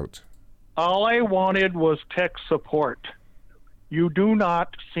about. All I wanted was tech support. You do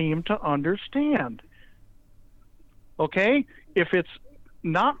not seem to understand. Okay? If it's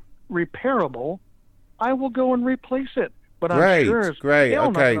not repairable, I will go and replace it. But I'm sure it's great.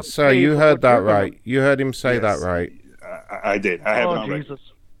 Okay, so you heard that right. You heard him say that right. I did. I have it on Jesus. record.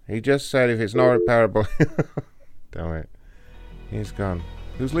 He just said if it's not repairable. Damn it. He's gone.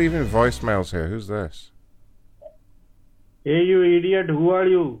 Who's leaving voicemails here? Who's this? Hey, you idiot. Who are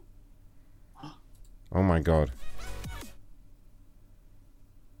you? Oh, my God.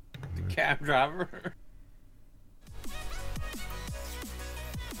 The cab driver.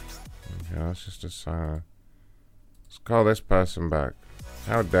 Yeah, that's just a sign. Let's call this person back.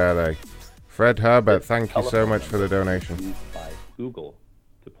 How dare they? Fred Herbert, thank you so much for the donation. Used by Google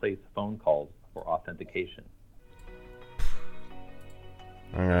to place phone calls for authentication.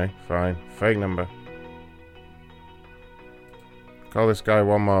 Okay, fine. Fake number. Call this guy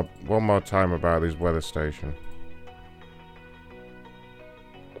one more time about his weather station.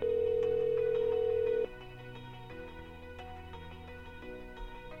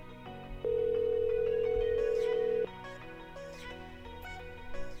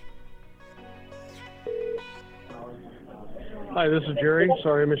 Hi, this is Jerry.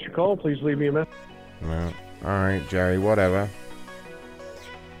 Sorry I missed your call. Please leave me a message. No. Alright, Jerry, whatever.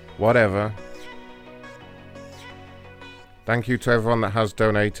 Whatever. Thank you to everyone that has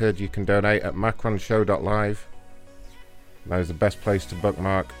donated. You can donate at macronshow.live. That is the best place to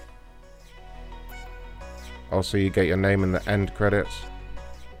bookmark. Also, you get your name in the end credits.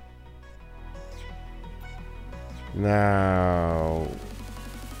 Now...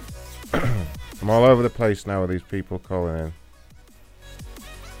 I'm all over the place now with these people calling in.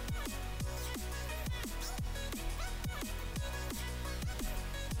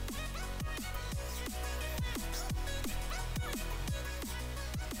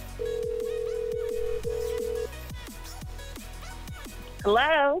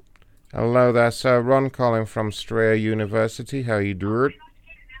 Hello. Hello there, sir. Ron calling from Strayer University. How you doing?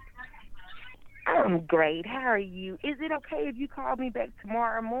 I'm great. How are you? Is it okay if you call me back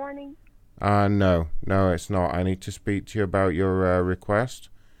tomorrow morning? No, it's not. I need to speak to you about your request.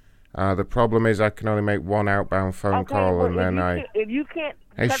 The problem is I can only make one outbound phone call, well, and then if you can't,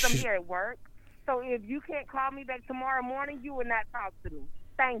 Hey, because I'm here at work, so if you can't call me back tomorrow morning, you will not talk to me.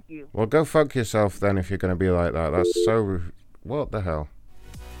 Thank you. Well, go fuck yourself then if you're going to be like that. That's so... What the hell?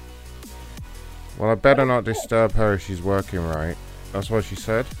 Well, I better not disturb her if she's working right. That's what she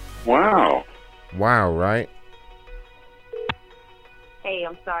said? Wow. Wow, right? Hey,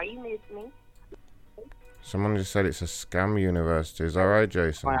 I'm sorry you missed me. Someone just said it's a scam university. Is that right,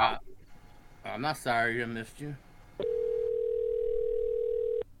 Jason? I'm not sorry I missed you.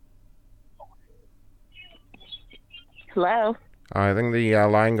 Hello? I think the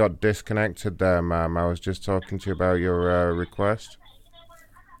line got disconnected there, ma'am. I was just talking to you about your request.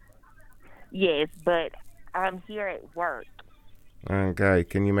 Yes, but I'm here at work. Okay,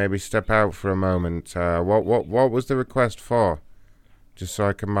 can you maybe step out for a moment? What was the request for? Just so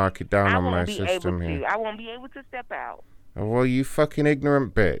I can mark it down on my system here. I won't be able to step out. Oh, well, you fucking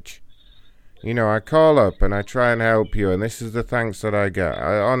ignorant bitch. You know, I call up and I try and help you, and this is the thanks that I get.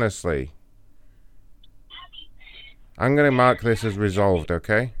 Honestly. I'm going to mark this as resolved,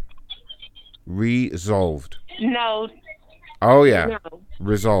 okay? Resolved. No. Oh, yeah. No.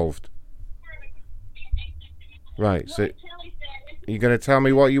 Resolved. Right, so you going to tell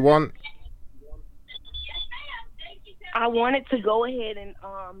me what you want? I wanted to go ahead and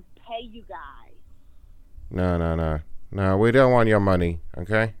pay you guys. No. No, we don't want your money,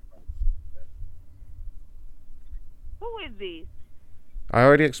 okay? Who is this? I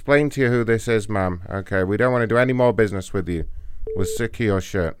already explained to you who this is, ma'am. Okay, we don't want to do any more business with you. We're sick of your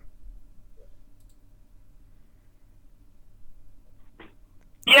shit.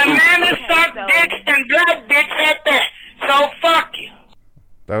 Your man suck dicks and blood dicks at that. So fuck you.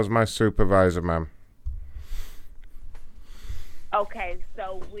 That was my supervisor, ma'am. Okay,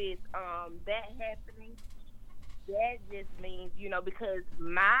 so with that happening, that just means, because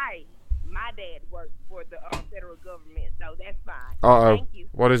my dad works for the federal government, so that's fine. Uh-oh. Thank you.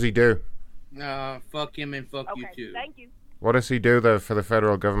 What does he do? Fuck him and fuck you too. Thank you. What does he do, though, for the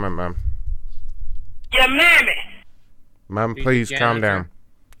federal government, ma'am? Your mammy. Ma'am, He's a please calm janitor. down.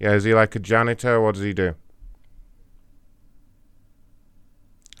 Yeah, is he like a janitor? What does he do?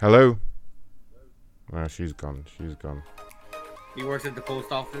 Hello? Oh, she's gone. She's gone. He works at the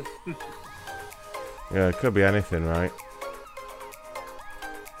post office. Yeah, it could be anything, right?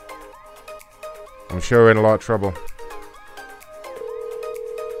 I'm sure we're in a lot of trouble.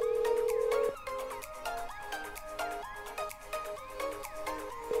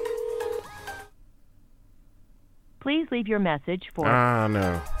 Please leave your message for... Ah,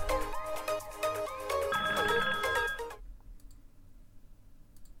 no.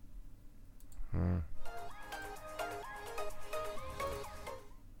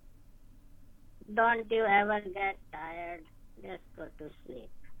 Don't you ever get tired? Just go to sleep.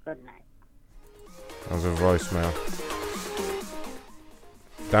 Good night. That was a voicemail.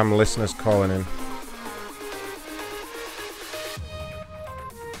 Damn listeners calling in.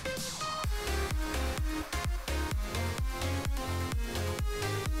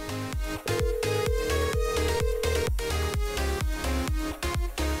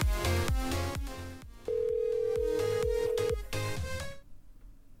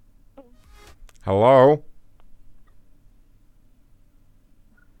 Hello?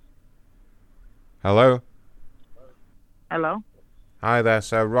 Hello? Hello? Hi there,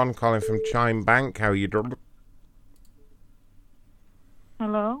 sir. Ron calling from Chime Bank. How you doing?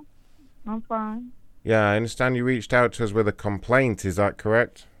 Hello? I'm fine. Yeah, I understand you reached out to us with a complaint. Is that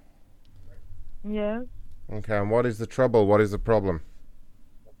correct? Yes. Okay, and what is the trouble? What is the problem?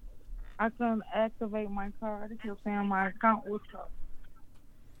 I couldn't activate my card. It kept saying my account was shut.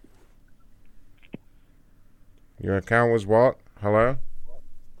 Your account was what? Hello?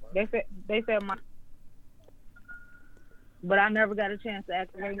 They said my, but I never got a chance to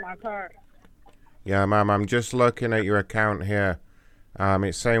activate my card. Yeah, ma'am, I'm just looking at your account here.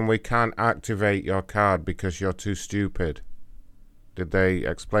 It's saying we can't activate your card because you're too stupid. Did they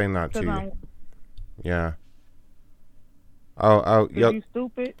explain that to you? Yeah. Oh, you're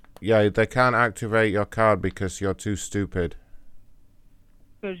stupid? Yeah, they can't activate your card because you're too stupid.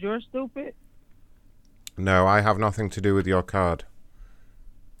 Because you're stupid? No, I have nothing to do with your card.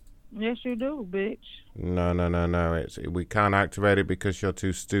 Yes, you do, bitch. No. We can't activate it because you're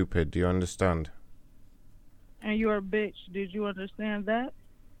too stupid. Do you understand? And you're a bitch. Did you understand that?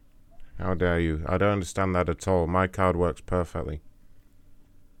 How dare you? I don't understand that at all. My card works perfectly.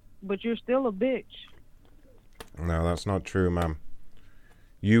 But you're still a bitch. No, that's not true, ma'am.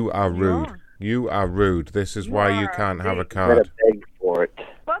 You are rude. You are rude. This is why you can't have a card.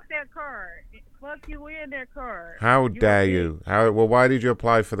 Fuck that card. fuck you in that card. How dare you? Well, why did you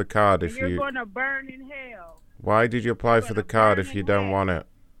apply for the card And if you're you... going to burn in hell. Why did you apply for the card if you don't want it?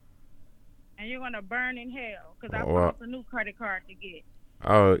 And you're going to burn in hell. Because I What? want a new credit card to get.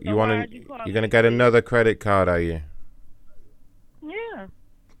 Oh, So you why want did you to... call You're me going to a get bitch? another credit card, are you? Yeah.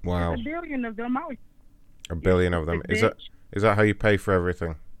 Wow. There's a billion of them out. A billion of them. Is that how you pay for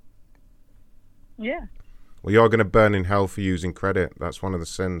everything? Yeah. Well, you're going to burn in hell for using credit. That's one of the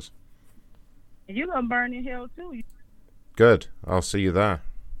sins. And you're going to burn in hell, too. Good. I'll see you there.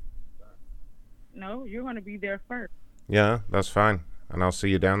 No, you're going to be there first. Yeah, that's fine. And I'll see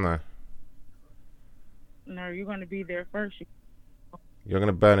you down there. No, you're going to be there first. You're going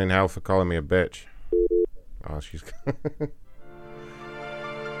to burn in hell for calling me a bitch. Oh, she's...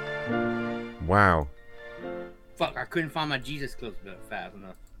 Wow. Fuck, I couldn't find my Jesus clips fast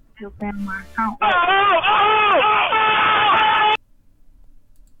enough. He'll ban my account.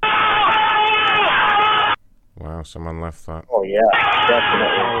 Wow, someone left that. Oh, yeah.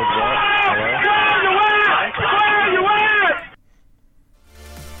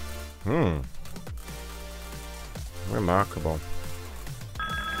 Remarkable.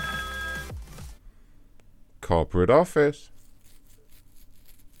 Corporate office.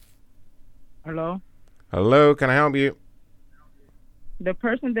 Hello? Hello, can I help you? The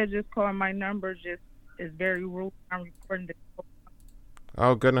person that just called my number just is very rude. I'm recording the call.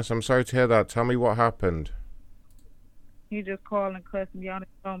 Oh, goodness, I'm sorry to hear that. Tell me what happened. He just called and cussed me out and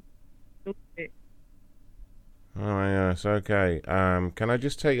told me stupid. Oh, yes, okay. Can I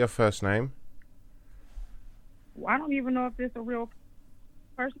just take your first name? Well, I don't even know if this a real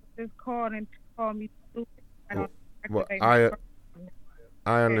person just called and called me stupid. I don't Well, activate my phone.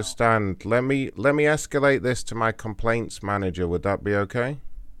 I understand. Let me escalate this to my complaints manager. Would that be okay?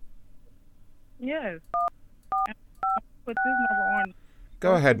 Yes. And put this number on.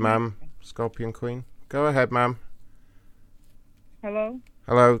 Go ahead, ma'am. Scorpion Queen. Go ahead, ma'am. Hello?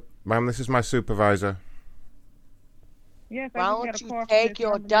 Hello, ma'am. This is my supervisor. Yes, Why don't you take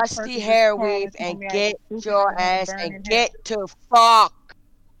your dusty hair weave and get your ass and get to fuck,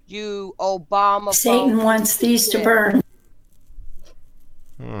 you Obama. Satan wants these to burn.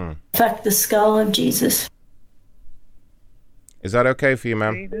 Fuck the skull of Jesus. Is that okay for you,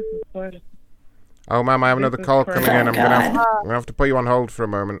 ma'am? Oh, ma'am, I have another call coming in. I'm gonna have to put you on hold for a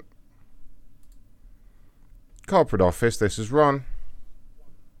moment. Corporate office, this is Ron.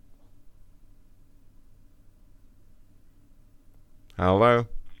 Hello?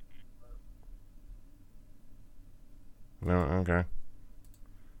 No, okay.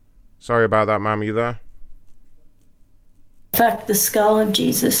 Sorry about that, ma'am. You there? Fuck the skull of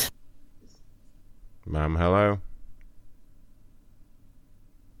Jesus. Ma'am, hello?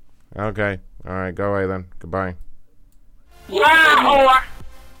 Okay. All right, go away then. Goodbye. Wow.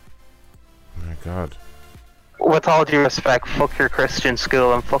 My God. With all due respect, fuck your Christian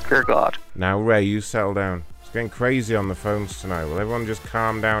school and fuck your God. Now, Ray, you settle down. It's getting crazy on the phones tonight. Will everyone just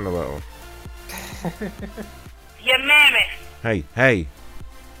calm down a little? Your mammy. Hey, hey.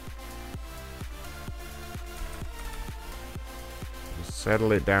 Just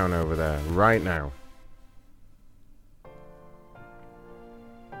settle it down over there, right now.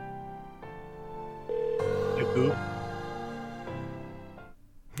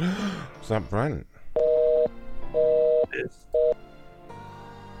 Is that Brent?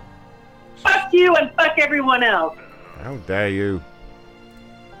 Fuck you and fuck everyone else. How dare you?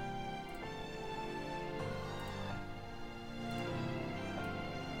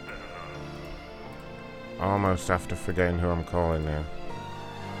 Almost after forgetting who I'm calling now.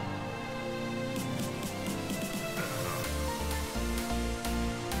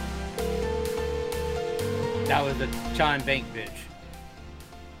 That was the Chime Bank bitch.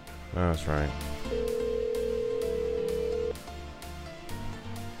 That's right.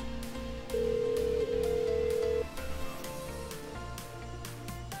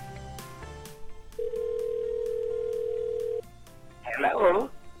 Hello?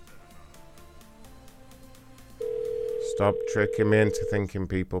 Stop tricking me into thinking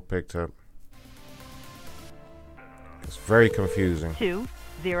people picked up. It's very confusing.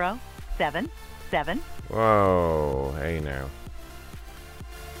 2077. Whoa, hey now.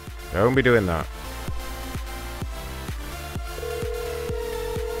 Don't be doing that.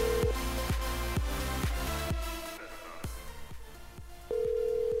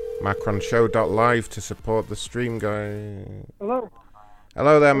 MacronShow.live to support the stream, guy. Hello.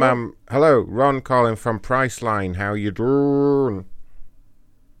 Hello there, ma'am. Hello, Ron calling from Priceline. How you doing?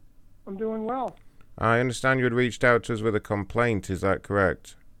 I'm doing well. I understand you had reached out to us with a complaint. Is that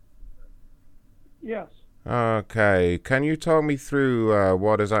correct? Yes. Okay. Can you talk me through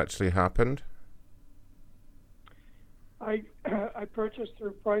what has actually happened? I purchased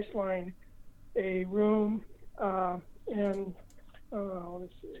through Priceline a room in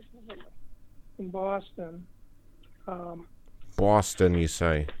let's see, in Boston. Boston, you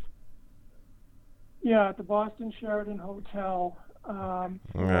say? Yeah, at the Boston Sheraton Hotel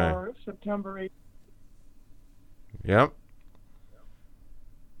for September 8th. Yep.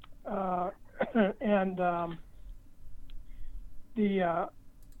 And it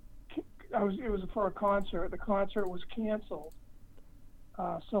was for a concert. The concert was canceled,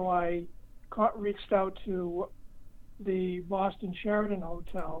 so I reached out to the Boston Sheraton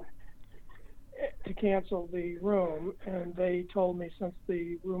Hotel to cancel the room, and they told me since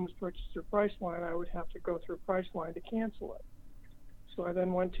the room was purchased through Priceline, I would have to go through Priceline to cancel it. So I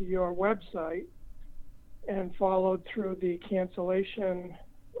then went to your website and followed through the cancellation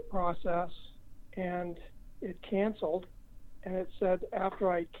process, and it canceled. And it said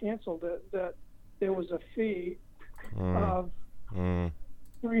after I canceled it that there was a fee of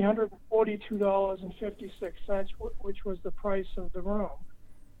 $342.56, which was the price of the room.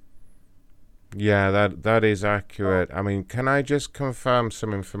 Yeah, that is accurate. I mean, can I just confirm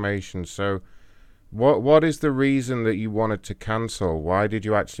some information? So, what is the reason that you wanted to cancel? Why did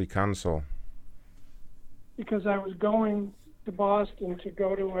you actually cancel? Because I was going to Boston to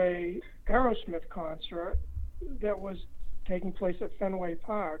go to a Aerosmith concert that was taking place at Fenway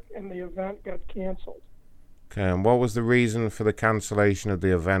Park, and the event got canceled. Okay, and what was the reason for the cancellation of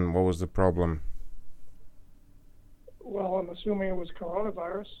the event? What was the problem? Well, I'm assuming it was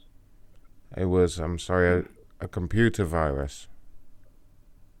coronavirus. It was, I'm sorry, a computer virus.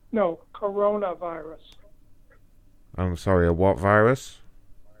 No, coronavirus. I'm sorry, a what virus?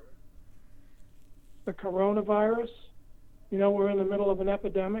 The coronavirus. You know, we're in the middle of an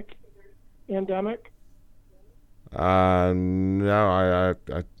pandemic. No,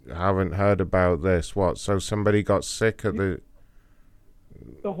 I haven't heard about this. What? So somebody got sick at the...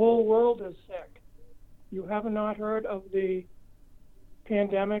 The whole world is sick. You have not heard of the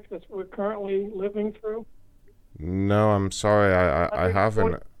pandemic that we're currently living through? No, I'm sorry, I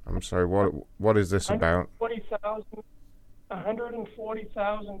haven't. I'm sorry, what is this about?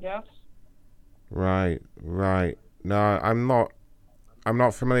 140,000 deaths. Right. No, I'm not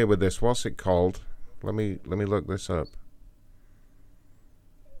familiar with this. What's it called? Let me look this up.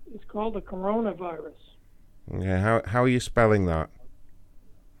 It's called the coronavirus. Yeah, how are you spelling that?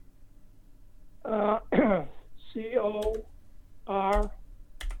 C-O-R-O-N-A.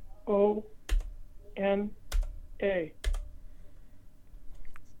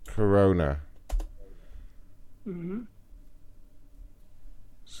 Corona. Mm-hmm.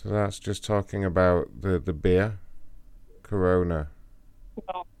 So that's just talking about the beer? Corona.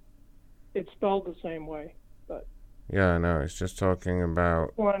 Well, it's spelled the same way, but... Yeah, no, it's just talking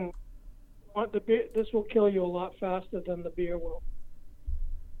about... This will kill you a lot faster than the beer will.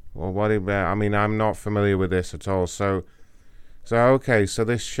 Well, what about... I mean, I'm not familiar with this at all. So okay, so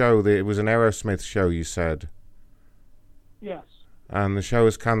this show, it was an Aerosmith show, you said? Yes. And the show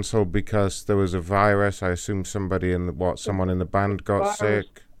was cancelled because there was a virus. I assume someone in the band got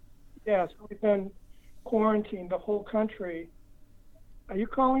sick? Yes, we've been quarantined, the whole country. Are you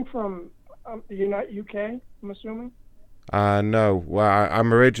calling from the UK, I'm assuming? No. Well,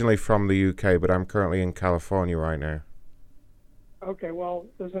 I'm originally from the UK, but I'm currently in California right now. Okay, well,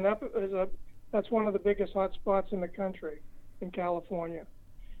 that's one of the biggest hot spots in the country, in California.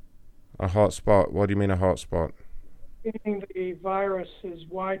 A hot spot? What do you mean a hot spot? Meaning the virus is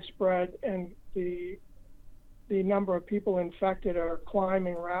widespread and the number of people infected are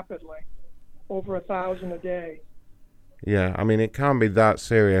climbing rapidly, over 1,000 a day. Yeah, I mean, it can't be that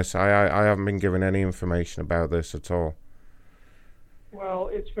serious. I haven't been given any information about this at all. Well,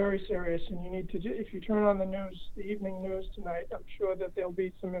 it's very serious, and you need to, if you turn on the news, the evening news tonight, I'm sure that there'll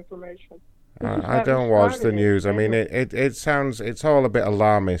be some information. I don't watch the news. I mean, it sounds, it's all a bit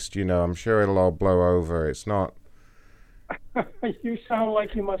alarmist, you know. I'm sure it'll all blow over. It's not... You sound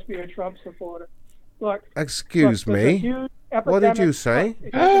like you must be a Trump supporter. Look. Excuse me? What did you say?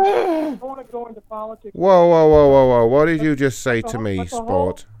 I don't want to go into politics. Whoa. What did you just say to me,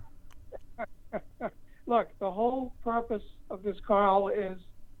 sport? Look, the whole purpose of this call is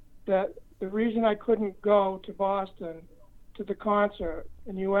that the reason I couldn't go to Boston to the concert,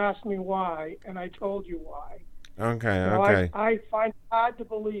 and you asked me why, and I told you why. Okay. I find it hard to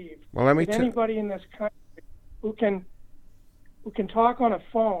believe that anybody in this country who can talk on a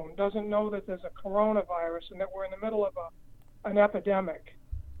phone doesn't know that there's a coronavirus and that we're in the middle of an epidemic.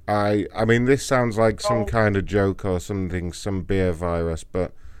 I mean, this sounds like some kind of joke or something, some beer virus,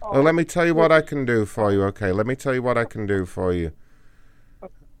 but let me tell you what I can do for you, okay? Let me tell you what I can do for you.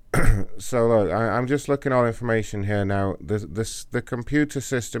 So look, I'm just looking at all information here now. The computer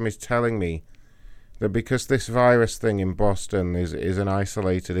system is telling me that because this virus thing in Boston is an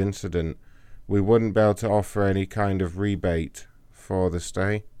isolated incident, we wouldn't be able to offer any kind of rebate for the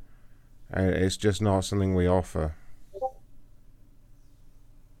stay. It's just not something we offer.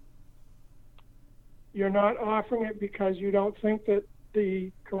 You're not offering it because you don't think that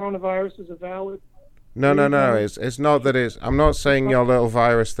the coronavirus is a valid. No. It's not that it's. I'm not saying your little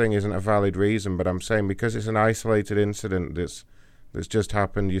virus thing isn't a valid reason, but I'm saying because it's an isolated incident that's just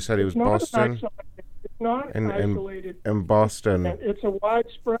happened. You said it was Boston. It's not isolated. In Boston. It's a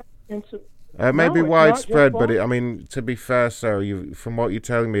widespread incident. Maybe No, widespread, but Boston. I mean, to be fair, sir, from what you're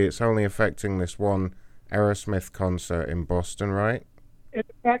telling me, it's only affecting this one Aerosmith concert in Boston, right? It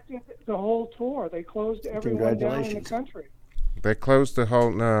affected the whole tour. They closed everyone down in the country. They closed the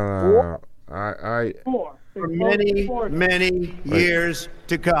whole. No. For many years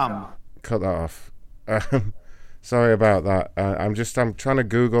to come. Cut that off. Sorry about that. I'm trying to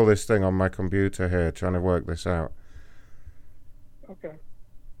Google this thing on my computer here, trying to work this out. Okay.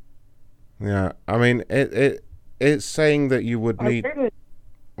 Yeah, I mean, it's saying that you would need.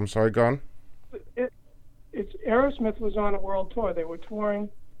 I'm sorry, go on. It's Aerosmith was on a world tour. They were touring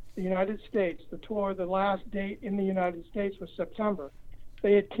the United States. The last date in the United States was September.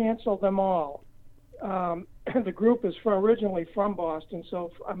 They had canceled them all. The group is originally from Boston,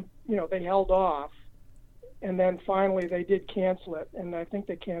 so they held off, and then finally they did cancel it. And I think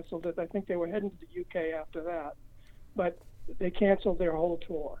they canceled it. I think they were heading to the UK after that, but they canceled their whole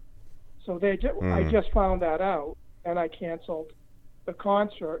tour. So I just found that out, and I canceled the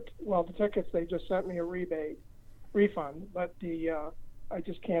concert. Well, the tickets, they just sent me a refund, but I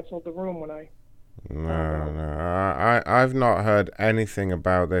just canceled the room when I. No. I've not heard anything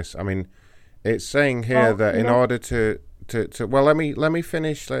about this. I mean, it's saying here that in order to well, let me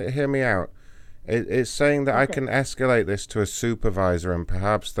finish. Hear me out. It's saying that I can escalate this to a supervisor, and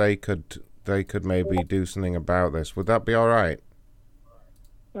perhaps they could maybe do something about this. Would that be all right?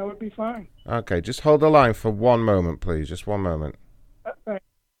 That would be fine. Okay, just hold the line for one moment, please. Just one moment. Thanks.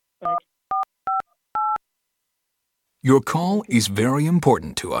 Your call is very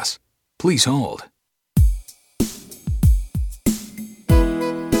important to us. Please hold.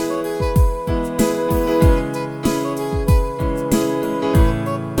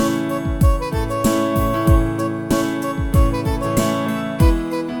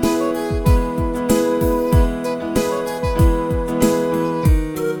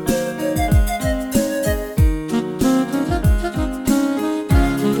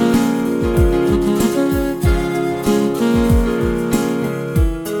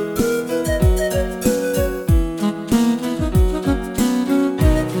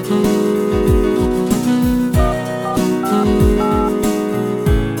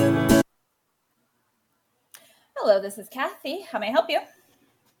 Hello, this is Kathy. How may I help you?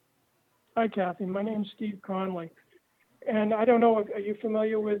 Hi, Kathy. My name's Steve Conley. And I don't know, are you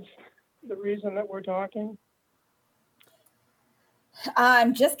familiar with the reason that we're talking?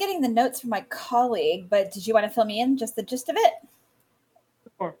 I'm just getting the notes from my colleague, but did you want to fill me in just the gist of it?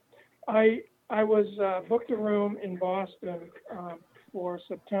 Sure. I was booked a room in Boston for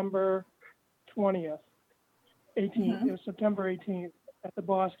September 20th, 18th. Mm-hmm. It was September 18th at the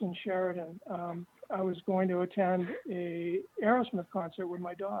Boston Sheraton. I was going to attend a Aerosmith concert with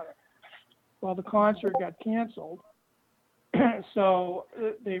my daughter. Well, the concert got canceled, so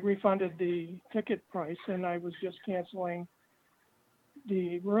they refunded the ticket price, and I was just canceling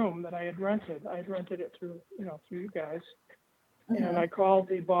the room that I had rented. I had rented it through you guys, and I called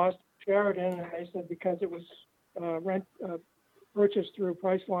the Boston Sheraton, and they said because it was purchased through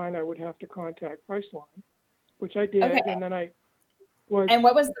Priceline, I would have to contact Priceline, which I did, and then I was. And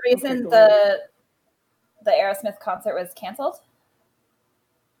what was the reason the Aerosmith concert was canceled?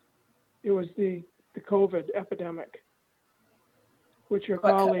 It was the COVID epidemic, which your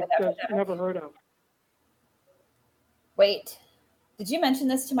colleague has never heard of. Wait, did you mention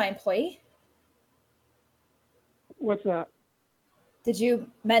this to my employee? What's that? Did you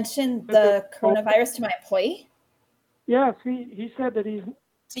mention the coronavirus to my employee? Yes, he said that he's.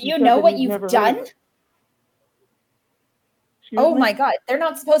 Do you know what you've done? Oh my God, they're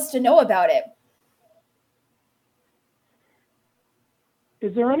not supposed to know about it.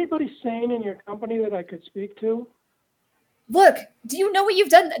 Is there anybody sane in your company that I could speak to? Look, do you know what you've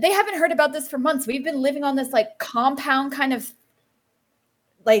done? They haven't heard about this for months. We've been living on this like compound kind of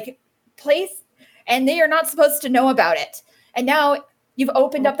like place, and they are not supposed to know about it. And now you've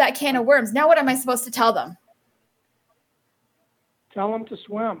opened up that can of worms. Now what am I supposed to tell them? Tell them to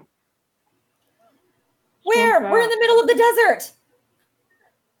swim. Where? We're in the middle of the desert.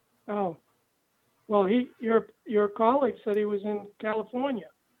 Oh, well, your colleague said he was in California.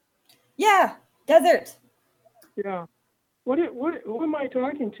 Yeah, desert. Yeah. Who am I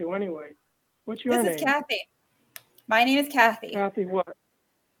talking to anyway? What's your name? This is Kathy. My name is Kathy. Kathy what?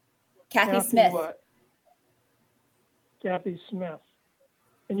 Kathy Smith. What? Kathy Smith.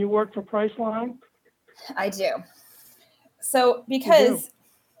 And you work for Priceline? I do. So because,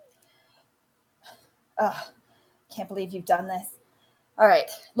 can't believe you've done this. All right,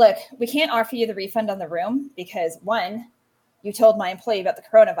 look, we can't offer you the refund on the room because one, you told my employee about the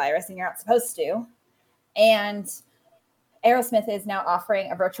coronavirus and you're not supposed to. And Aerosmith is now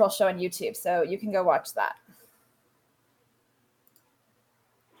offering a virtual show on YouTube, so you can go watch that.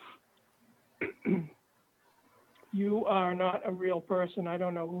 You are not a real person. I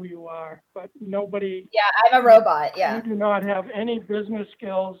don't know who you are, but nobody. Yeah, I'm a robot. Yeah. You do not have any business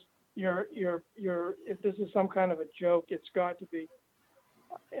skills. You're. If this is some kind of a joke, it's got to be.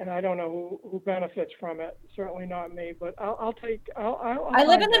 And I don't know who benefits from it. Certainly not me. But I'll take. I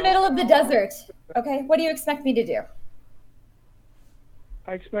live in the middle of the desert. Okay, what do you expect me to do?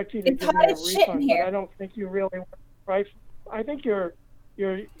 I expect you to give me a refund, but I don't think you really want price. I think you've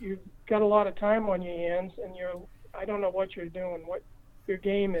got a lot of time on your hands, and I don't know what you're doing, what your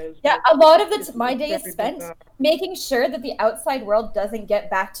game is. Yeah, a lot of my day is spent making sure that the outside world doesn't get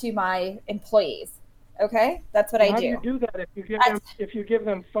back to my employees. Okay, that's what I do. How do you do that if you give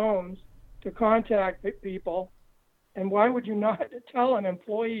them phones to contact people? And why would you not tell an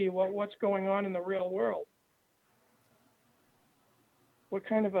employee what's going on in the real world? What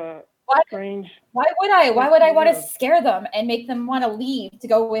kind of a strange... Why would I want to scare them and make them want to leave to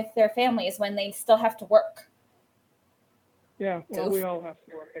go with their families when they still have to work? Yeah, well, we all have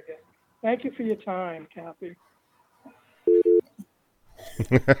to work, I guess. Thank you for your time, Kathy.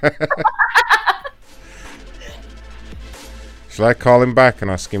 Shall I call him back and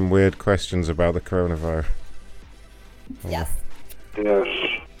ask him weird questions about the coronavirus? Yes. Yes.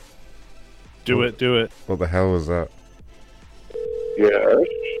 Do it. What the hell was that? Yes.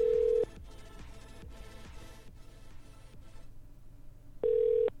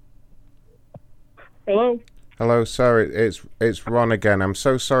 Hello? Hello, sir. It's Ron again. I'm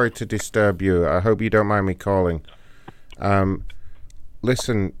so sorry to disturb you. I hope you don't mind me calling.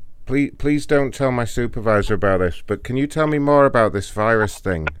 Listen, please don't tell my supervisor about this, but can you tell me more about this virus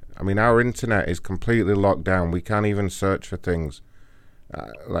thing? I mean, our internet is completely locked down. We can't even search for things.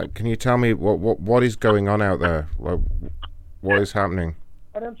 Can you tell me what is going on out there? What is happening?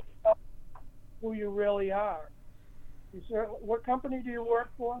 I don't know who you really are. What company do you work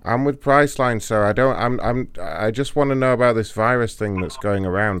for? I'm with Priceline, sir. I just want to know about this virus thing that's going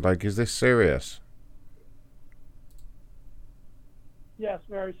around. Like, is this serious? Yes,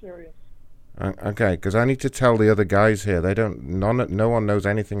 very serious. Okay, because I need to tell the other guys here. No one knows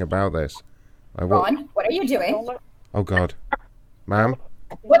anything about this. Ron, what are you doing? Oh God, ma'am.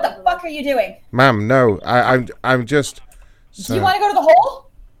 What the fuck are you doing? Ma'am, no. I'm just. Do you want to go to the hole?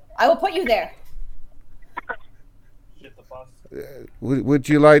 I will put you there. Would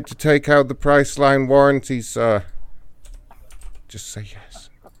you like to take out the Priceline warranty, sir? Just say yes.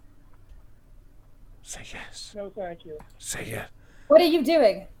 Say yes. No, thank you. Say yes. What are you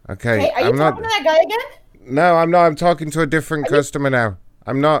doing? Okay, hey, are you talking to that guy again? No, I'm not. I'm talking to a different customer now.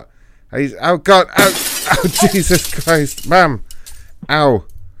 I'm not. Oh God! Oh Jesus Christ, ma'am! Ow,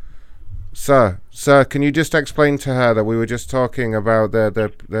 sir, can you just explain to her that we were just talking about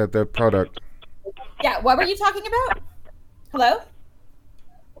the product? Yeah. What were you talking about? Hello?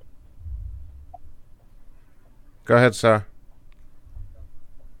 Go ahead, sir.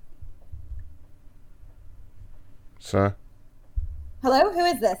 Sir? Hello? Who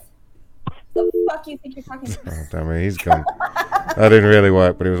is this? The fuck you think you're talking to? Oh, damn it, he's gone. That didn't really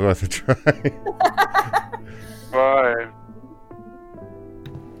work, but it was worth a try. Bye.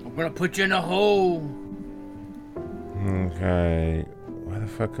 I'm gonna put you in a hole. Okay. Where the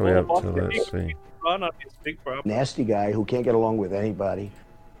fuck are we up to? Let's see. Nasty guy who can't get along with anybody.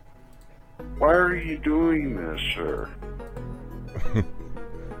 Why are you doing this, sir?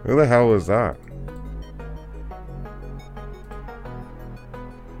 Who the hell was that?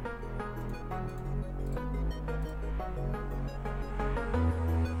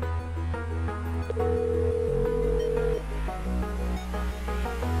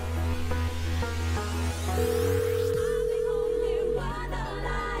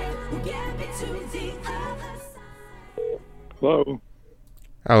 Hello.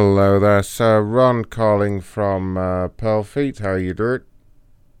 Hello there, sir. Ron calling from Pearl Feet. How are you, Dirt?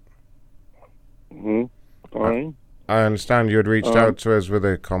 Fine. I understand you had reached out to us with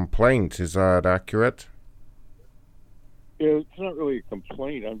a complaint. Is that accurate? It's not really a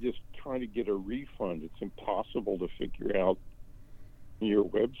complaint. I'm just trying to get a refund. It's impossible to figure out your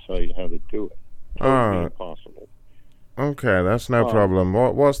website how to do it. Totally impossible. Okay, that's no problem.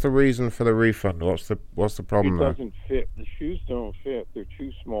 What's the reason for the refund? What's the problem It there? doesn't fit. The shoes don't fit. They're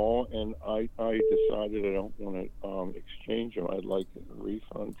too small, and I decided I don't want to exchange them. I'd like a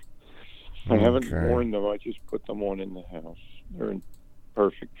refund. I haven't worn them. I just put them on in the house. They're in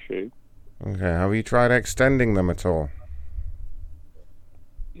perfect shape. Okay, have you tried extending them at all?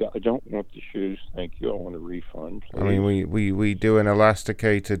 Yeah, I don't want the shoes. Thank you. I want a refund, please. I mean, we do an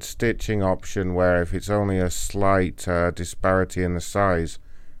elasticated stitching option where if it's only a slight disparity in the size,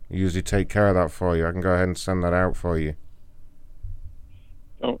 we usually take care of that for you. I can go ahead and send that out for you.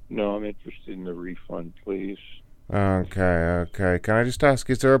 Oh, no, I'm interested in the refund, please. Okay. Can I just ask,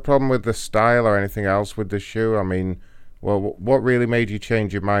 is there a problem with the style or anything else with the shoe? I mean, well, what really made you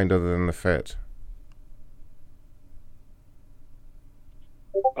change your mind other than the fit?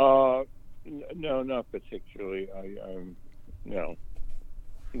 No, not particularly. No.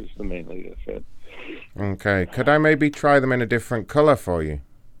 It's mainly the fit. Okay. Could I maybe try them in a different color for you?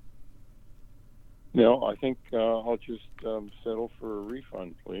 No, I think I'll just settle for a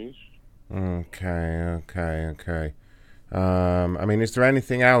refund, please. Okay. I mean, is there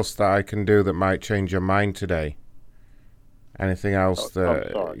anything else that I can do that might change your mind today? Anything else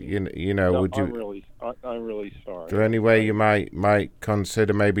that you know? No, would you? I'm really sorry. Is there any way you might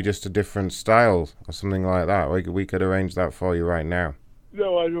consider maybe just a different style or something like that? We could arrange that for you right now.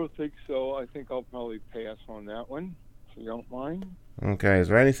 No, I don't think so. I think I'll probably pass on that one, if you don't mind. Okay. Is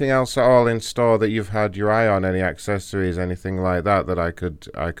there anything else at all in store that you've had your eye on? Any accessories, anything like that that I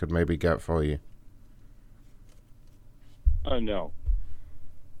could maybe get for you? No.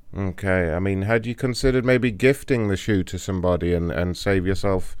 Okay. I mean, had you considered maybe gifting the shoe to somebody and save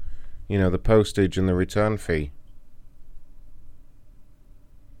yourself, the postage and the return fee?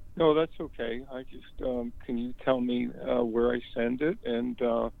 No, that's okay. I just can you tell me where I send it, and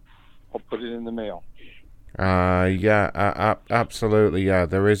I'll put it in the mail. Yeah, absolutely. Yeah,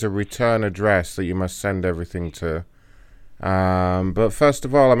 there is a return address that you must send everything to. But first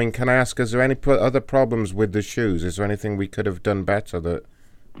of all, I mean, can I ask, is there any other problems with the shoes? Is there anything we could have done better that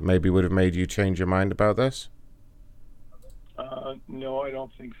maybe would have made you change your mind about this? No, I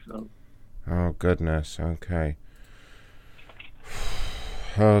don't think so. Oh, goodness. Okay.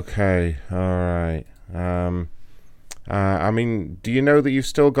 Okay. All right. I mean, do you know that you've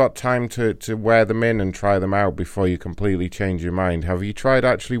still got time to wear them in and try them out before you completely change your mind? Have you tried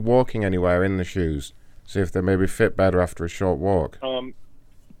actually walking anywhere in the shoes? See if they maybe fit better after a short walk.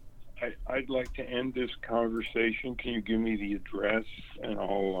 I'd like to end this conversation. Can you give me the address, and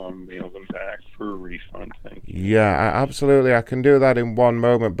I'll mail them back for a refund? Thank you. Yeah, absolutely. I can do that in one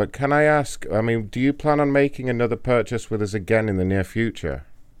moment. But can I ask, I mean, do you plan on making another purchase with us again in the near future?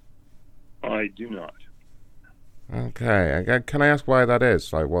 I do not. Okay. Can I ask why that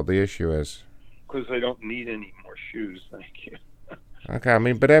is? Like, what the issue is? Because I don't need any more shoes, thank you. Okay, I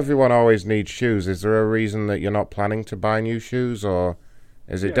mean, but everyone always needs shoes. Is there a reason that you're not planning to buy new shoes, or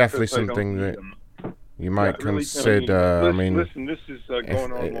is it definitely something that you might consider? Listen, this is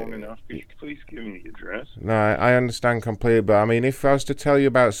going on long enough. Could you please give me the address? No, I understand completely, but I mean, if I was to tell you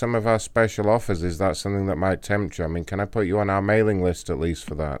about some of our special offers, is that something that might tempt you? I mean, can I put you on our mailing list at least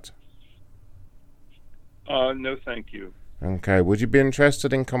for that? No, thank you. Okay, would you be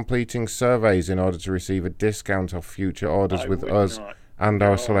interested in completing surveys in order to receive a discount off future orders with us and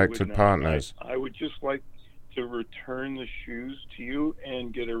our selected partners? I would just like to return the shoes to you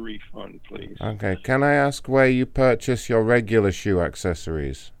and get a refund, please. Okay, can I ask where you purchase your regular shoe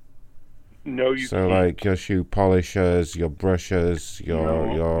accessories? No, you So, can't. like your shoe polishers, your brushes,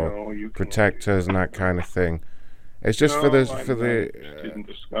 your protectors, and that kind of thing. It's just I'm for not the. interested in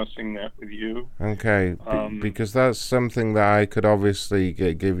discussing that with you. Okay, because that's something that I could obviously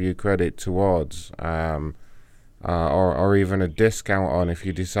give you credit towards, or even a discount on if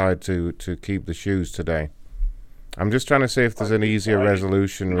you decide to keep the shoes today. I'm just trying to see if there's an easier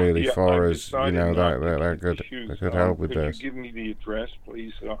resolution really for us, that could help with this. Could you give me the address,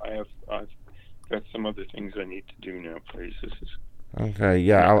 please? I've got some other things I need to do now, please. This is. Okay,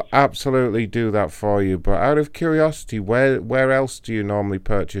 yeah, I'll absolutely do that for you. But out of curiosity, where else do you normally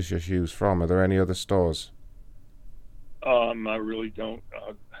purchase your shoes from? Are there any other stores? I really don't.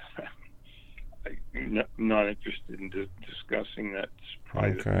 I'm not interested in discussing that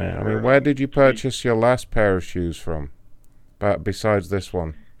private Okay, matter. I mean, where did you purchase your last pair of shoes from? But besides this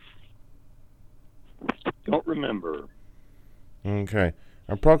one? Don't remember. Okay.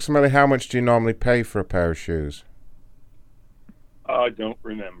 Approximately how much do you normally pay for a pair of shoes? I don't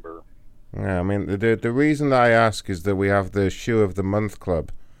remember. Yeah, I mean, the reason that I ask is that we have the Shoe of the Month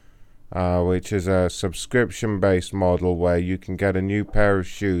Club, which is a subscription-based model where you can get a new pair of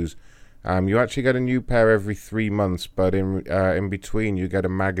shoes. You actually get a new pair every 3 months, but in between you get a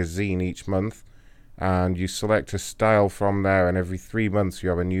magazine each month, and you select a style from there, and every 3 months you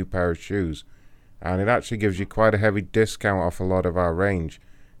have a new pair of shoes. And it actually gives you quite a heavy discount off a lot of our range.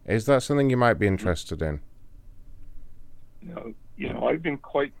 Is that something you might be interested in? No, I've been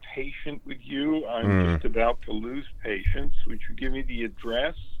quite patient with you. I'm just about to lose patience. Would you give me the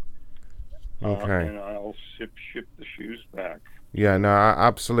address? Okay. And I'll ship the shoes back. Yeah, no,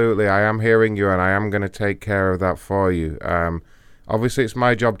 absolutely. I am hearing you, and I am going to take care of that for you. Obviously, it's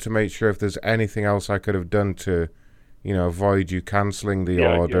my job to make sure if there's anything else I could have done to, avoid you cancelling the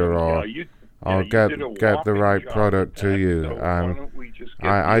order or get the right product to you.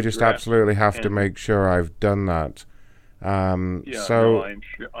 I just absolutely have to make sure I've done that. I understand.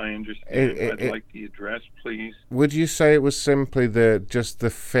 I'd like the address, please. Would you say it was simply just the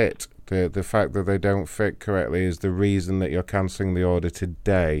fit, the fact that they don't fit correctly is the reason that you're cancelling the order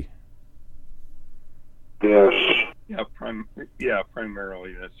today? Yes. Yeah,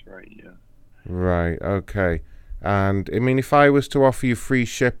 primarily that's right. Yeah. Right. Okay. And I mean, if I was to offer you free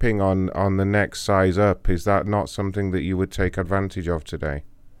shipping on the next size up, is that not something that you would take advantage of today?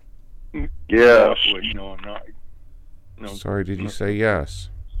 Yes. No, I'm not. No. Sorry, did you say yes?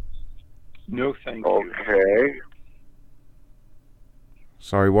 No, thank you. Okay.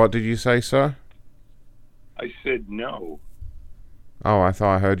 Sorry, what did you say, sir? I said no. Oh, I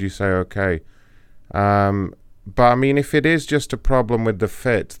thought I heard you say okay. But I mean, if it is just a problem with the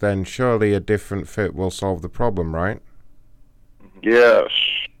fit, then surely a different fit will solve the problem, right? Yes.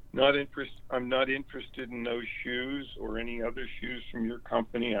 I'm not interested in those shoes or any other shoes from your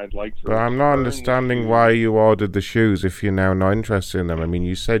company. I'd like to. But I'm not understanding why you ordered the shoes if you're now not interested in them. I mean,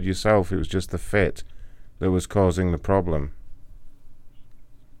 you said yourself it was just the fit that was causing the problem.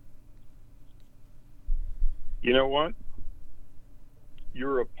 You know what?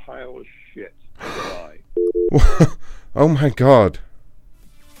 You're a pile of shit. Goodbye. Oh my God.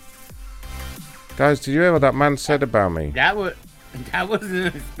 Guys, did you hear what that man said about me? That wasn't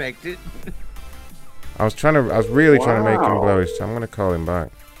expected. I was really trying to make him blow his tongue. I'm going to call him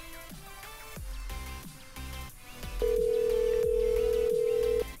back.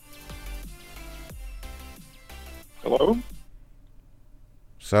 Hello?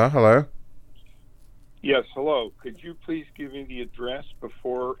 Sir, hello? Yes, hello. Could you please give me the address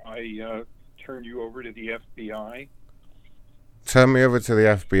before I turn you over to the FBI? Turn me over to the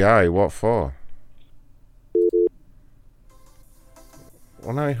FBI? What for?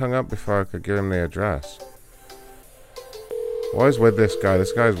 Well, no, he hung up before I could give him the address. What is with this guy?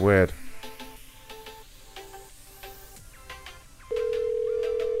 This guy's weird.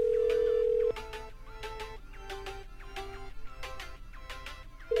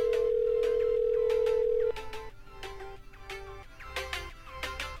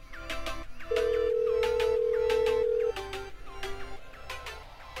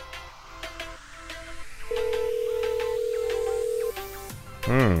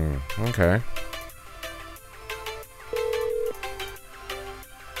 Okay.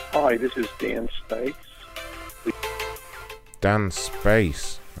 Hi, this is Dan Space. Dan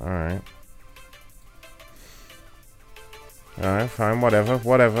Space. Alright. Alright, fine, whatever.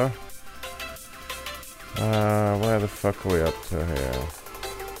 Where the fuck are we up to here?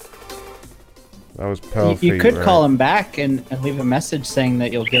 That was Pearl You Feet, could right? call him back and leave a message saying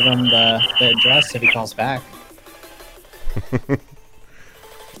that you'll give him the address if he calls back.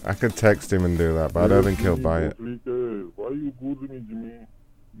 I could text him and do that, but I don't think he'll buy it. Why you good me, Jimmy?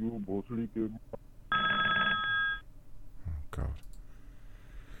 You bossly God.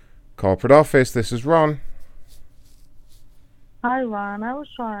 Corporate office, this is Ron. Hi, Ron. I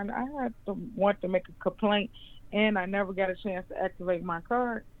had to want to make a complaint, and I never got a chance to activate my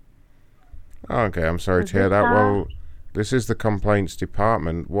card. Okay, I'm sorry to hear that. Well, this is the complaints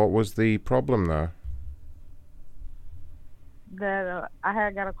department. What was the problem there? That I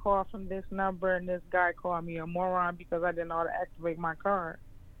had got a call from this number, and this guy called me a moron because I didn't know how to activate my card.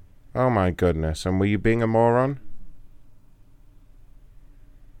 Oh my goodness, and were you being a moron?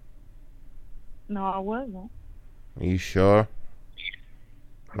 No, I wasn't. Are you sure?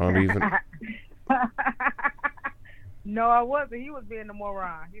 Not even... No, I wasn't. He was being a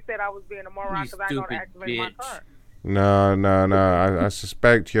moron. He said I was being a moron because I didn't know how to activate my card. No. I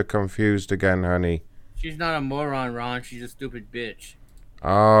suspect you're confused again, honey. She's not a moron, Ron. She's a stupid bitch.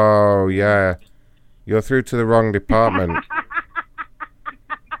 Oh, yeah. You're through to the wrong department.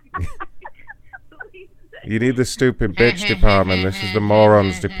 You need the stupid bitch department. This is the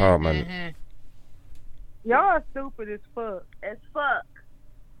morons department. Y'all are stupid as fuck. As fuck.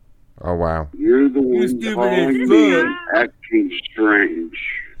 Oh, wow. You're the one calling me and acting strange.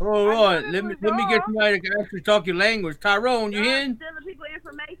 Hold on. Let me get somebody that can actually talk your language. Tyrone, you in? Stealing people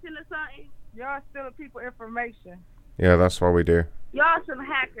information or something? Y'all stealing people information. Yeah, that's what we do. Y'all some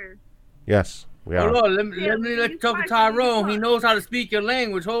hackers. Yes, we are. Hold on. Let me let you talk to Tyrone. He knows how to speak your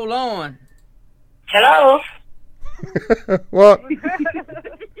language. Hold on. Hello? What? Who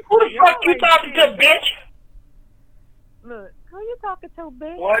the fuck you talking to, bitch? Look, who you talking to,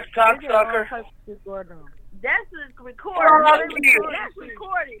 bitch? What, cocksucker? That's recorded. That's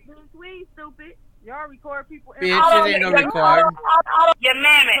recorded. Bitch, we ain't stupid. Y'all record people. Bitch, it ain't no recording. Your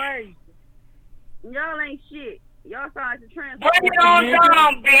mammy. Y'all ain't shit. Y'all sound like the trans. Bring it on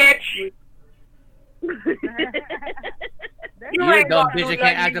down, bitch. You're a dumb bitch that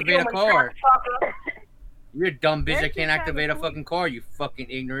can't activate a car. You're a dumb bitch that can't activate a fucking car, you fucking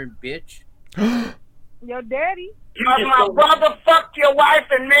ignorant bitch. Your daddy? Cause my brother fucked your wife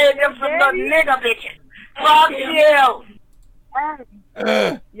and made them some little nigga bitches. Fuck you.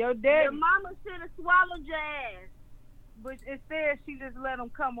 Your daddy. Your mama should have swallowed your ass. But instead, she just let him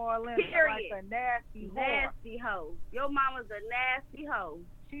come all in Period. like a nasty hoe. Your mama's a nasty hoe.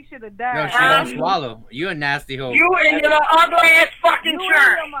 She should have died. No, she don't swallow. You a nasty hoe. You and your ugly ass fucking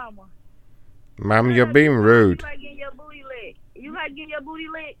church. Ma'am, you're being rude. You like getting your booty licked. You like getting your booty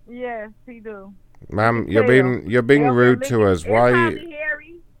licked? Yes, he do. Ma'am, you're being rude to us. Why?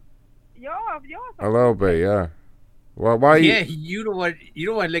 A little bit, yeah. Well, why? Yeah, you don't want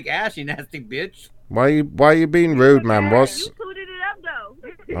to lick ass, you nasty bitch. Why you being rude, ma'am? What's? You suited it up though.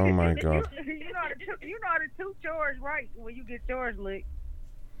 Oh my god. You know how to toot yours right when you get yours licked.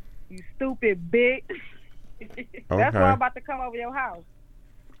 You stupid bitch. That's why I'm about to come over your house.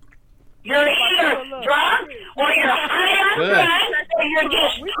 You're either drunk or you're high.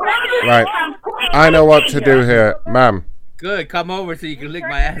 Right. I know what to do here, ma'am. Good, come over so you can lick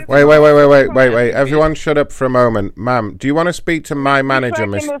my ass. Wait. Everyone shut up for a moment. Ma'am, do you want to speak to my manager,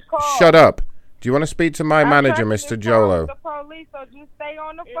 Miss? Shut up. Do you want to speak to my manager, Mr. Jolo? The police, so just stay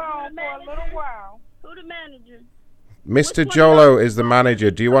on the phone for a little while. Who the manager? Mr. Jolo is the manager.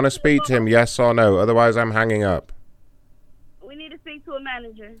 Do you want to speak to him, yes or no? Otherwise, I'm hanging up. We need to speak to a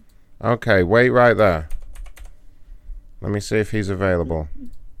manager. Okay, wait right there. Let me see if he's available.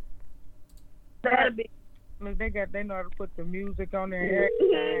 That'll be. Look, they know how to put the music on there.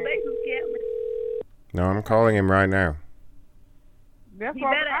 No, I'm calling him right now. That's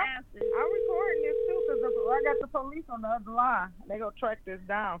why I'm recording this too, because I got the police on the other line. They gonna track this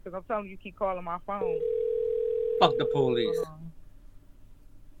down, because I'm telling you, keep calling my phone. Fuck the police.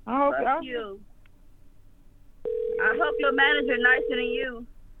 Fuck you. I hope your manager nicer than you.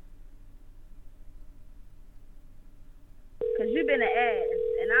 Cause you been an ass,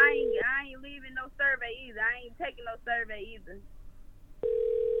 and I ain't leaving no survey either. I ain't taking no survey either.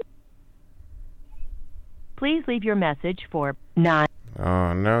 Please leave your message for 9.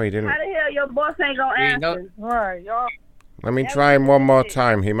 Oh no, he didn't. How the hell your boss ain't gonna answer? Right, y'all. Let me try him one more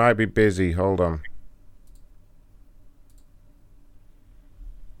time. He might be busy. Hold on.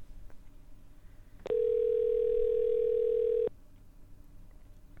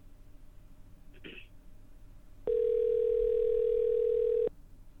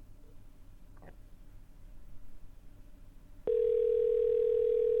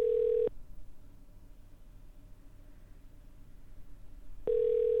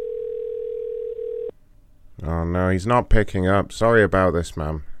 Oh no, he's not picking up. Sorry about this,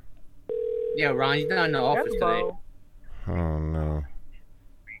 ma'am. Yeah, Ron, he's not in the office today. Oh no.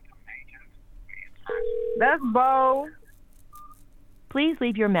 That's Bo. Please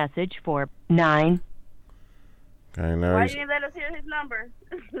leave your message for 9. Okay, no. Why you didn't let us hear his number?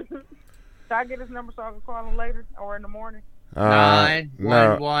 Should I get his number so I can call him later or in the morning?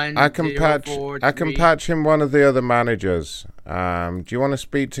 911. I can patch him one of the other managers. Do you want to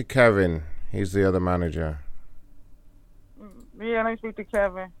speak to Kevin? He's the other manager. Yeah, let me speak to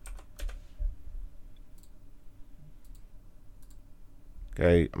Kevin.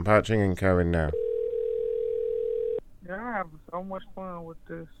 Okay, I'm patching in Kevin now. Yeah, I'm having so much fun with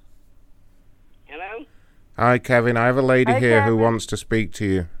this. Hello? Hi, Kevin. I have a lady here Kevin. who wants to speak to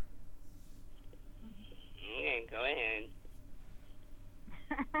you. Okay, go ahead.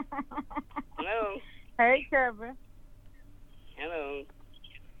 Hello? Hey, Kevin. Hello?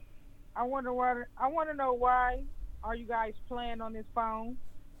 I want to know why are you guys playing on this phone?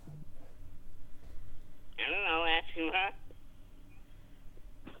 I don't know, ask him, huh?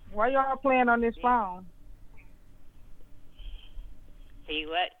 Why y'all playing on this phone? He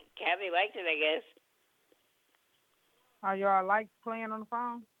what? Kathy liked it, I guess. Are y'all like playing on the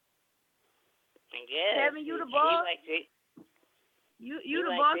phone? Yes. Kevin, you the boss? You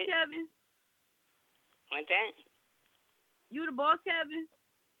the boss, Kevin? What's that? You the boss, Kevin?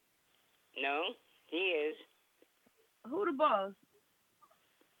 No, he is. Who the boss?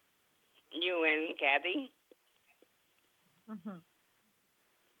 You and Kathy. Mm-hmm.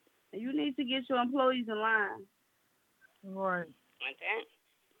 You need to get your employees in line. Right. What's that?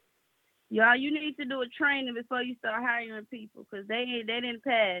 Y'all, you need to do a training before you start hiring people, because they didn't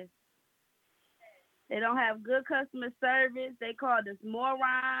pass. They don't have good customer service. They called us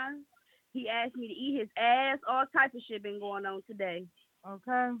morons. He asked me to eat his ass. All type of shit been going on today.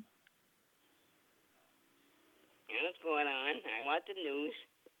 Okay. What's going on? I watch the news.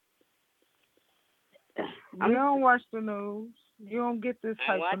 You don't watch the news. You don't get this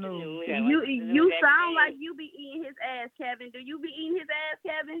type of news. You sound like you be eating his ass, Kevin. Do you be eating his ass,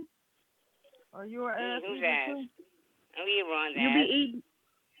 Kevin? Are you an ass Who's eater ass? too? Oh, you wrong ass.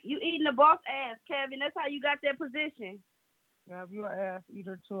 You eating the boss ass, Kevin. That's how you got that position. Yeah, you an ass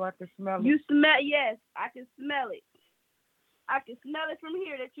eater too. I can smell it. You smell, yes. I can smell it. I can smell it from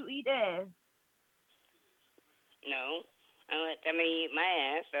here that you eat ass. No, I let them eat my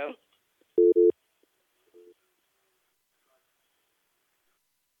ass, so.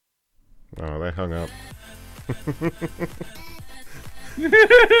 Oh, they hung up.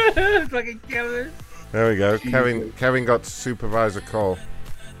 Fucking killer. There we go. Kevin got supervisor call.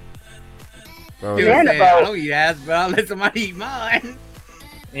 Well, I don't eat ass, but I'll let somebody eat mine.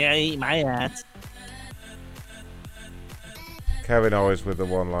 Yeah, I eat my ass. Kevin always with the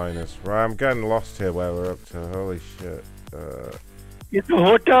one-liners. Right, I'm getting lost here where we're up to. Holy shit. Get the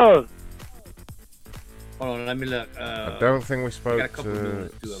hotel. Hold on, let me look. I don't think we spoke to...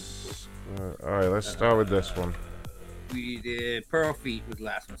 Alright, let's start with this one. We did Pearl Feet was the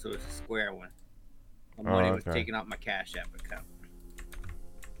last one, so it's a square one. My money was taken off my Cash App account.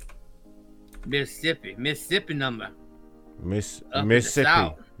 Mississippi number.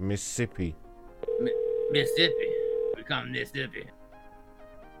 Mississippi. Mississippi. We come Mississippi.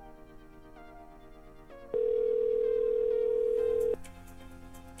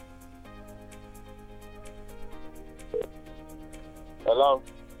 Hello.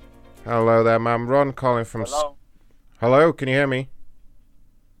 Hello there, ma'am. Ron calling from... Hello. Hello, can you hear me?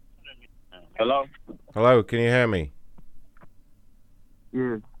 Hello. Hello, can you hear me?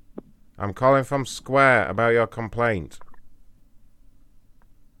 Yeah. I'm calling from Square about your complaint.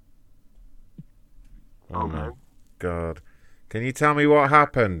 Oh my God. Can you tell me what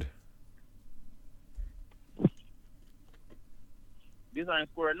happened? This ain't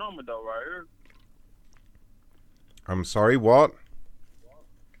Square number though, right here. I'm sorry, what?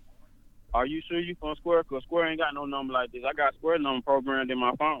 Are you sure you from Square? Because Square ain't got no number like this. I got Square number programmed in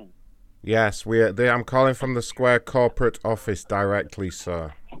my phone. Yes, I'm calling from the Square corporate office directly,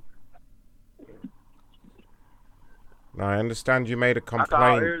 sir. Now, I understand you made a complaint. I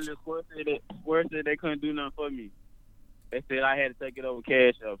called earlier. Square said they couldn't do nothing for me. They said I had to take it over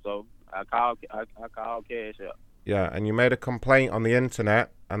Cash App, so I called Cash App. Yeah, and you made a complaint on the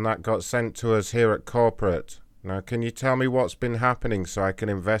internet, and that got sent to us here at corporate. Now, can you tell me what's been happening so I can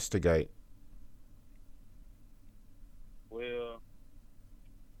investigate? Well,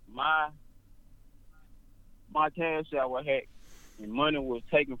 my Cash App was hacked, and money was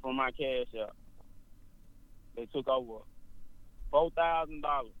taken from my Cash App. They took over $4,000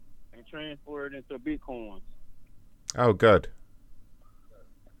 and transferred it into Bitcoin. Oh, good.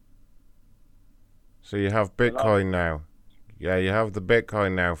 So you have Bitcoin now. Yeah, you have the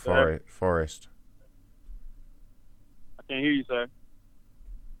Bitcoin now, Forrest. I can't hear you, sir.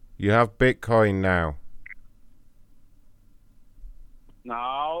 You have Bitcoin now.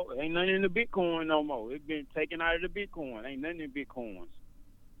 No, ain't nothing in the Bitcoin no more. It's been taken out of the Bitcoin. Ain't nothing in Bitcoins.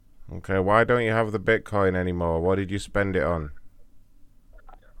 Okay, why don't you have the Bitcoin anymore? What did you spend it on?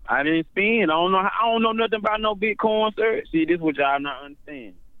 I didn't spend. I don't know nothing about no Bitcoin, sir. See, this is what y'all not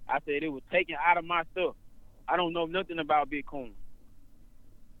understand. I said it was taken out of my stuff. I don't know nothing about Bitcoin.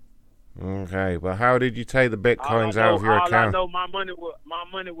 Okay, well, how did you take the Bitcoins out of your account? All I know, my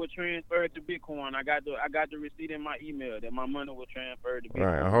money was transferred to Bitcoin. I got the receipt in my email that my money was transferred to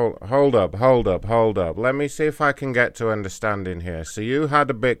Bitcoin. Right, hold up. Let me see if I can get to understanding here. So you had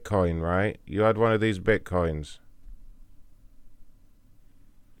a Bitcoin, right? You had one of these Bitcoins.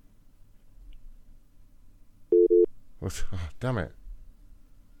 Oh, damn it.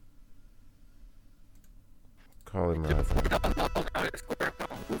 Call him right.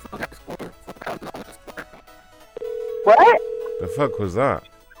 What? The fuck was that?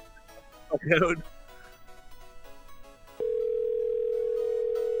 Dude.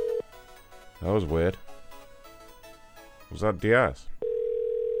 That was weird. Was that DS?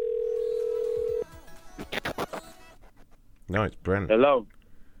 No, it's Brent. Hello.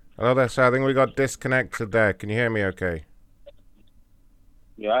 Hello there, sir. I think we got disconnected there. Can you hear me okay?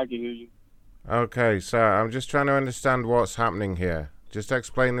 Yeah, I can hear you. Okay, sir. I'm just trying to understand what's happening here. Just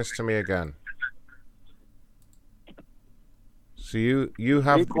explain this to me again. So you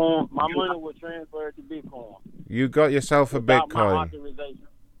have... Bitcoin. My money was transferred to Bitcoin. You got yourself a without Bitcoin. My authorization.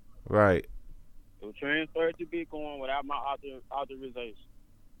 Right. It was transferred to Bitcoin without my authorization.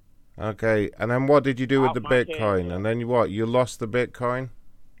 Okay, and then what did you do with the my Bitcoin? cash. And then what? You lost the Bitcoin?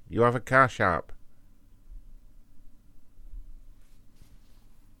 You have a Cash App.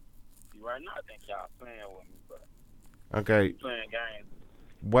 Right now, I think y'all playing with me, but Okay. playing games.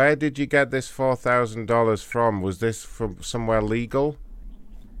 Where did you get this $4,000 from? Was this from somewhere legal?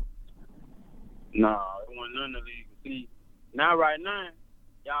 No, it wasn't none illegal. See, now right now,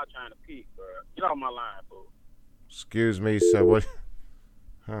 y'all trying to pick, bro. Get off my line, fool. Excuse me, sir. What?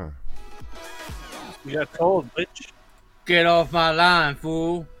 Huh. You got told, bitch. Get off my line,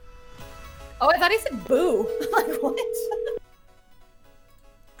 fool. Oh, I thought he said boo. Like, what?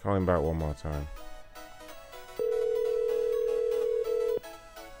 Call him back one more time.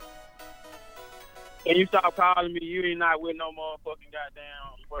 Can you stop calling me? You ain't not with no motherfucking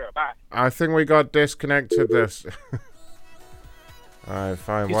goddamn word. Bye. I think we got disconnected this. Alright,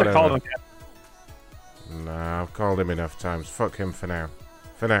 fine, You should call whatever. him. Nah, I've called him enough times. Fuck him for now.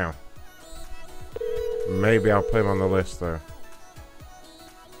 For now. Maybe I'll put him on the list though.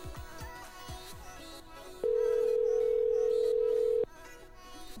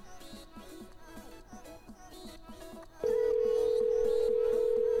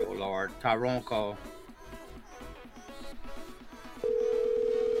 Oh Lord, Tyrone call.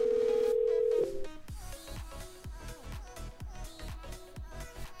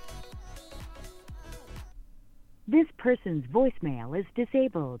 This person's voicemail is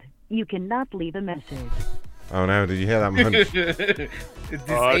disabled. You cannot leave a message. Oh no, did you hear that munch? It's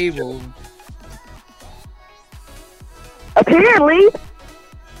disabled. Apparently.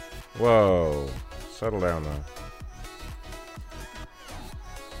 Whoa. Settle down there.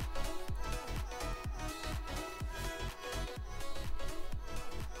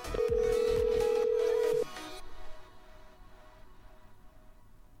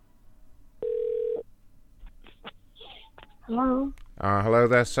 Hello. Hello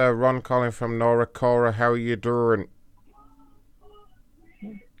there, sir. Ron calling from Nora Cora. How are you doing?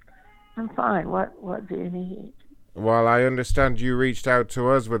 I'm fine. What do you need? Well, I understand you reached out to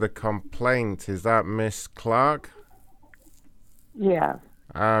us with a complaint. Is that Miss Clark? Yeah.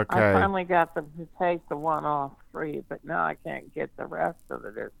 Okay. I finally got them to take the one off free, but now I can't get the rest of the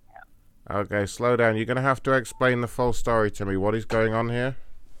discount. Okay, slow down. You're going to have to explain the full story to me. What is going on here?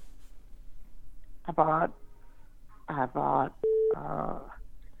 I bought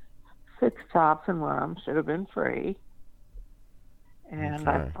 6 tops and one should have been free. And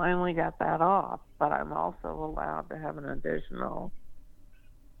I Okay. finally got that off, but I'm also allowed to have an additional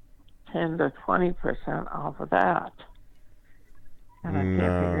 10 to 20% off of that. And I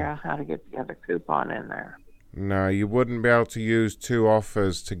can't figure out how to get the other coupon in there. No, you wouldn't be able to use 2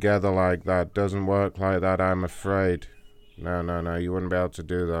 offers together like that. Doesn't work like that, I'm afraid. No, you wouldn't be able to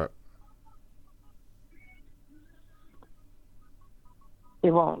do that.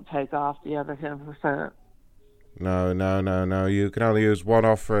 It won't take off the other 10%. No. You can only use 1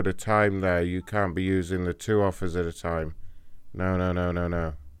 offer at a time there. You can't be using the 2 offers at a time. No.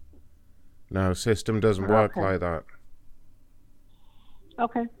 No, system doesn't work Okay. like that.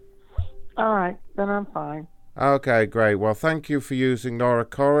 Okay. All right. Then I'm fine. Okay, great. Well, thank you for using Nora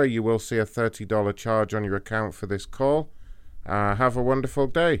Cora. You will see a $30 charge on your account for this call. Have a wonderful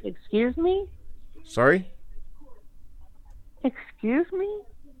day. Excuse me? Sorry? Excuse me?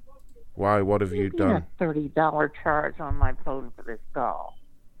 Why? What have you done? A $30 charge on my phone for this call.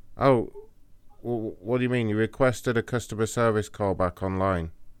 Oh, what do you mean? You requested a customer service call back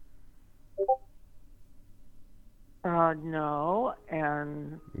online? No,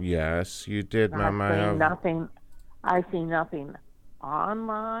 and Yes, you did, ma'am. I see nothing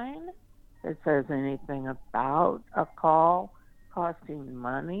online that says anything about a call costing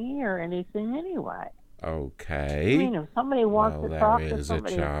money or anything anyway. Okay. I mean, if somebody wants Well, to talk there to is a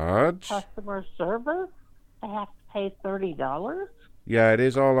somebody charge. customer service, they have to pay $30. Yeah, it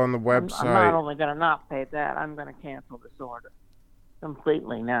is all on the I'm website. not only going to not pay that, I'm going to cancel this order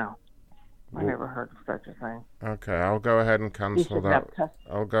completely now. I never heard of such a thing. Okay, I'll go ahead and cancel should that. have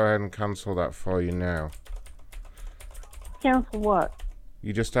I'll go ahead and cancel that for you now. Cancel what?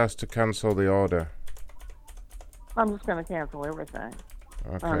 You just asked to cancel the order. I'm just going to cancel everything.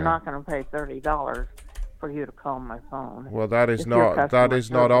 Okay. I'm not going to pay $30 for you to call my phone. Well, that is If your not customer service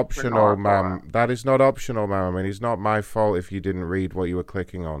for optional, North ma'am. That is not optional, ma'am. I mean, it's not my fault if you didn't read what you were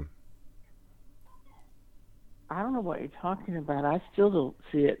clicking on. I don't know what you're talking about. I still don't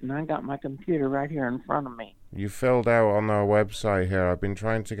see it, and I got my computer right here in front of me. You filled out on our website here. I've been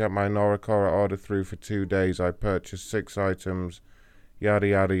trying to get my Noracora order through for 2 days. I purchased 6 items, yada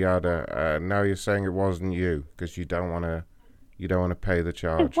yada yada. Now you're saying it wasn't you because you don't want to pay the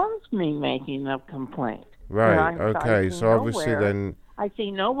charge. It was me making a complaint. Right. And Okay. So obviously then, I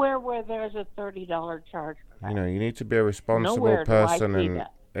see nowhere where there's a $30 charge for that. you know, you need to be a responsible Nowhere do I person, see and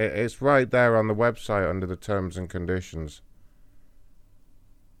that. it's right there on the website under the terms and conditions.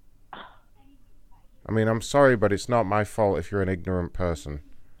 I mean, I'm sorry, but it's not my fault if you're an ignorant person.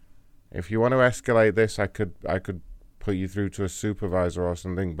 If you want to escalate this, I could put you through to a supervisor or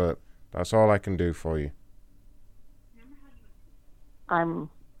something, but that's all I can do for you. I'm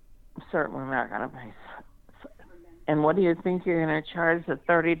certainly not going to pay. And what do you think you're going to charge the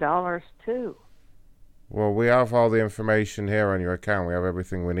 $30 to? Well, we have all the information here on your account. We have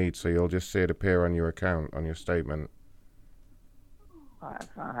everything we need, so you'll just see it appear on your account, on your statement. Well,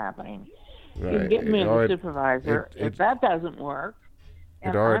 that's not happening. Right. You can get me a supervisor. It If that doesn't work,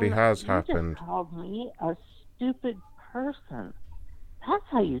 and already has you happened. just called me a stupid person. That's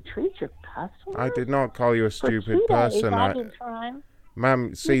how you treat your customers? I did not call you a For stupid 2 days, person. I've been trying.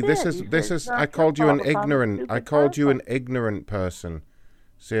 Ma'am, see, this did. is You this said is. it's I not called your you an fault if I'm a ignorant. I stupid called you an person. ignorant person.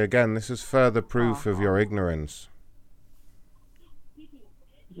 See, again, this is further proof of your ignorance.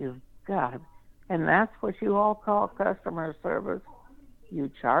 You've got it. And that's what you all call customer service? You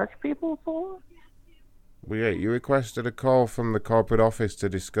charge people for? Well, yeah, you requested a call from the corporate office to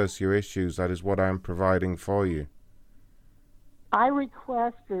discuss your issues. That is what I am providing for you. I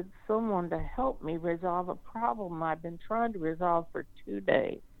requested someone to help me resolve a problem I've been trying to resolve for 2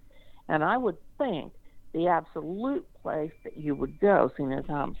 days. And I would think the absolute place that you would go, seeing as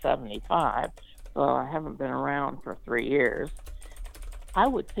I'm 75, so I haven't been around for 3 years, I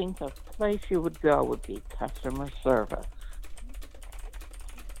would think the place you would go would be customer service.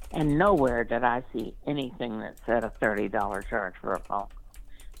 And nowhere did I see anything that said a $30 charge for a phone.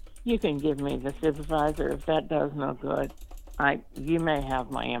 You can give me the supervisor if that does no good. You may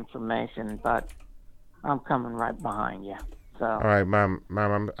have my information, but I'm coming right behind you. So All right, ma'am,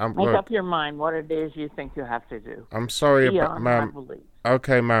 I'm make look, up your mind what it is you think you have to do. I'm sorry about, Beyond my ma'am. belief.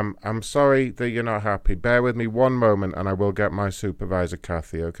 Okay, ma'am, I'm sorry that you're not happy. Bear with me one moment, and I will get my supervisor,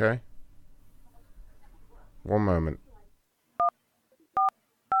 Kathy. Okay? One moment.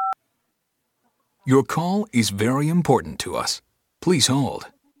 Your call is very important to us. Please hold.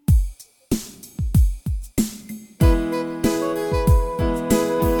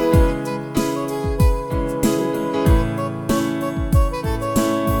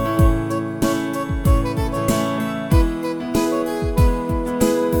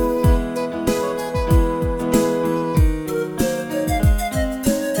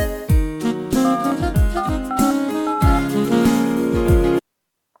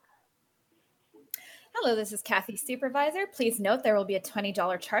 Hello, this is Kathy, supervisor. Please note there will be a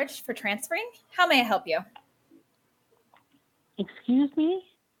 $20 charge for transferring. How may I help you? Excuse me?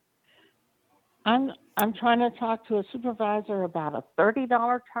 I'm trying to talk to a supervisor about a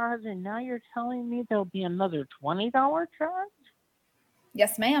 $30 charge, and now you're telling me there'll be another $20 charge?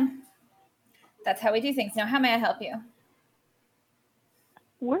 Yes, ma'am. That's how we do things. Now, how may I help you?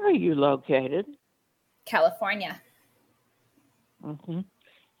 Where are you located? California. Mm-hmm.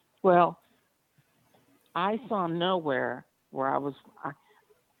 Well, I saw nowhere where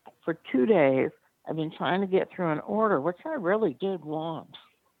for 2 days, I've been trying to get through an order, which I really did want.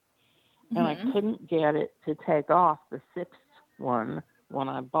 And I couldn't get it to take off the 6th one when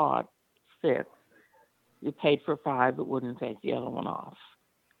I bought 6. You paid for 5, it wouldn't take the other one off.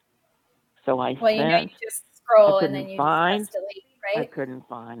 So you just scroll and then you just press delete, right? I couldn't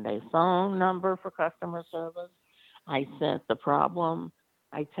find a phone number for customer service. I sent the problem.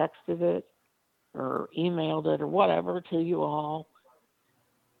 I texted it or emailed it or whatever to you all.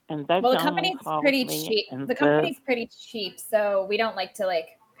 And that the company's pretty cheap. The company's pretty cheap, so we don't like to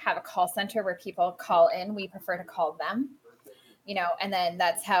have a call center where people call in. We prefer to call them, and then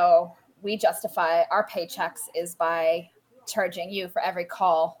that's how we justify our paychecks is by charging you for every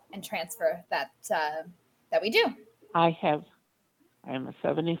call and transfer that we do. I am a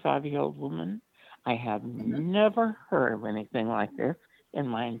 75-year-old woman. I have never heard of anything like this in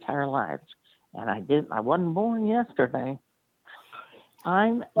my entire life. And I wasn't born yesterday.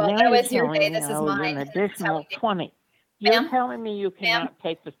 That was your day. This is mine. An additional 20. You're telling me you cannot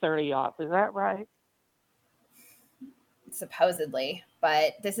take the 30 off. Is that right? supposedly,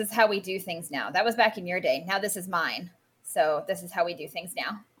 but this is how we do things now. That was back in your day. Now this is mine. So this is how we do things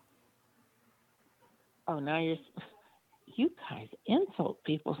now. Oh, now you guys insult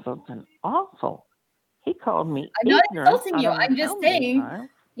people something awful. He called me I'm not ignorant. insulting you. I'm just saying,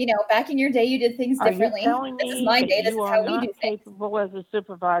 you know, back in your day, you did things differently. This is my day. This is how we do things. Capable as a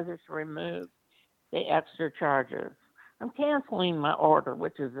supervisor to remove the extra charges. I'm canceling my order,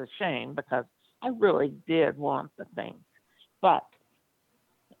 which is a shame because I really did want the thing. But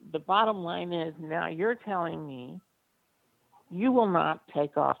the bottom line is now you're telling me you will not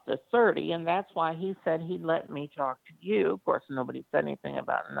take off the 30, and that's why he said he'd let me talk to you. Of course, nobody said anything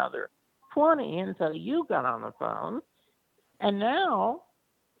about another 20 until you got on the phone. And now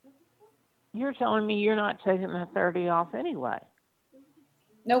you're telling me you're not taking the 30 off anyway.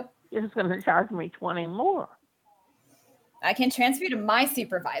 Nope. You're just going to charge me 20 more. I can transfer you to my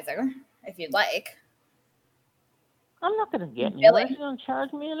supervisor if you'd like. I'm not going to get anywhere. She's going to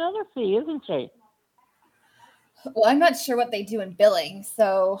charge me another fee, isn't she? Well, I'm not sure what they do in billing,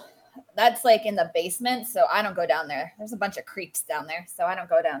 so that's like in the basement, so I don't go down there. There's a bunch of creeps down there, so I don't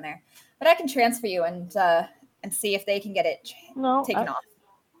go down there. But I can transfer you and see if they can get it taken off.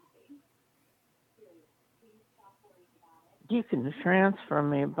 You can transfer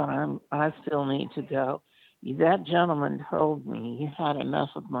me, but I still need to go. That gentleman told me he had enough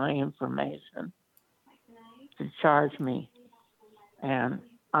of my information to charge me, and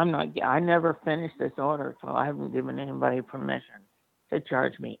I never finished this order, so I haven't given anybody permission to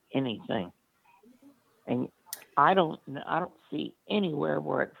charge me anything. And I don't see anywhere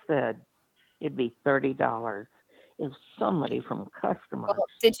where it said it'd be $30. If somebody from customer. Well,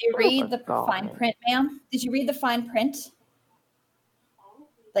 did you read the fine print, ma'am? Did you read the fine print?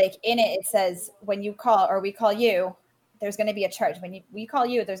 Like in it says when you call or we call you, there's going to be a charge. When we call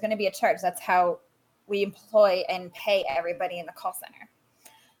you, there's going to be a charge. That's how we employ and pay everybody in the call center.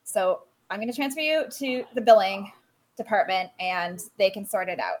 So I'm going to transfer you to the billing department and they can sort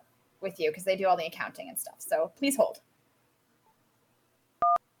it out with you because they do all the accounting and stuff. So please hold.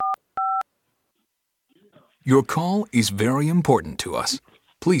 Your call is very important to us.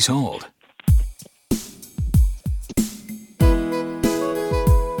 Please hold.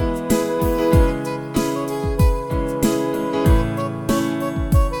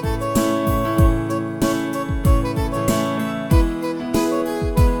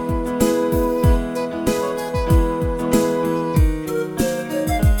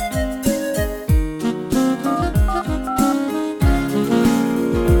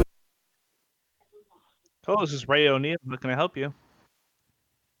 Oh, this is Ray O'Neill. How can I help you?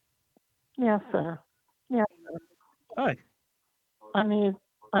 Yes, sir. Yes, sir. Hi. I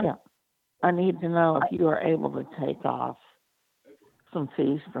need to know if you are able to take off some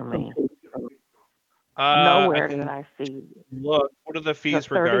fees for me. Nowhere did I see. Look, what are the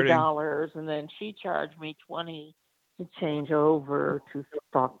fees regarding? $30, and then she charged me $20 to change over to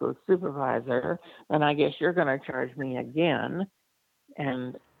talk to a supervisor. And I guess you're going to charge me again.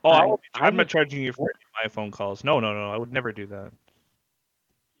 And I'm not charging you for my phone calls. No. I would never do that.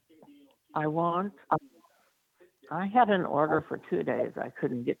 I had an order for 2 days. I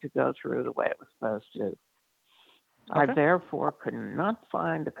couldn't get to go through the way it was supposed to. Okay. I therefore could not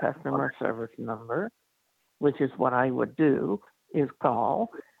find a customer service number, which is what I would do, is call.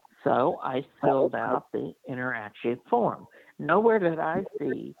 So I filled out the interactive form. Nowhere did I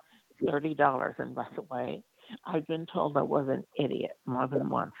see $30. And by the way, I've been told I was an idiot more than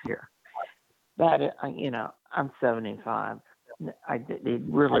once here. I'm 75. It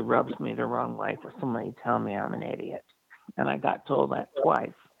really rubs me the wrong way for somebody to tell me I'm an idiot. And I got told that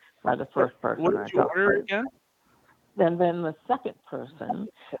twice by the first person I talked to. What did you order again? And then the second person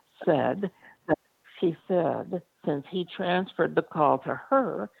said that she said since he transferred the call to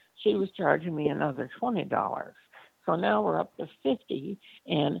her, she was charging me another $20. So now we're up to $50,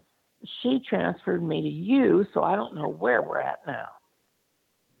 and she transferred me to you, so I don't know where we're at now.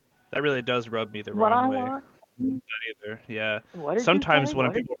 That really does rub me the wrong way. Not either. Yeah. Sometimes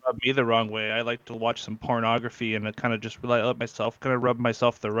when people rub me the wrong way, I like to watch some pornography and kind of just let myself kind of rub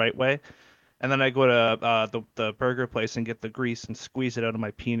myself the right way. And then I go to the burger place and get the grease and squeeze it out of my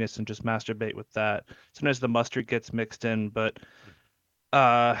penis and just masturbate with that. Sometimes the mustard gets mixed in, but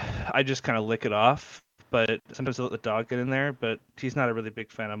I just kind of lick it off. But sometimes I let the dog get in there, but he's not a really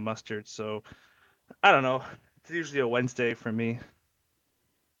big fan of mustard, so I don't know. It's usually a Wednesday for me.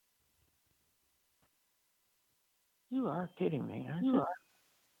 You are kidding me, aren't you?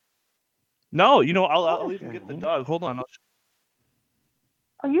 No, I'll even get the dog. Hold on.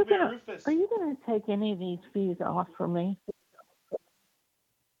 Are you gonna take any of these fees off for me?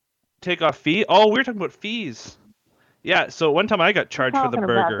 Take off fee? Oh, we were talking about fees. Yeah, so one time I got charged for the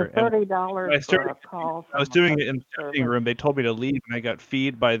burger. Talking about the $30 for a call. I was doing it in the dining room. They told me to leave, and I got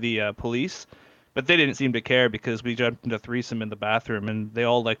feed by the police. But they didn't seem to care because we jumped into threesome in the bathroom, and they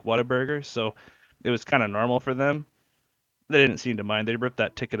all like Whataburger, so it was kind of normal for them. They didn't seem to mind. They ripped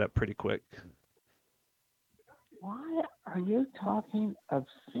that ticket up pretty quick. Why are you talking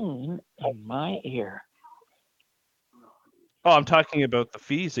obscene in my ear? Oh, I'm talking about the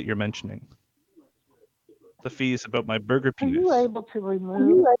fees that you're mentioning. The fees about my burger penis. Are you able to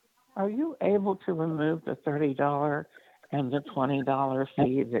remove the $30 and the $20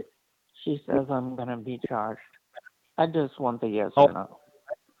 fee that she says I'm going to be charged? I just want the yes or no.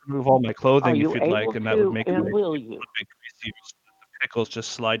 Remove all my clothing if you'd like, able and that would to, make and it will you? the pickles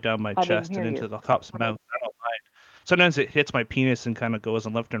just slide down my I didn't chest hear and into you. the cop's mouth. I don't mind. Sometimes it hits my penis and kind of goes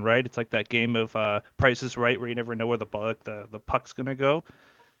on left and right. It's like that game of Price is Right where you never know where the puck's gonna go.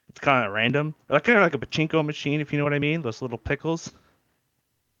 It's kind of random. Like kind of like a pachinko machine, if you know what I mean. Those little pickles.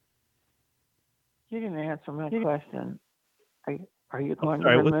 You didn't answer my question. Are you going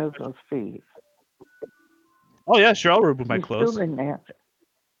sorry, to what- remove those fees? Oh yeah, sure. I'll remove my You clothes. still didn't answer.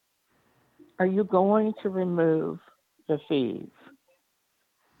 Are you going to remove the fees?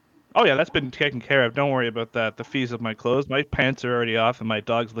 Oh yeah, that's been taken care of. Don't worry about that. The fees of my clothes. My pants are already off, and my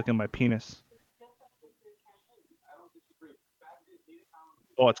dog's licking my penis.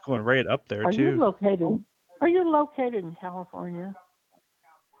 Oh, it's going right up there Are you too. located in California?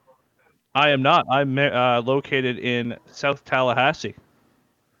 I am not. I'm located in South Tallahassee,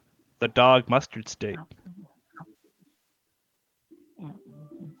 the dog mustard state.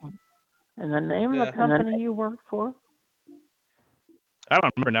 And the name of the company you work for? I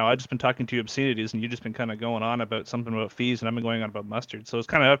don't remember now. I've just been talking to you obscenities, and you've just been kind of going on about something about fees, and I've been going on about mustard. So it's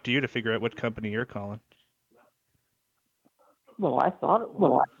kind of up to you to figure out what company you're calling. Well, I thought it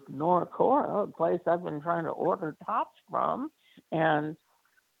was Noracora, a place I've been trying to order tops from, and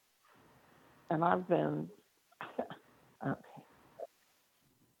I've been. Okay.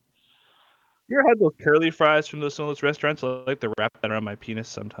 You ever had those curly fries from some of those restaurants? I like to wrap that around my penis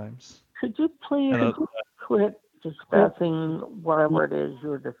sometimes. Could you please quit discussing whatever it is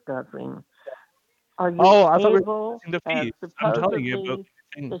you're discussing? Are you I thought we were able, discussing the as fees. I'm telling you supposedly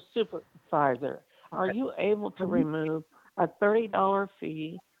about the supervisor, are you able to remove a $30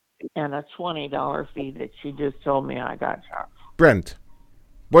 fee and a $20 fee that she just told me I got charged? Brent,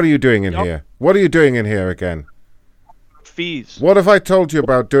 what are you doing in here? What are you doing in here again? Fees. What have I told you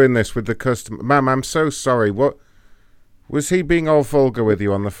about doing this with the customer? Ma'am, I'm so sorry. What was he being all vulgar with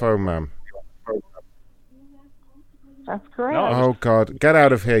you on the phone, ma'am? That's correct. Oh, God. Get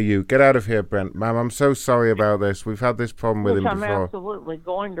out of here, you. Get out of here, Brent. Ma'am, I'm so sorry about this. We've had this problem with Which him I'm before. absolutely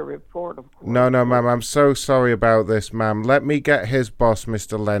going to report, of course. No, ma'am. I'm so sorry about this, ma'am. Let me get his boss,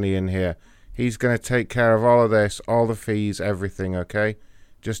 Mr. Lenny, in here. He's going to take care of all of this, all the fees, everything, okay?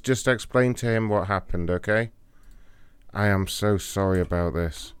 Just explain to him what happened, okay? I am so sorry about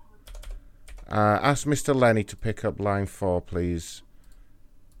this. Ask Mr. Lenny to pick up line 4, please.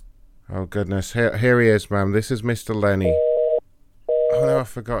 Oh, goodness. Here he is, ma'am. This is Mr. Lenny. Oh, no, I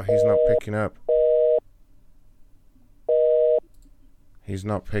forgot. He's not picking up. He's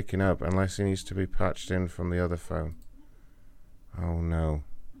not picking up unless he needs to be patched in from the other phone. Oh, no.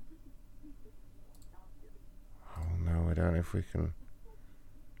 Oh, no. I don't know if we can...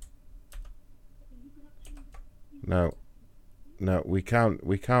 No, we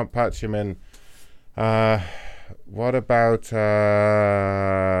can't patch him in. What about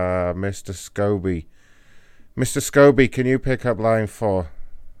Mr. Scobie? Mr. Scobie, can you pick up line 4?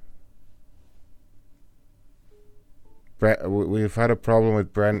 Brent, we've had a problem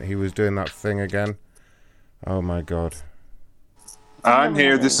with Brent. He was doing that thing again. Oh my God. I'm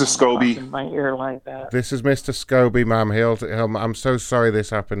here. This is Scobie. In my ear like that. This is Mr. Scobie, ma'am. I'm so sorry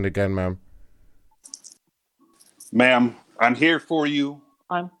this happened again, ma'am. Ma'am, I'm here for you.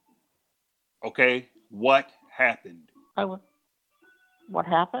 Okay, what happened? What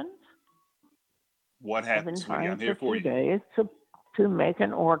happened? What happened, I've been sweetie? trying I'm here for for 2 you. days to make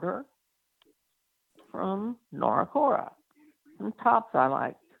an order from Noracora. Some tops I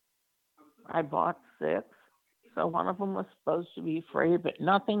liked. I bought 6, so one of them was supposed to be free, but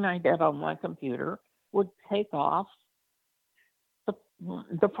nothing I did on my computer would take off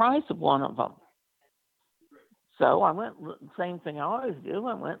the price of one of them. So I went, same thing I always do,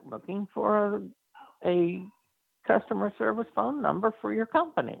 I went looking for a customer service phone number for your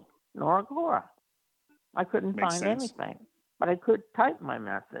company, Noracora. I couldn't Makes find sense. anything, but I could type my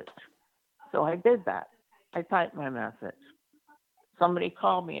message. So I did that. I typed my message. Somebody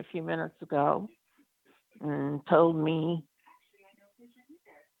called me a few minutes ago and told me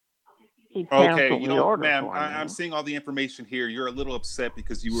He Okay, canceled you the know, order ma'am, for me. I'm seeing all the information here. You're a little upset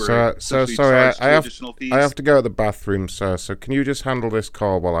because you were So essentially sorry, charged I two have additional fees. I have to go to the bathroom, sir. So can you just handle this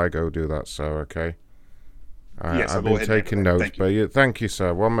call while I go do that, sir? Okay. Yes, I'll I've go been ahead and handle taking that. notes, Thank you. but thank you,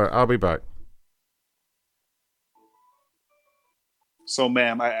 sir. One minute, I'll be back. So,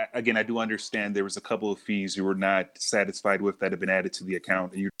 ma'am, I do understand there was a couple of fees you were not satisfied with that have been added to the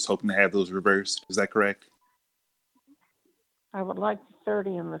account, and you're just hoping to have those reversed. Is that correct? I would like the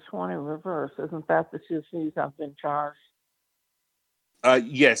 30 and the 20 reverse. Isn't that the two fees I've been charged?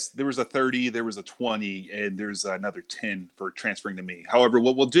 Yes, there was a 30, there was a 20, and there's another 10 for transferring to me. However,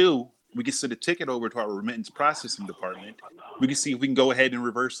 what we'll do, we can send a ticket over to our remittance processing department. We can see if we can go ahead and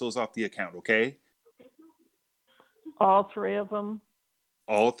reverse those off the account, okay? All three of them?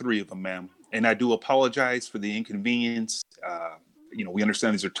 All three of them, ma'am. And I do apologize for the inconvenience. We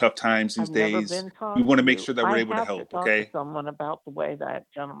understand these are tough times these days. We want to make sure that we're able to help, okay? I have to talk to someone about the way that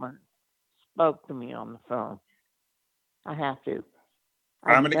gentleman spoke to me on the phone. I have to.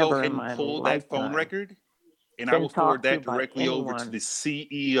 I'm going to go ahead and pull that phone record, and I will forward that directly over to the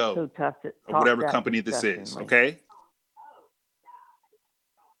CEO of whatever company this is, okay?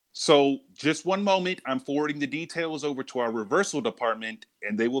 So just one moment, I'm forwarding the details over to our reversal department,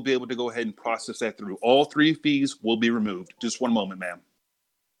 and they will be able to go ahead and process that through. All three fees will be removed. Just one moment, ma'am.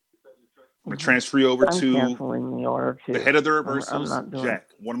 I'm going to transfer you over to the head of the reversals, Jack.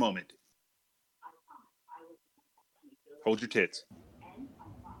 One moment. Hold your tits.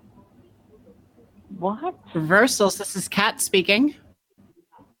 What? Reversals, this is Kat speaking.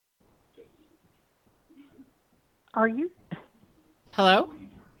 Are you? Hello?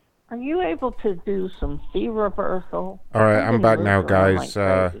 Are you able to do some fee reversal? All right, I'm back now, guys.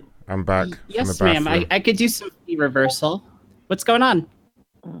 I'm back. Yes, from the ma'am. I could do some fee reversal. What's going on?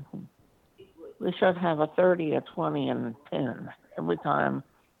 Mm-hmm. We should have a 30, a 20, and a 10 every time.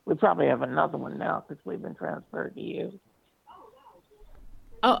 We probably have another one now because we've been transferred to you.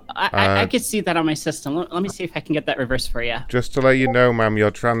 Oh, I could see that on my system. Let me see if I can get that reversed for you. Just to let you know, ma'am,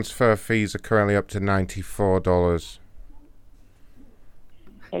 your transfer fees are currently up to $94.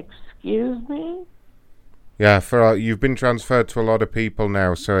 Excuse me? Yeah, you've been transferred to a lot of people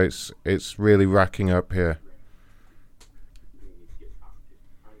now, so it's really racking up here.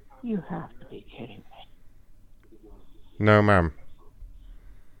 You have to be kidding me. No, ma'am.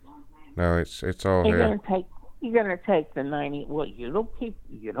 No, it's all here. You're gonna take the 90. Well, you don't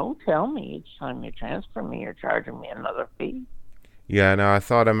tell me each time you transfer me, you're charging me another fee. Yeah, no, I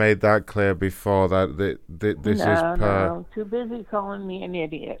thought I made that clear before that this is per. No, too busy calling me an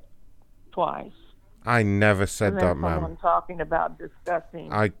idiot twice. I never said that, ma'am. Talking about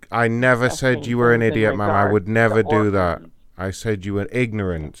discussing. I never said you were an idiot, ma'am. I would never do that. I said you were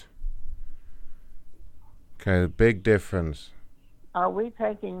ignorant. Okay, big difference. Are we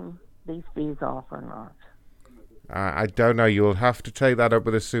taking these fees off or not? I don't know. You'll have to take that up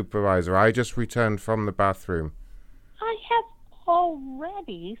with a supervisor. I just returned from the bathroom. I have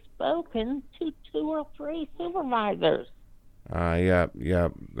already spoken to 2 or 3 supervisors. Yeah,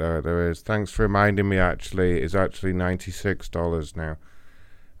 there is. Thanks for reminding me. Actually, it's actually $96 now.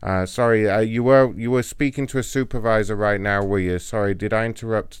 Sorry, you were speaking to a supervisor right now, were you? Sorry, did I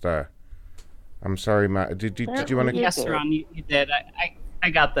interrupt there? I'm sorry, Matt. Did you want to? Yes, Ron, you did. I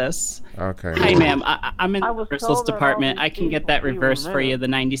got this. Okay. Hi, ma'am. I'm in the reversals department. I can get that reversed for you, the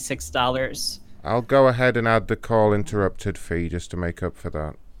 $96. I'll go ahead and add the call interrupted fee just to make up for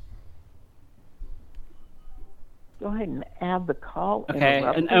that. Go ahead and add the call. Okay.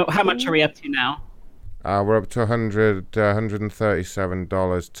 And how much are we up to now? We're up to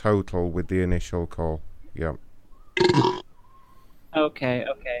 $137 total with the initial call. Yep. Okay.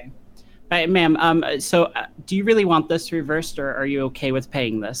 Right, ma'am. So, do you really want this reversed, or are you okay with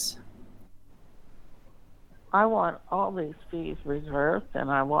paying this? I want all these fees reversed, and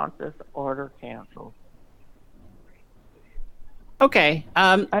I want this order canceled. Okay.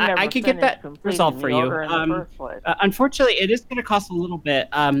 I could get that resolved for you. Unfortunately, it is going to cost a little bit.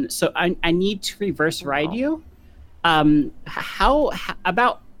 So I need to reverse ride you. How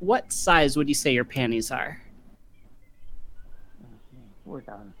about what size would you say your panties are? We're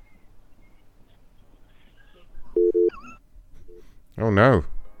done. Oh no.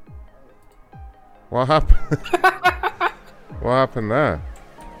 What happened? What happened there?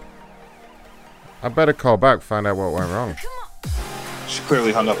 I better call back, find out what went wrong. She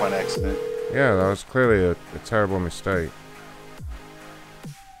clearly hung up on accident. Yeah, that was clearly a terrible mistake.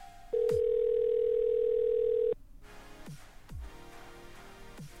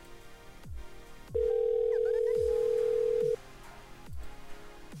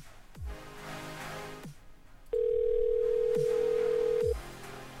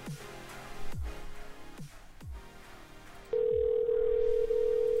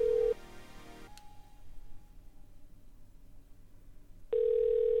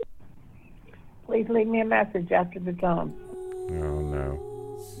 leave me a message after the tone. Oh no.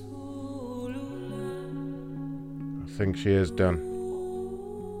 I think she is done.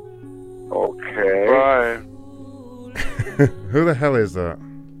 Okay. Bye. Who the hell is that?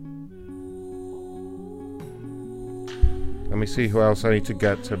 Let me see who else I need to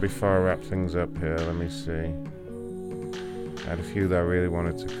get to before I wrap things up here. Let me see. I had a few that I really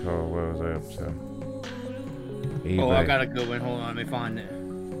wanted to call. What was I up to? eBay. Oh, I got a good one. Hold on, let me find it.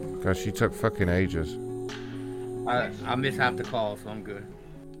 Cause she took fucking ages. I missed half the call, so I'm good.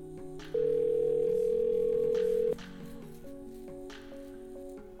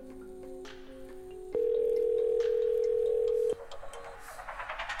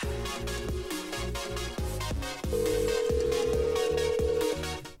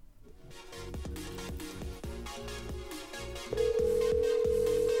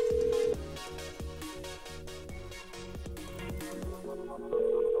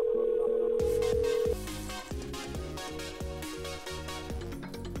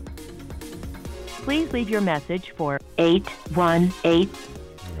 Please leave your message for 818.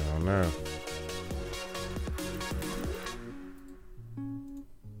 Oh no.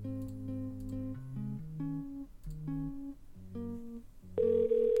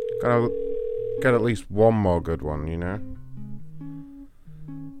 Gotta get at least one more good one, you know?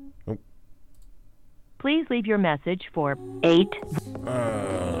 Oh. Please leave your message for 8.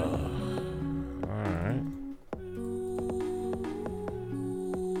 Alright.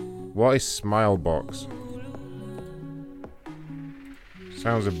 What is Smilebox?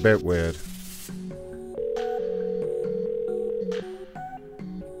 Sounds a bit weird.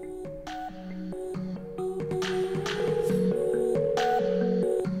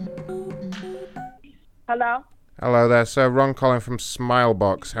 Hello? Hello there, sir. Ron calling from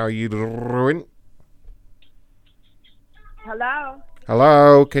Smilebox. How are you doing? Hello?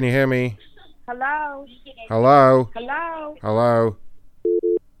 Hello, can you hear me? Hello? Hello? Hello? Hello?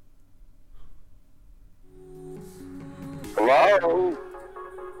 Hello?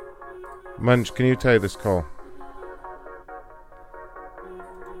 Munch, can you take this call?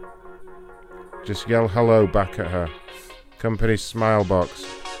 Just yell hello back at her. Company Smilebox.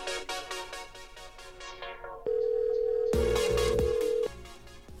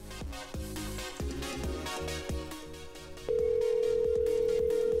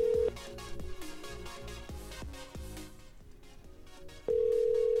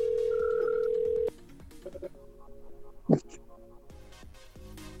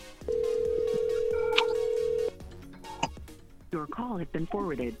 Your call has been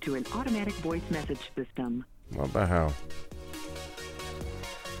forwarded to an automatic voice message system. What the hell?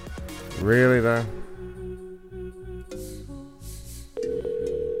 Really though?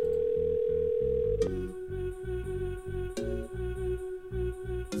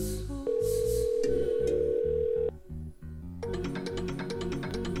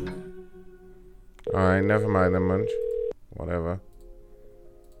 Alright, never mind then, Munch. Whatever.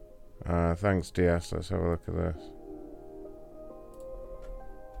 Thanks, DS. Let's have a look at this.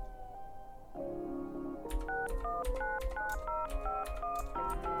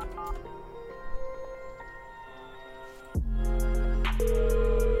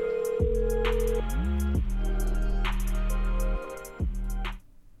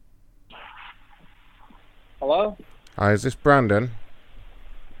 Hello? Hi, is this Brandon?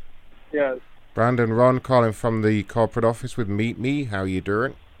 Yes. Brandon, Ron calling from the corporate office with Meet Me. How are you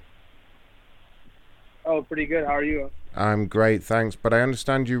doing? Oh, pretty good. How are you? I'm great, thanks. But I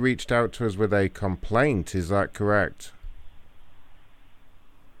understand you reached out to us with a complaint. Is that correct?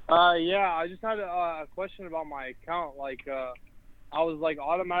 Yeah, I just had a question about my account. Like, I was like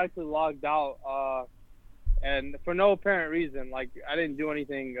automatically logged out, and for no apparent reason. Like, I didn't do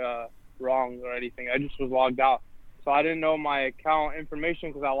anything wrong or anything. I just was logged out. So I didn't know my account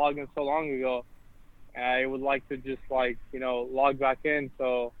information because I logged in so long ago. And I would like to just like, log back in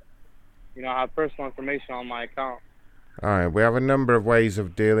so, I have personal information on my account. All right, we have a number of ways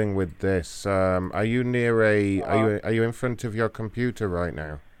of dealing with this. Are you near are you in front of your computer right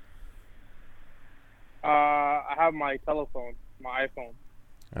now? I have my telephone, my iPhone.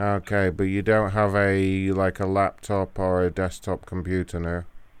 Okay, but you don't have a laptop or a desktop computer now?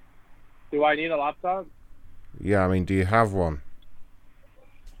 Do I need a laptop? Yeah, I mean, do you have one?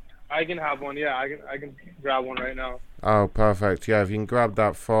 I can have one, yeah. I can grab one right now. Oh, perfect. Yeah, if you can grab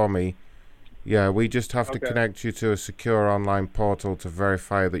that for me. Yeah, we just have to connect you to a secure online portal to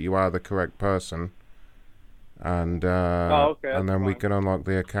verify that you are the correct person. And and then we can unlock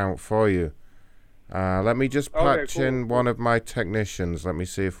the account for you. Let me just patch in one of my technicians. Let me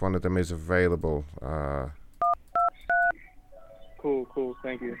see if one of them is available. Cool.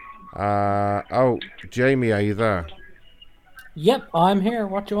 Thank you. Oh, Jamie, are you there? Yep, I'm here.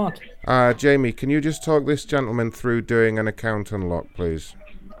 What do you want? Jamie, can you just talk this gentleman through doing an account unlock, please?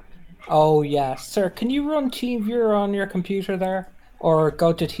 Oh, yeah. Sir, can you run TeamViewer on your computer there? Or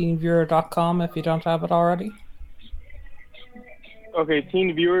go to teamviewer.com if you don't have it already? Okay,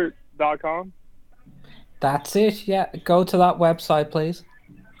 teamviewer.com? That's it, yeah. Go to that website, please.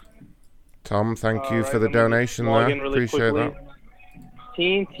 Tom, thank you for the donation there. Appreciate that.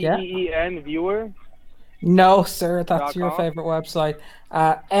 Team, T-E-E-N, viewer? No, sir, that's your favorite website.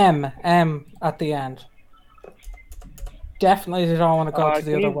 M at the end. Definitely don't want to go to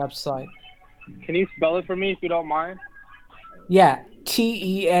the other website. Can you spell it for me if you don't mind? Yeah,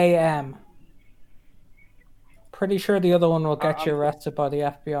 T-E-A-M. Pretty sure the other one will get you arrested by the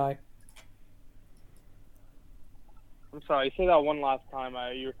FBI. I'm sorry, say that one last time.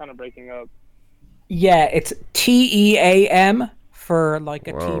 You were kind of breaking up. Yeah, it's T-E-A-M for like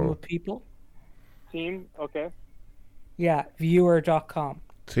a team of people. Team, okay. Yeah, viewer.com.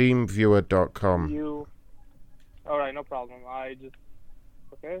 Teamviewer.com. Alright, no problem.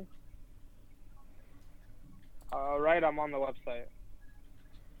 Okay. Alright, I'm on the website.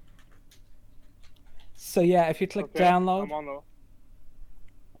 So yeah, if you click download. I'm on the...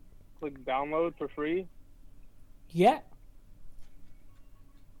 Click download for free? Yeah.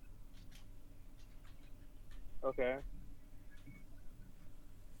 Okay.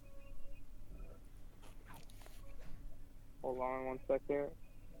 Hold on 1 second.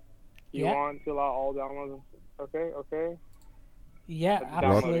 You want to allow all downloads? Okay. Yeah,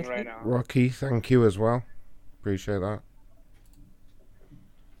 downloading right now. Rocky, thank you as well. Appreciate that.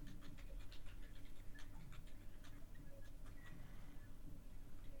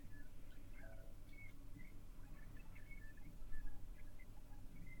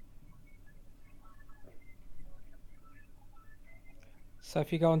 So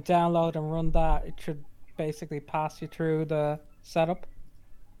if you go and download and run that, it should basically pass you through the setup.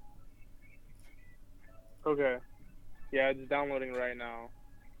 Okay. Yeah, it's downloading right now.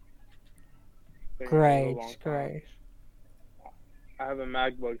 Great. I have a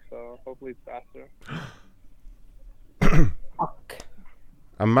MacBook, so hopefully it's faster. Fuck.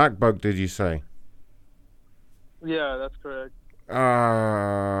 A MacBook, did you say? Yeah, that's correct.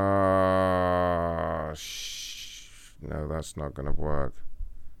 No, that's not gonna work.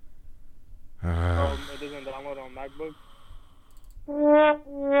 It doesn't download on MacBook?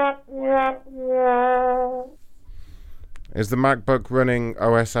 Is the MacBook running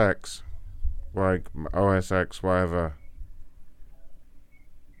OS X? Like OS X, whatever.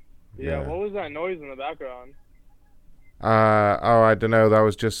 Yeah, what was that noise in the background? I don't know. That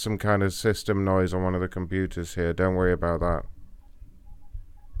was just some kind of system noise on one of the computers here. Don't worry about that.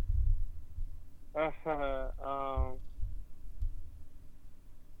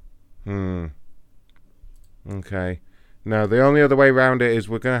 Okay. Now, the only other way around it is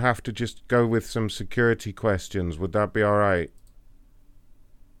we're going to have to just go with some security questions. Would that be all right?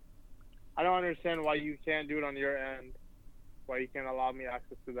 I don't understand why you can't do it on your end. Why you can't allow me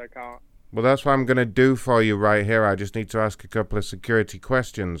access to the account. Well, that's what I'm going to do for you right here. I just need to ask a couple of security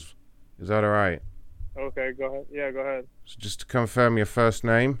questions. Is that all right? Okay, go ahead. Yeah, go ahead. So just to confirm your first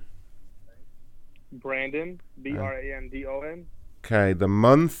name. Brandon, B-R-A-N-D-O-N. Okay, the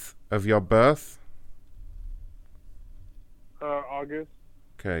month of your birth. August.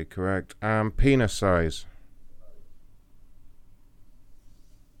 Okay, correct. Penis size.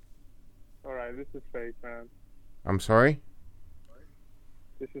 Alright, this is fake, man. I'm sorry?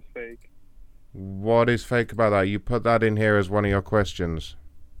 This is fake. What is fake about that? You put that in here as one of your questions.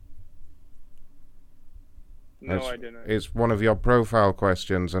 No, I didn't. It's one of your profile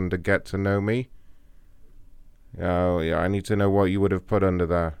questions under Get to Know Me. Oh, yeah, I need to know what you would have put under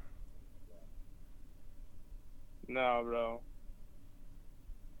there. No, bro.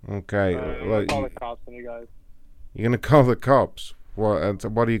 Okay. I'm gonna call the cops on you guys. You're going to call the cops? What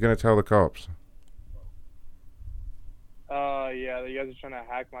are you going to tell the cops? Yeah, you guys are trying to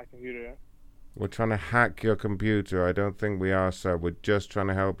hack my computer. We're trying to hack your computer. I don't think we are, sir. We're just trying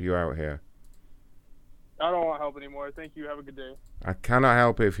to help you out here. I don't want help anymore. Thank you. Have a good day. I cannot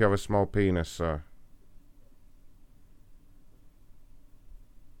help it if you have a small penis, sir.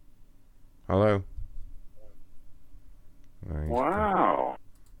 Hello? No, Wow.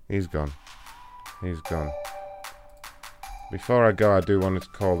 He's gone. He's gone. Before I go, I do want to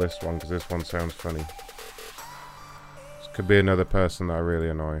call this one, because this one sounds funny. This could be another person that I really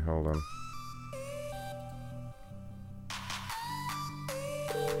annoy. Hold on.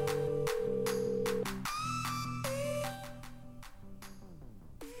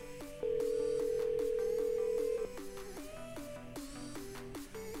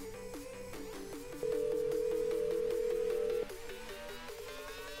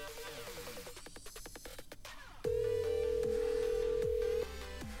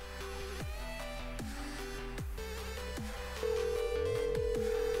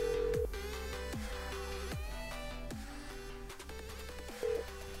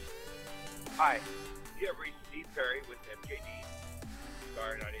 Hi. You have reached Steve Perry with MJD.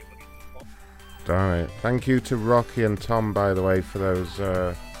 Sorry, not able to get the phone. Darn it. Thank you to Rocky and Tom, by the way, for those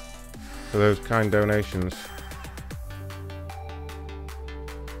kind donations.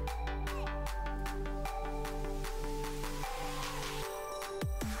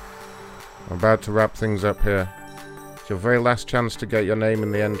 I'm about to wrap things up here. It's your very last chance to get your name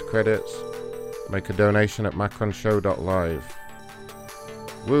in the end credits. Make a donation at macronshow.live.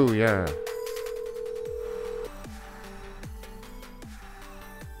 Woo, yeah.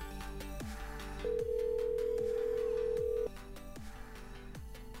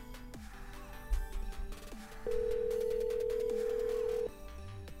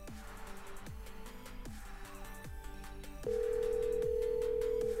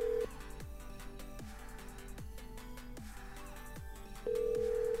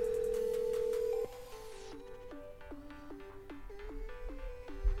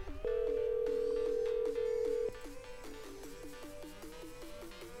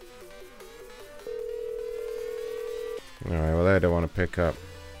 Alright, well they don't want to pick up.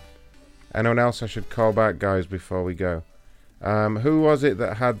 Anyone else I should call back, guys, before we go? Who was it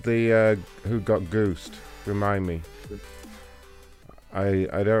that had the, who got goosed? Remind me. I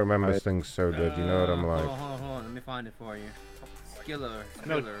don't remember things so good, you know what I'm like. Hold on, let me find it for you. Skiller or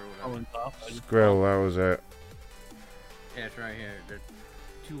whatever. Skrill, that was it. Yeah, it's right here. The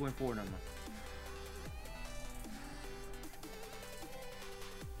 214 number.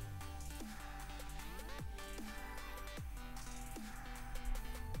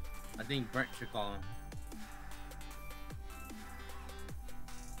 I think Brent should call him.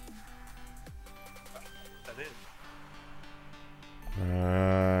 That is.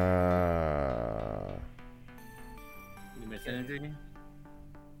 You miss anything?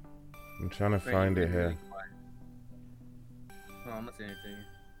 I'm trying to find it here. Oh, I'm not saying anything.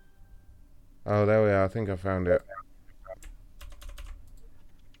 Oh, there we are. I think I found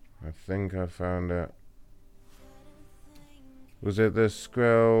it. Was it the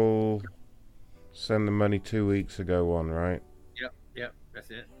Skrill send the money 2 weeks ago one, right? Yep,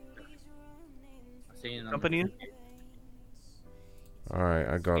 that's it. I'm seeing Company? Alright,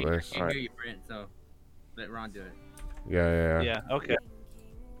 I got this. I can't hear you, Brent, so let Ron do it. Yeah. Yeah, okay.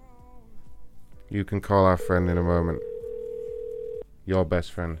 You can call our friend in a moment. Your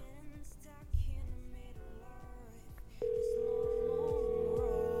best friend.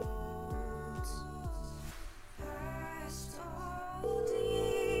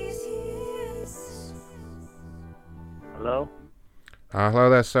 Hello? Hello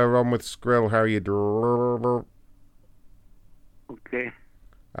there, sir. Ron with Skrill. How are you doing? Okay.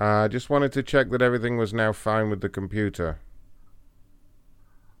 Just wanted to check that everything was now fine with the computer.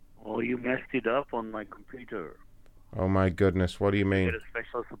 Oh, you messed it up on my computer. Oh my goodness, what do you mean? Get a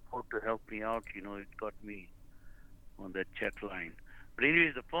special support to help me out. You know, it got me on that chat line. But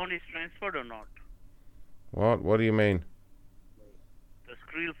anyways, the phone is transferred or not? What? What do you mean? The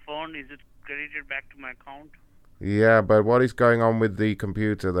Skrill phone, is it credited back to my account? Yeah, but what is going on with the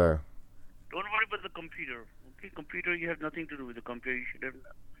computer, though? Don't worry about the computer. Okay, computer, you have nothing to do with the computer. You should have...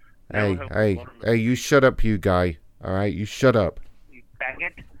 Hey, you shut up, you guy. Alright, you shut up. You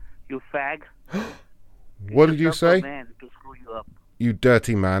faggot. You fag. What did you say? Man to screw you up. You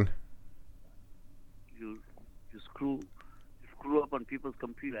dirty man. You screw up on people's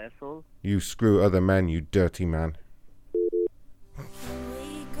computer, asshole. You screw other men, you dirty man.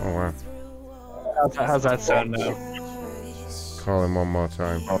 Oh, wow. How's that sound now? Call him one more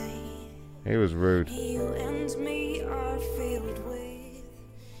time. He was rude.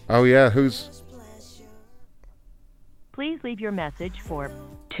 Oh, yeah, who's... Please leave your message for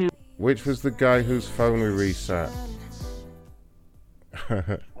 2. Which was the guy whose phone we reset?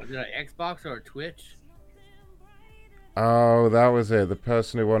 Was it an Xbox or a Twitch? Oh, that was it. The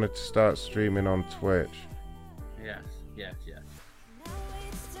person who wanted to start streaming on Twitch. Yes.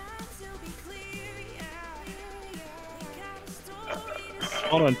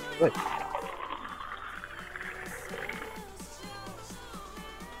 Hold on. Wait.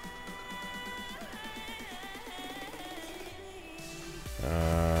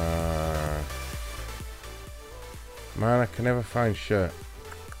 Man, I can never find shit.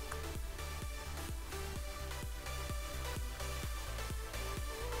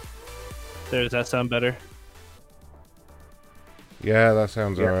 There, does that sound better? Yeah, that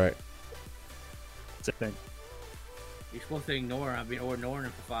sounds alright. That's a thing. You're supposed to ignore him. I've been ignoring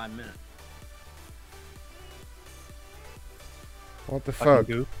him for 5 minutes. What the fuck?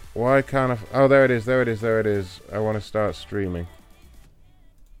 Why can't I... Oh, there it is. I want to start streaming.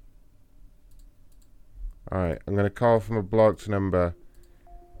 Alright, I'm going to call from a blocked number.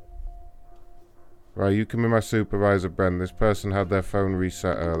 Right, you can be my supervisor, Brent. This person had their phone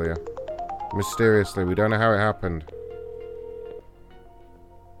reset earlier. Mysteriously, we don't know how it happened.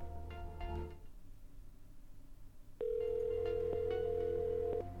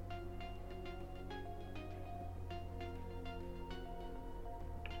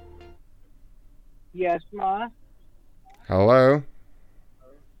 Yes, Ma. Hello?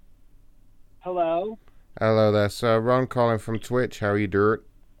 Hello? Hello there, sir. Ron calling from Twitch. How are you doing?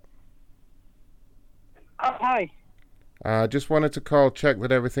 Hi. Just wanted to call, check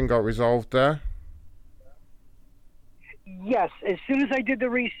that everything got resolved there. Yes, as soon as I did the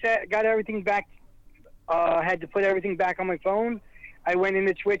reset, got everything back, had to put everything back on my phone, I went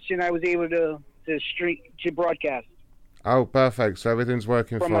into Twitch and I was able to broadcast. Oh, perfect. So everything's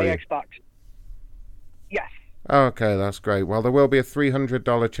working from for you. my Xbox. Yes. Okay, that's great. Well, there will be a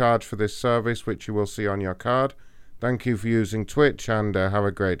 $300 charge for this service, which you will see on your card. Thank you for using Twitch, and have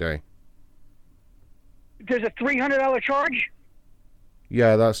a great day. There's a $300 charge?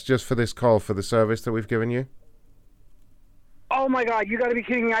 Yeah, that's just for this call, for the service that we've given you. Oh my God, you gotta be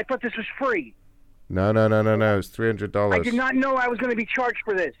kidding me. I thought this was free. No, it's $300. I did not know I was going to be charged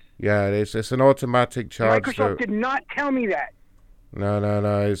for this. Yeah, it's an automatic charge. Microsoft did not tell me that. No,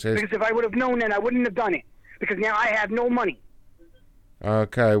 it's... Because if I would have known that, I wouldn't have done it. Because now I have no money.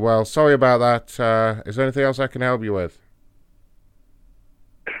 Okay, well, sorry about that. Is there anything else I can help you with?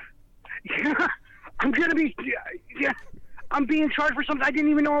 I'm going to be... I'm being charged for something I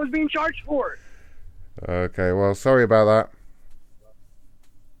didn't even know I was being charged for. Okay, well, sorry about that.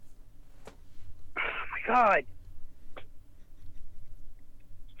 Oh, my God.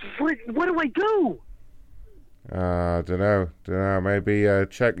 What do I do? I don't know. Maybe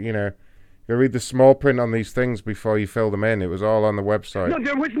check, you read the small print on these things before you fill them in. It was all on the website. No,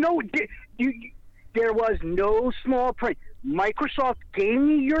 there was no small print. Microsoft gave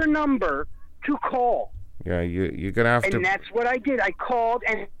me your number to call. Yeah, you're going to have to... And that's what I did. I called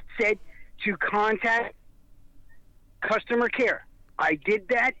and said to contact customer care. I did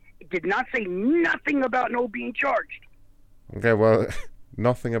that. It did not say nothing about no being charged. Okay, well,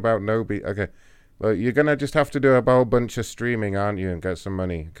 nothing about no be... Okay, well, you're going to just have to do a whole bunch of streaming, aren't you, and get some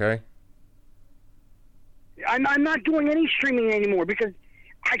money, okay? I'm not doing any streaming anymore because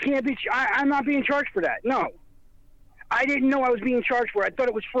I can't be... I'm not being charged for that. No. I didn't know I was being charged for it. I thought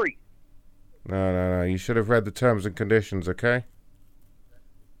it was free. No. You should have read the terms and conditions, okay?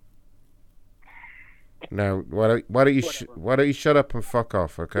 Now, why don't you shut up and fuck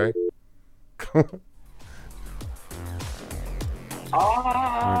off, okay?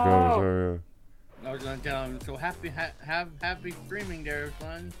 Oh! I was gonna tell him. So happy streaming there,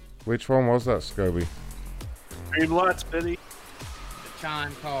 son. Which one was that, Scobie? Green lots, Billy. The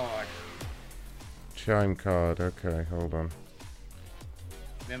chime card. Chime card. Okay, hold on.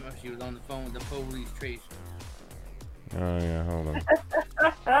 Remember, she was on the phone with the police tracer. Oh yeah, hold on.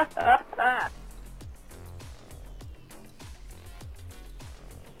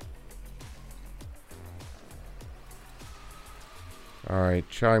 Alright,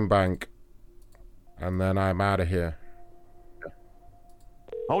 Chime Bank. And then I'm out of here.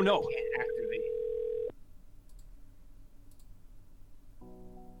 Oh no.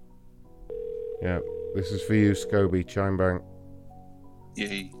 Yeah, this is for you, Scobie, Chime Bank.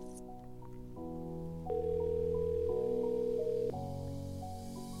 Yay.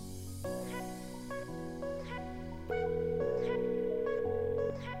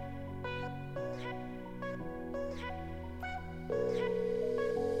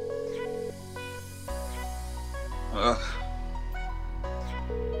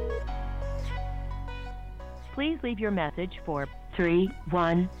 Please leave your message for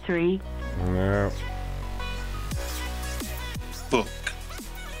 313. No. Book.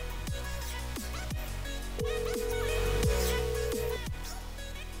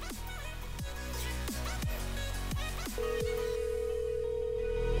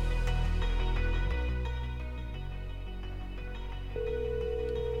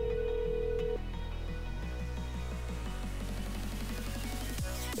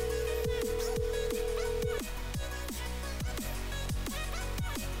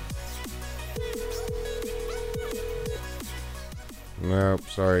 Nope,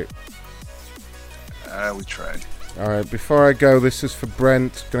 sorry. We tried. Alright, before I go, this is for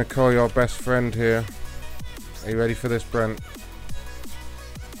Brent. Gonna call your best friend here. Are you ready for this, Brent?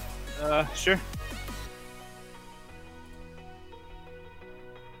 Sure.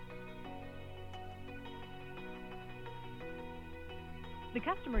 The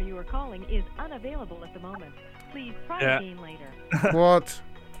customer you are calling is unavailable at the moment. Please try again later. What?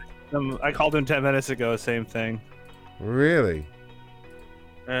 I called him 10 minutes ago, same thing. Really?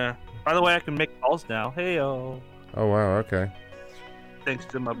 Yeah. By the way, I can make calls now. Hey-o. Oh, wow, okay. Thanks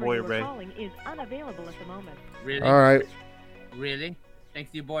to my boy Ray. Is unavailable at the moment. Really? All right. Really?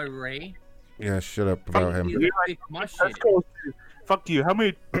 Thanks to your boy Ray. Yeah, shut up about him. Fuck you. How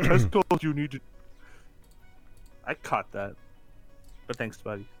many testicles do you need to... I caught that. But thanks,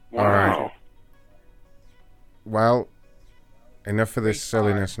 buddy. All right. Well, enough of this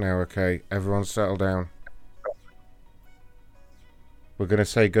silliness now, okay? Everyone settle down. We're going to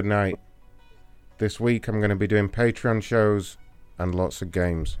say goodnight. This week I'm going to be doing Patreon shows and lots of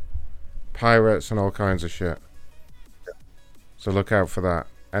games. Pirates and all kinds of shit. So look out for that.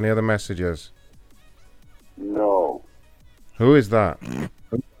 Any other messages? No. Who is that?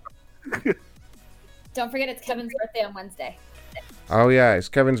 Don't forget it's Kevin's birthday on Wednesday. Oh yeah, it's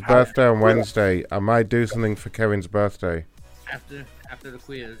Kevin's birthday on Wednesday. I might do something for Kevin's birthday. After the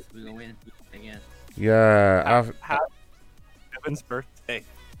quiz, we go in again. Yeah. Kevin's birthday.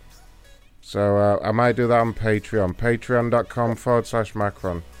 So I might do that on Patreon.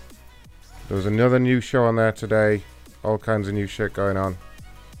 Patreon.com/Macron. There was another new show on there today. All kinds of new shit going on.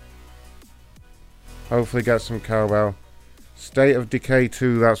 Hopefully get some cowbell. State of Decay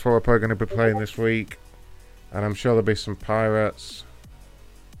 2, that's what we're probably going to be playing this week. And I'm sure there'll be some pirates.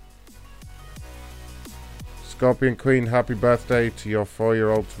 Scorpion Queen, happy birthday to your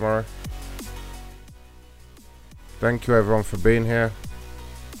 4-year-old tomorrow. Thank you everyone for being here.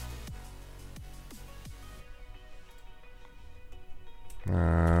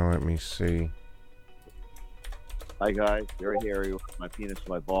 Let me see. Hi guys, Gary Harry with my penis and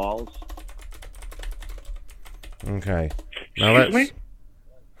my balls. Okay. Now let's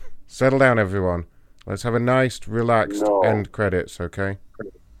settle down everyone. Let's have a nice, relaxed end credits, okay?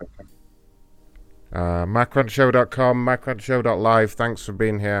 MacronShow.com, MacronShow.live, thanks for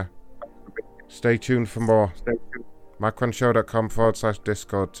being here. Stay tuned for more.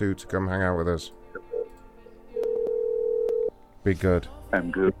 MacronShow.com/Discord too to come hang out with us. Be good.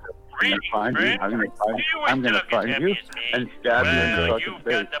 I'm good. I'm gonna find you and stab you in the fucking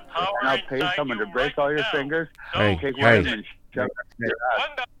face. And I'll pay someone to break all your fingers. Hey. And shove it in your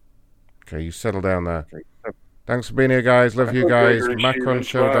ass. Okay, you settle down there. Thanks for being here, guys. Love you guys.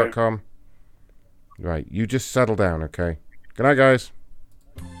 MacronShow.com. Right, you just settle down, okay? Good night, guys.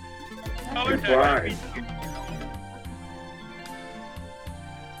 Goodbye.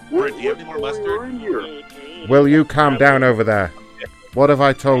 Brent, do you have any more mustard? Will you calm down over there? What have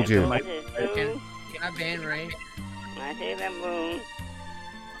I told you? Can I ban Ray?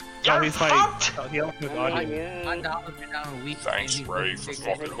 He's Thanks, Ray, for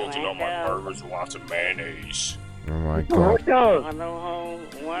fucking hooking up my burgers with lots of mayonnaise. Oh my god. I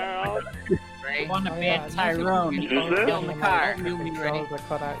want to ban Tyrone. Kill in the car.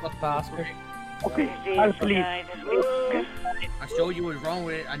 Okay, I'll sleep. I showed you what's wrong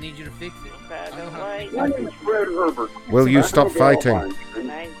with it. I need you to fix it. I know how to fix it. Fred Herbert. Will you stop fighting?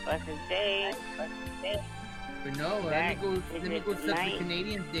 But no, let me go suck the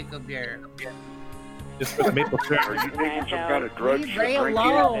Canadian dick up there. Just with maple syrup. You think some kind of drug Leave Ray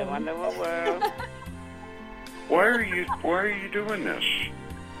alone. Why are you doing this?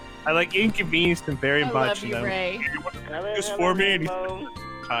 I like inconvenienced him very I much. love you, Ray. This for me, and he's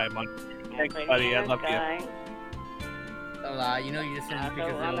time on. Thanks, buddy. I love you. A lot. You know you just send me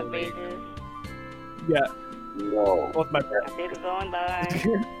pictures of little babies. Yeah. No. Both my parents.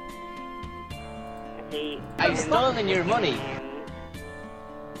 I've stolen your money.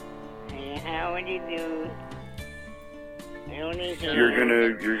 How would you do? I don't need to.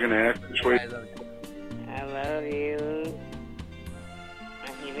 You're gonna act this way. I love you. I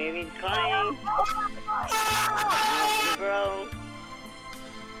see baby crying. Bro.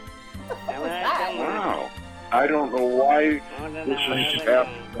 Wow. I don't know why this is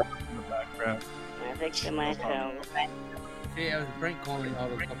happening. I think to myself. See, I was Brent calling all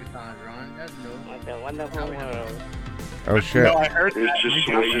those couple times, Ron. That's no. What a wonderful world. Oh shit. No, I heard that. It's just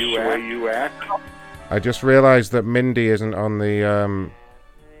the way you act. I just realized that Mindy isn't on the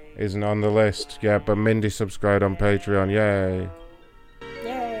list. Yeah, but Mindy subscribed on Patreon. Yay.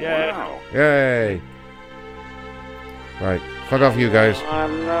 Yeah. Wow. Yay. Right. Fuck off, you guys.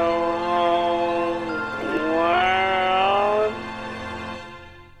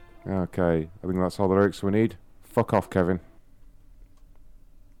 Okay, I think that's all the lyrics we need. Fuck off, Kevin.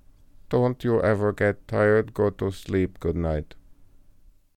 Don't you ever get tired? Go to sleep. Good night.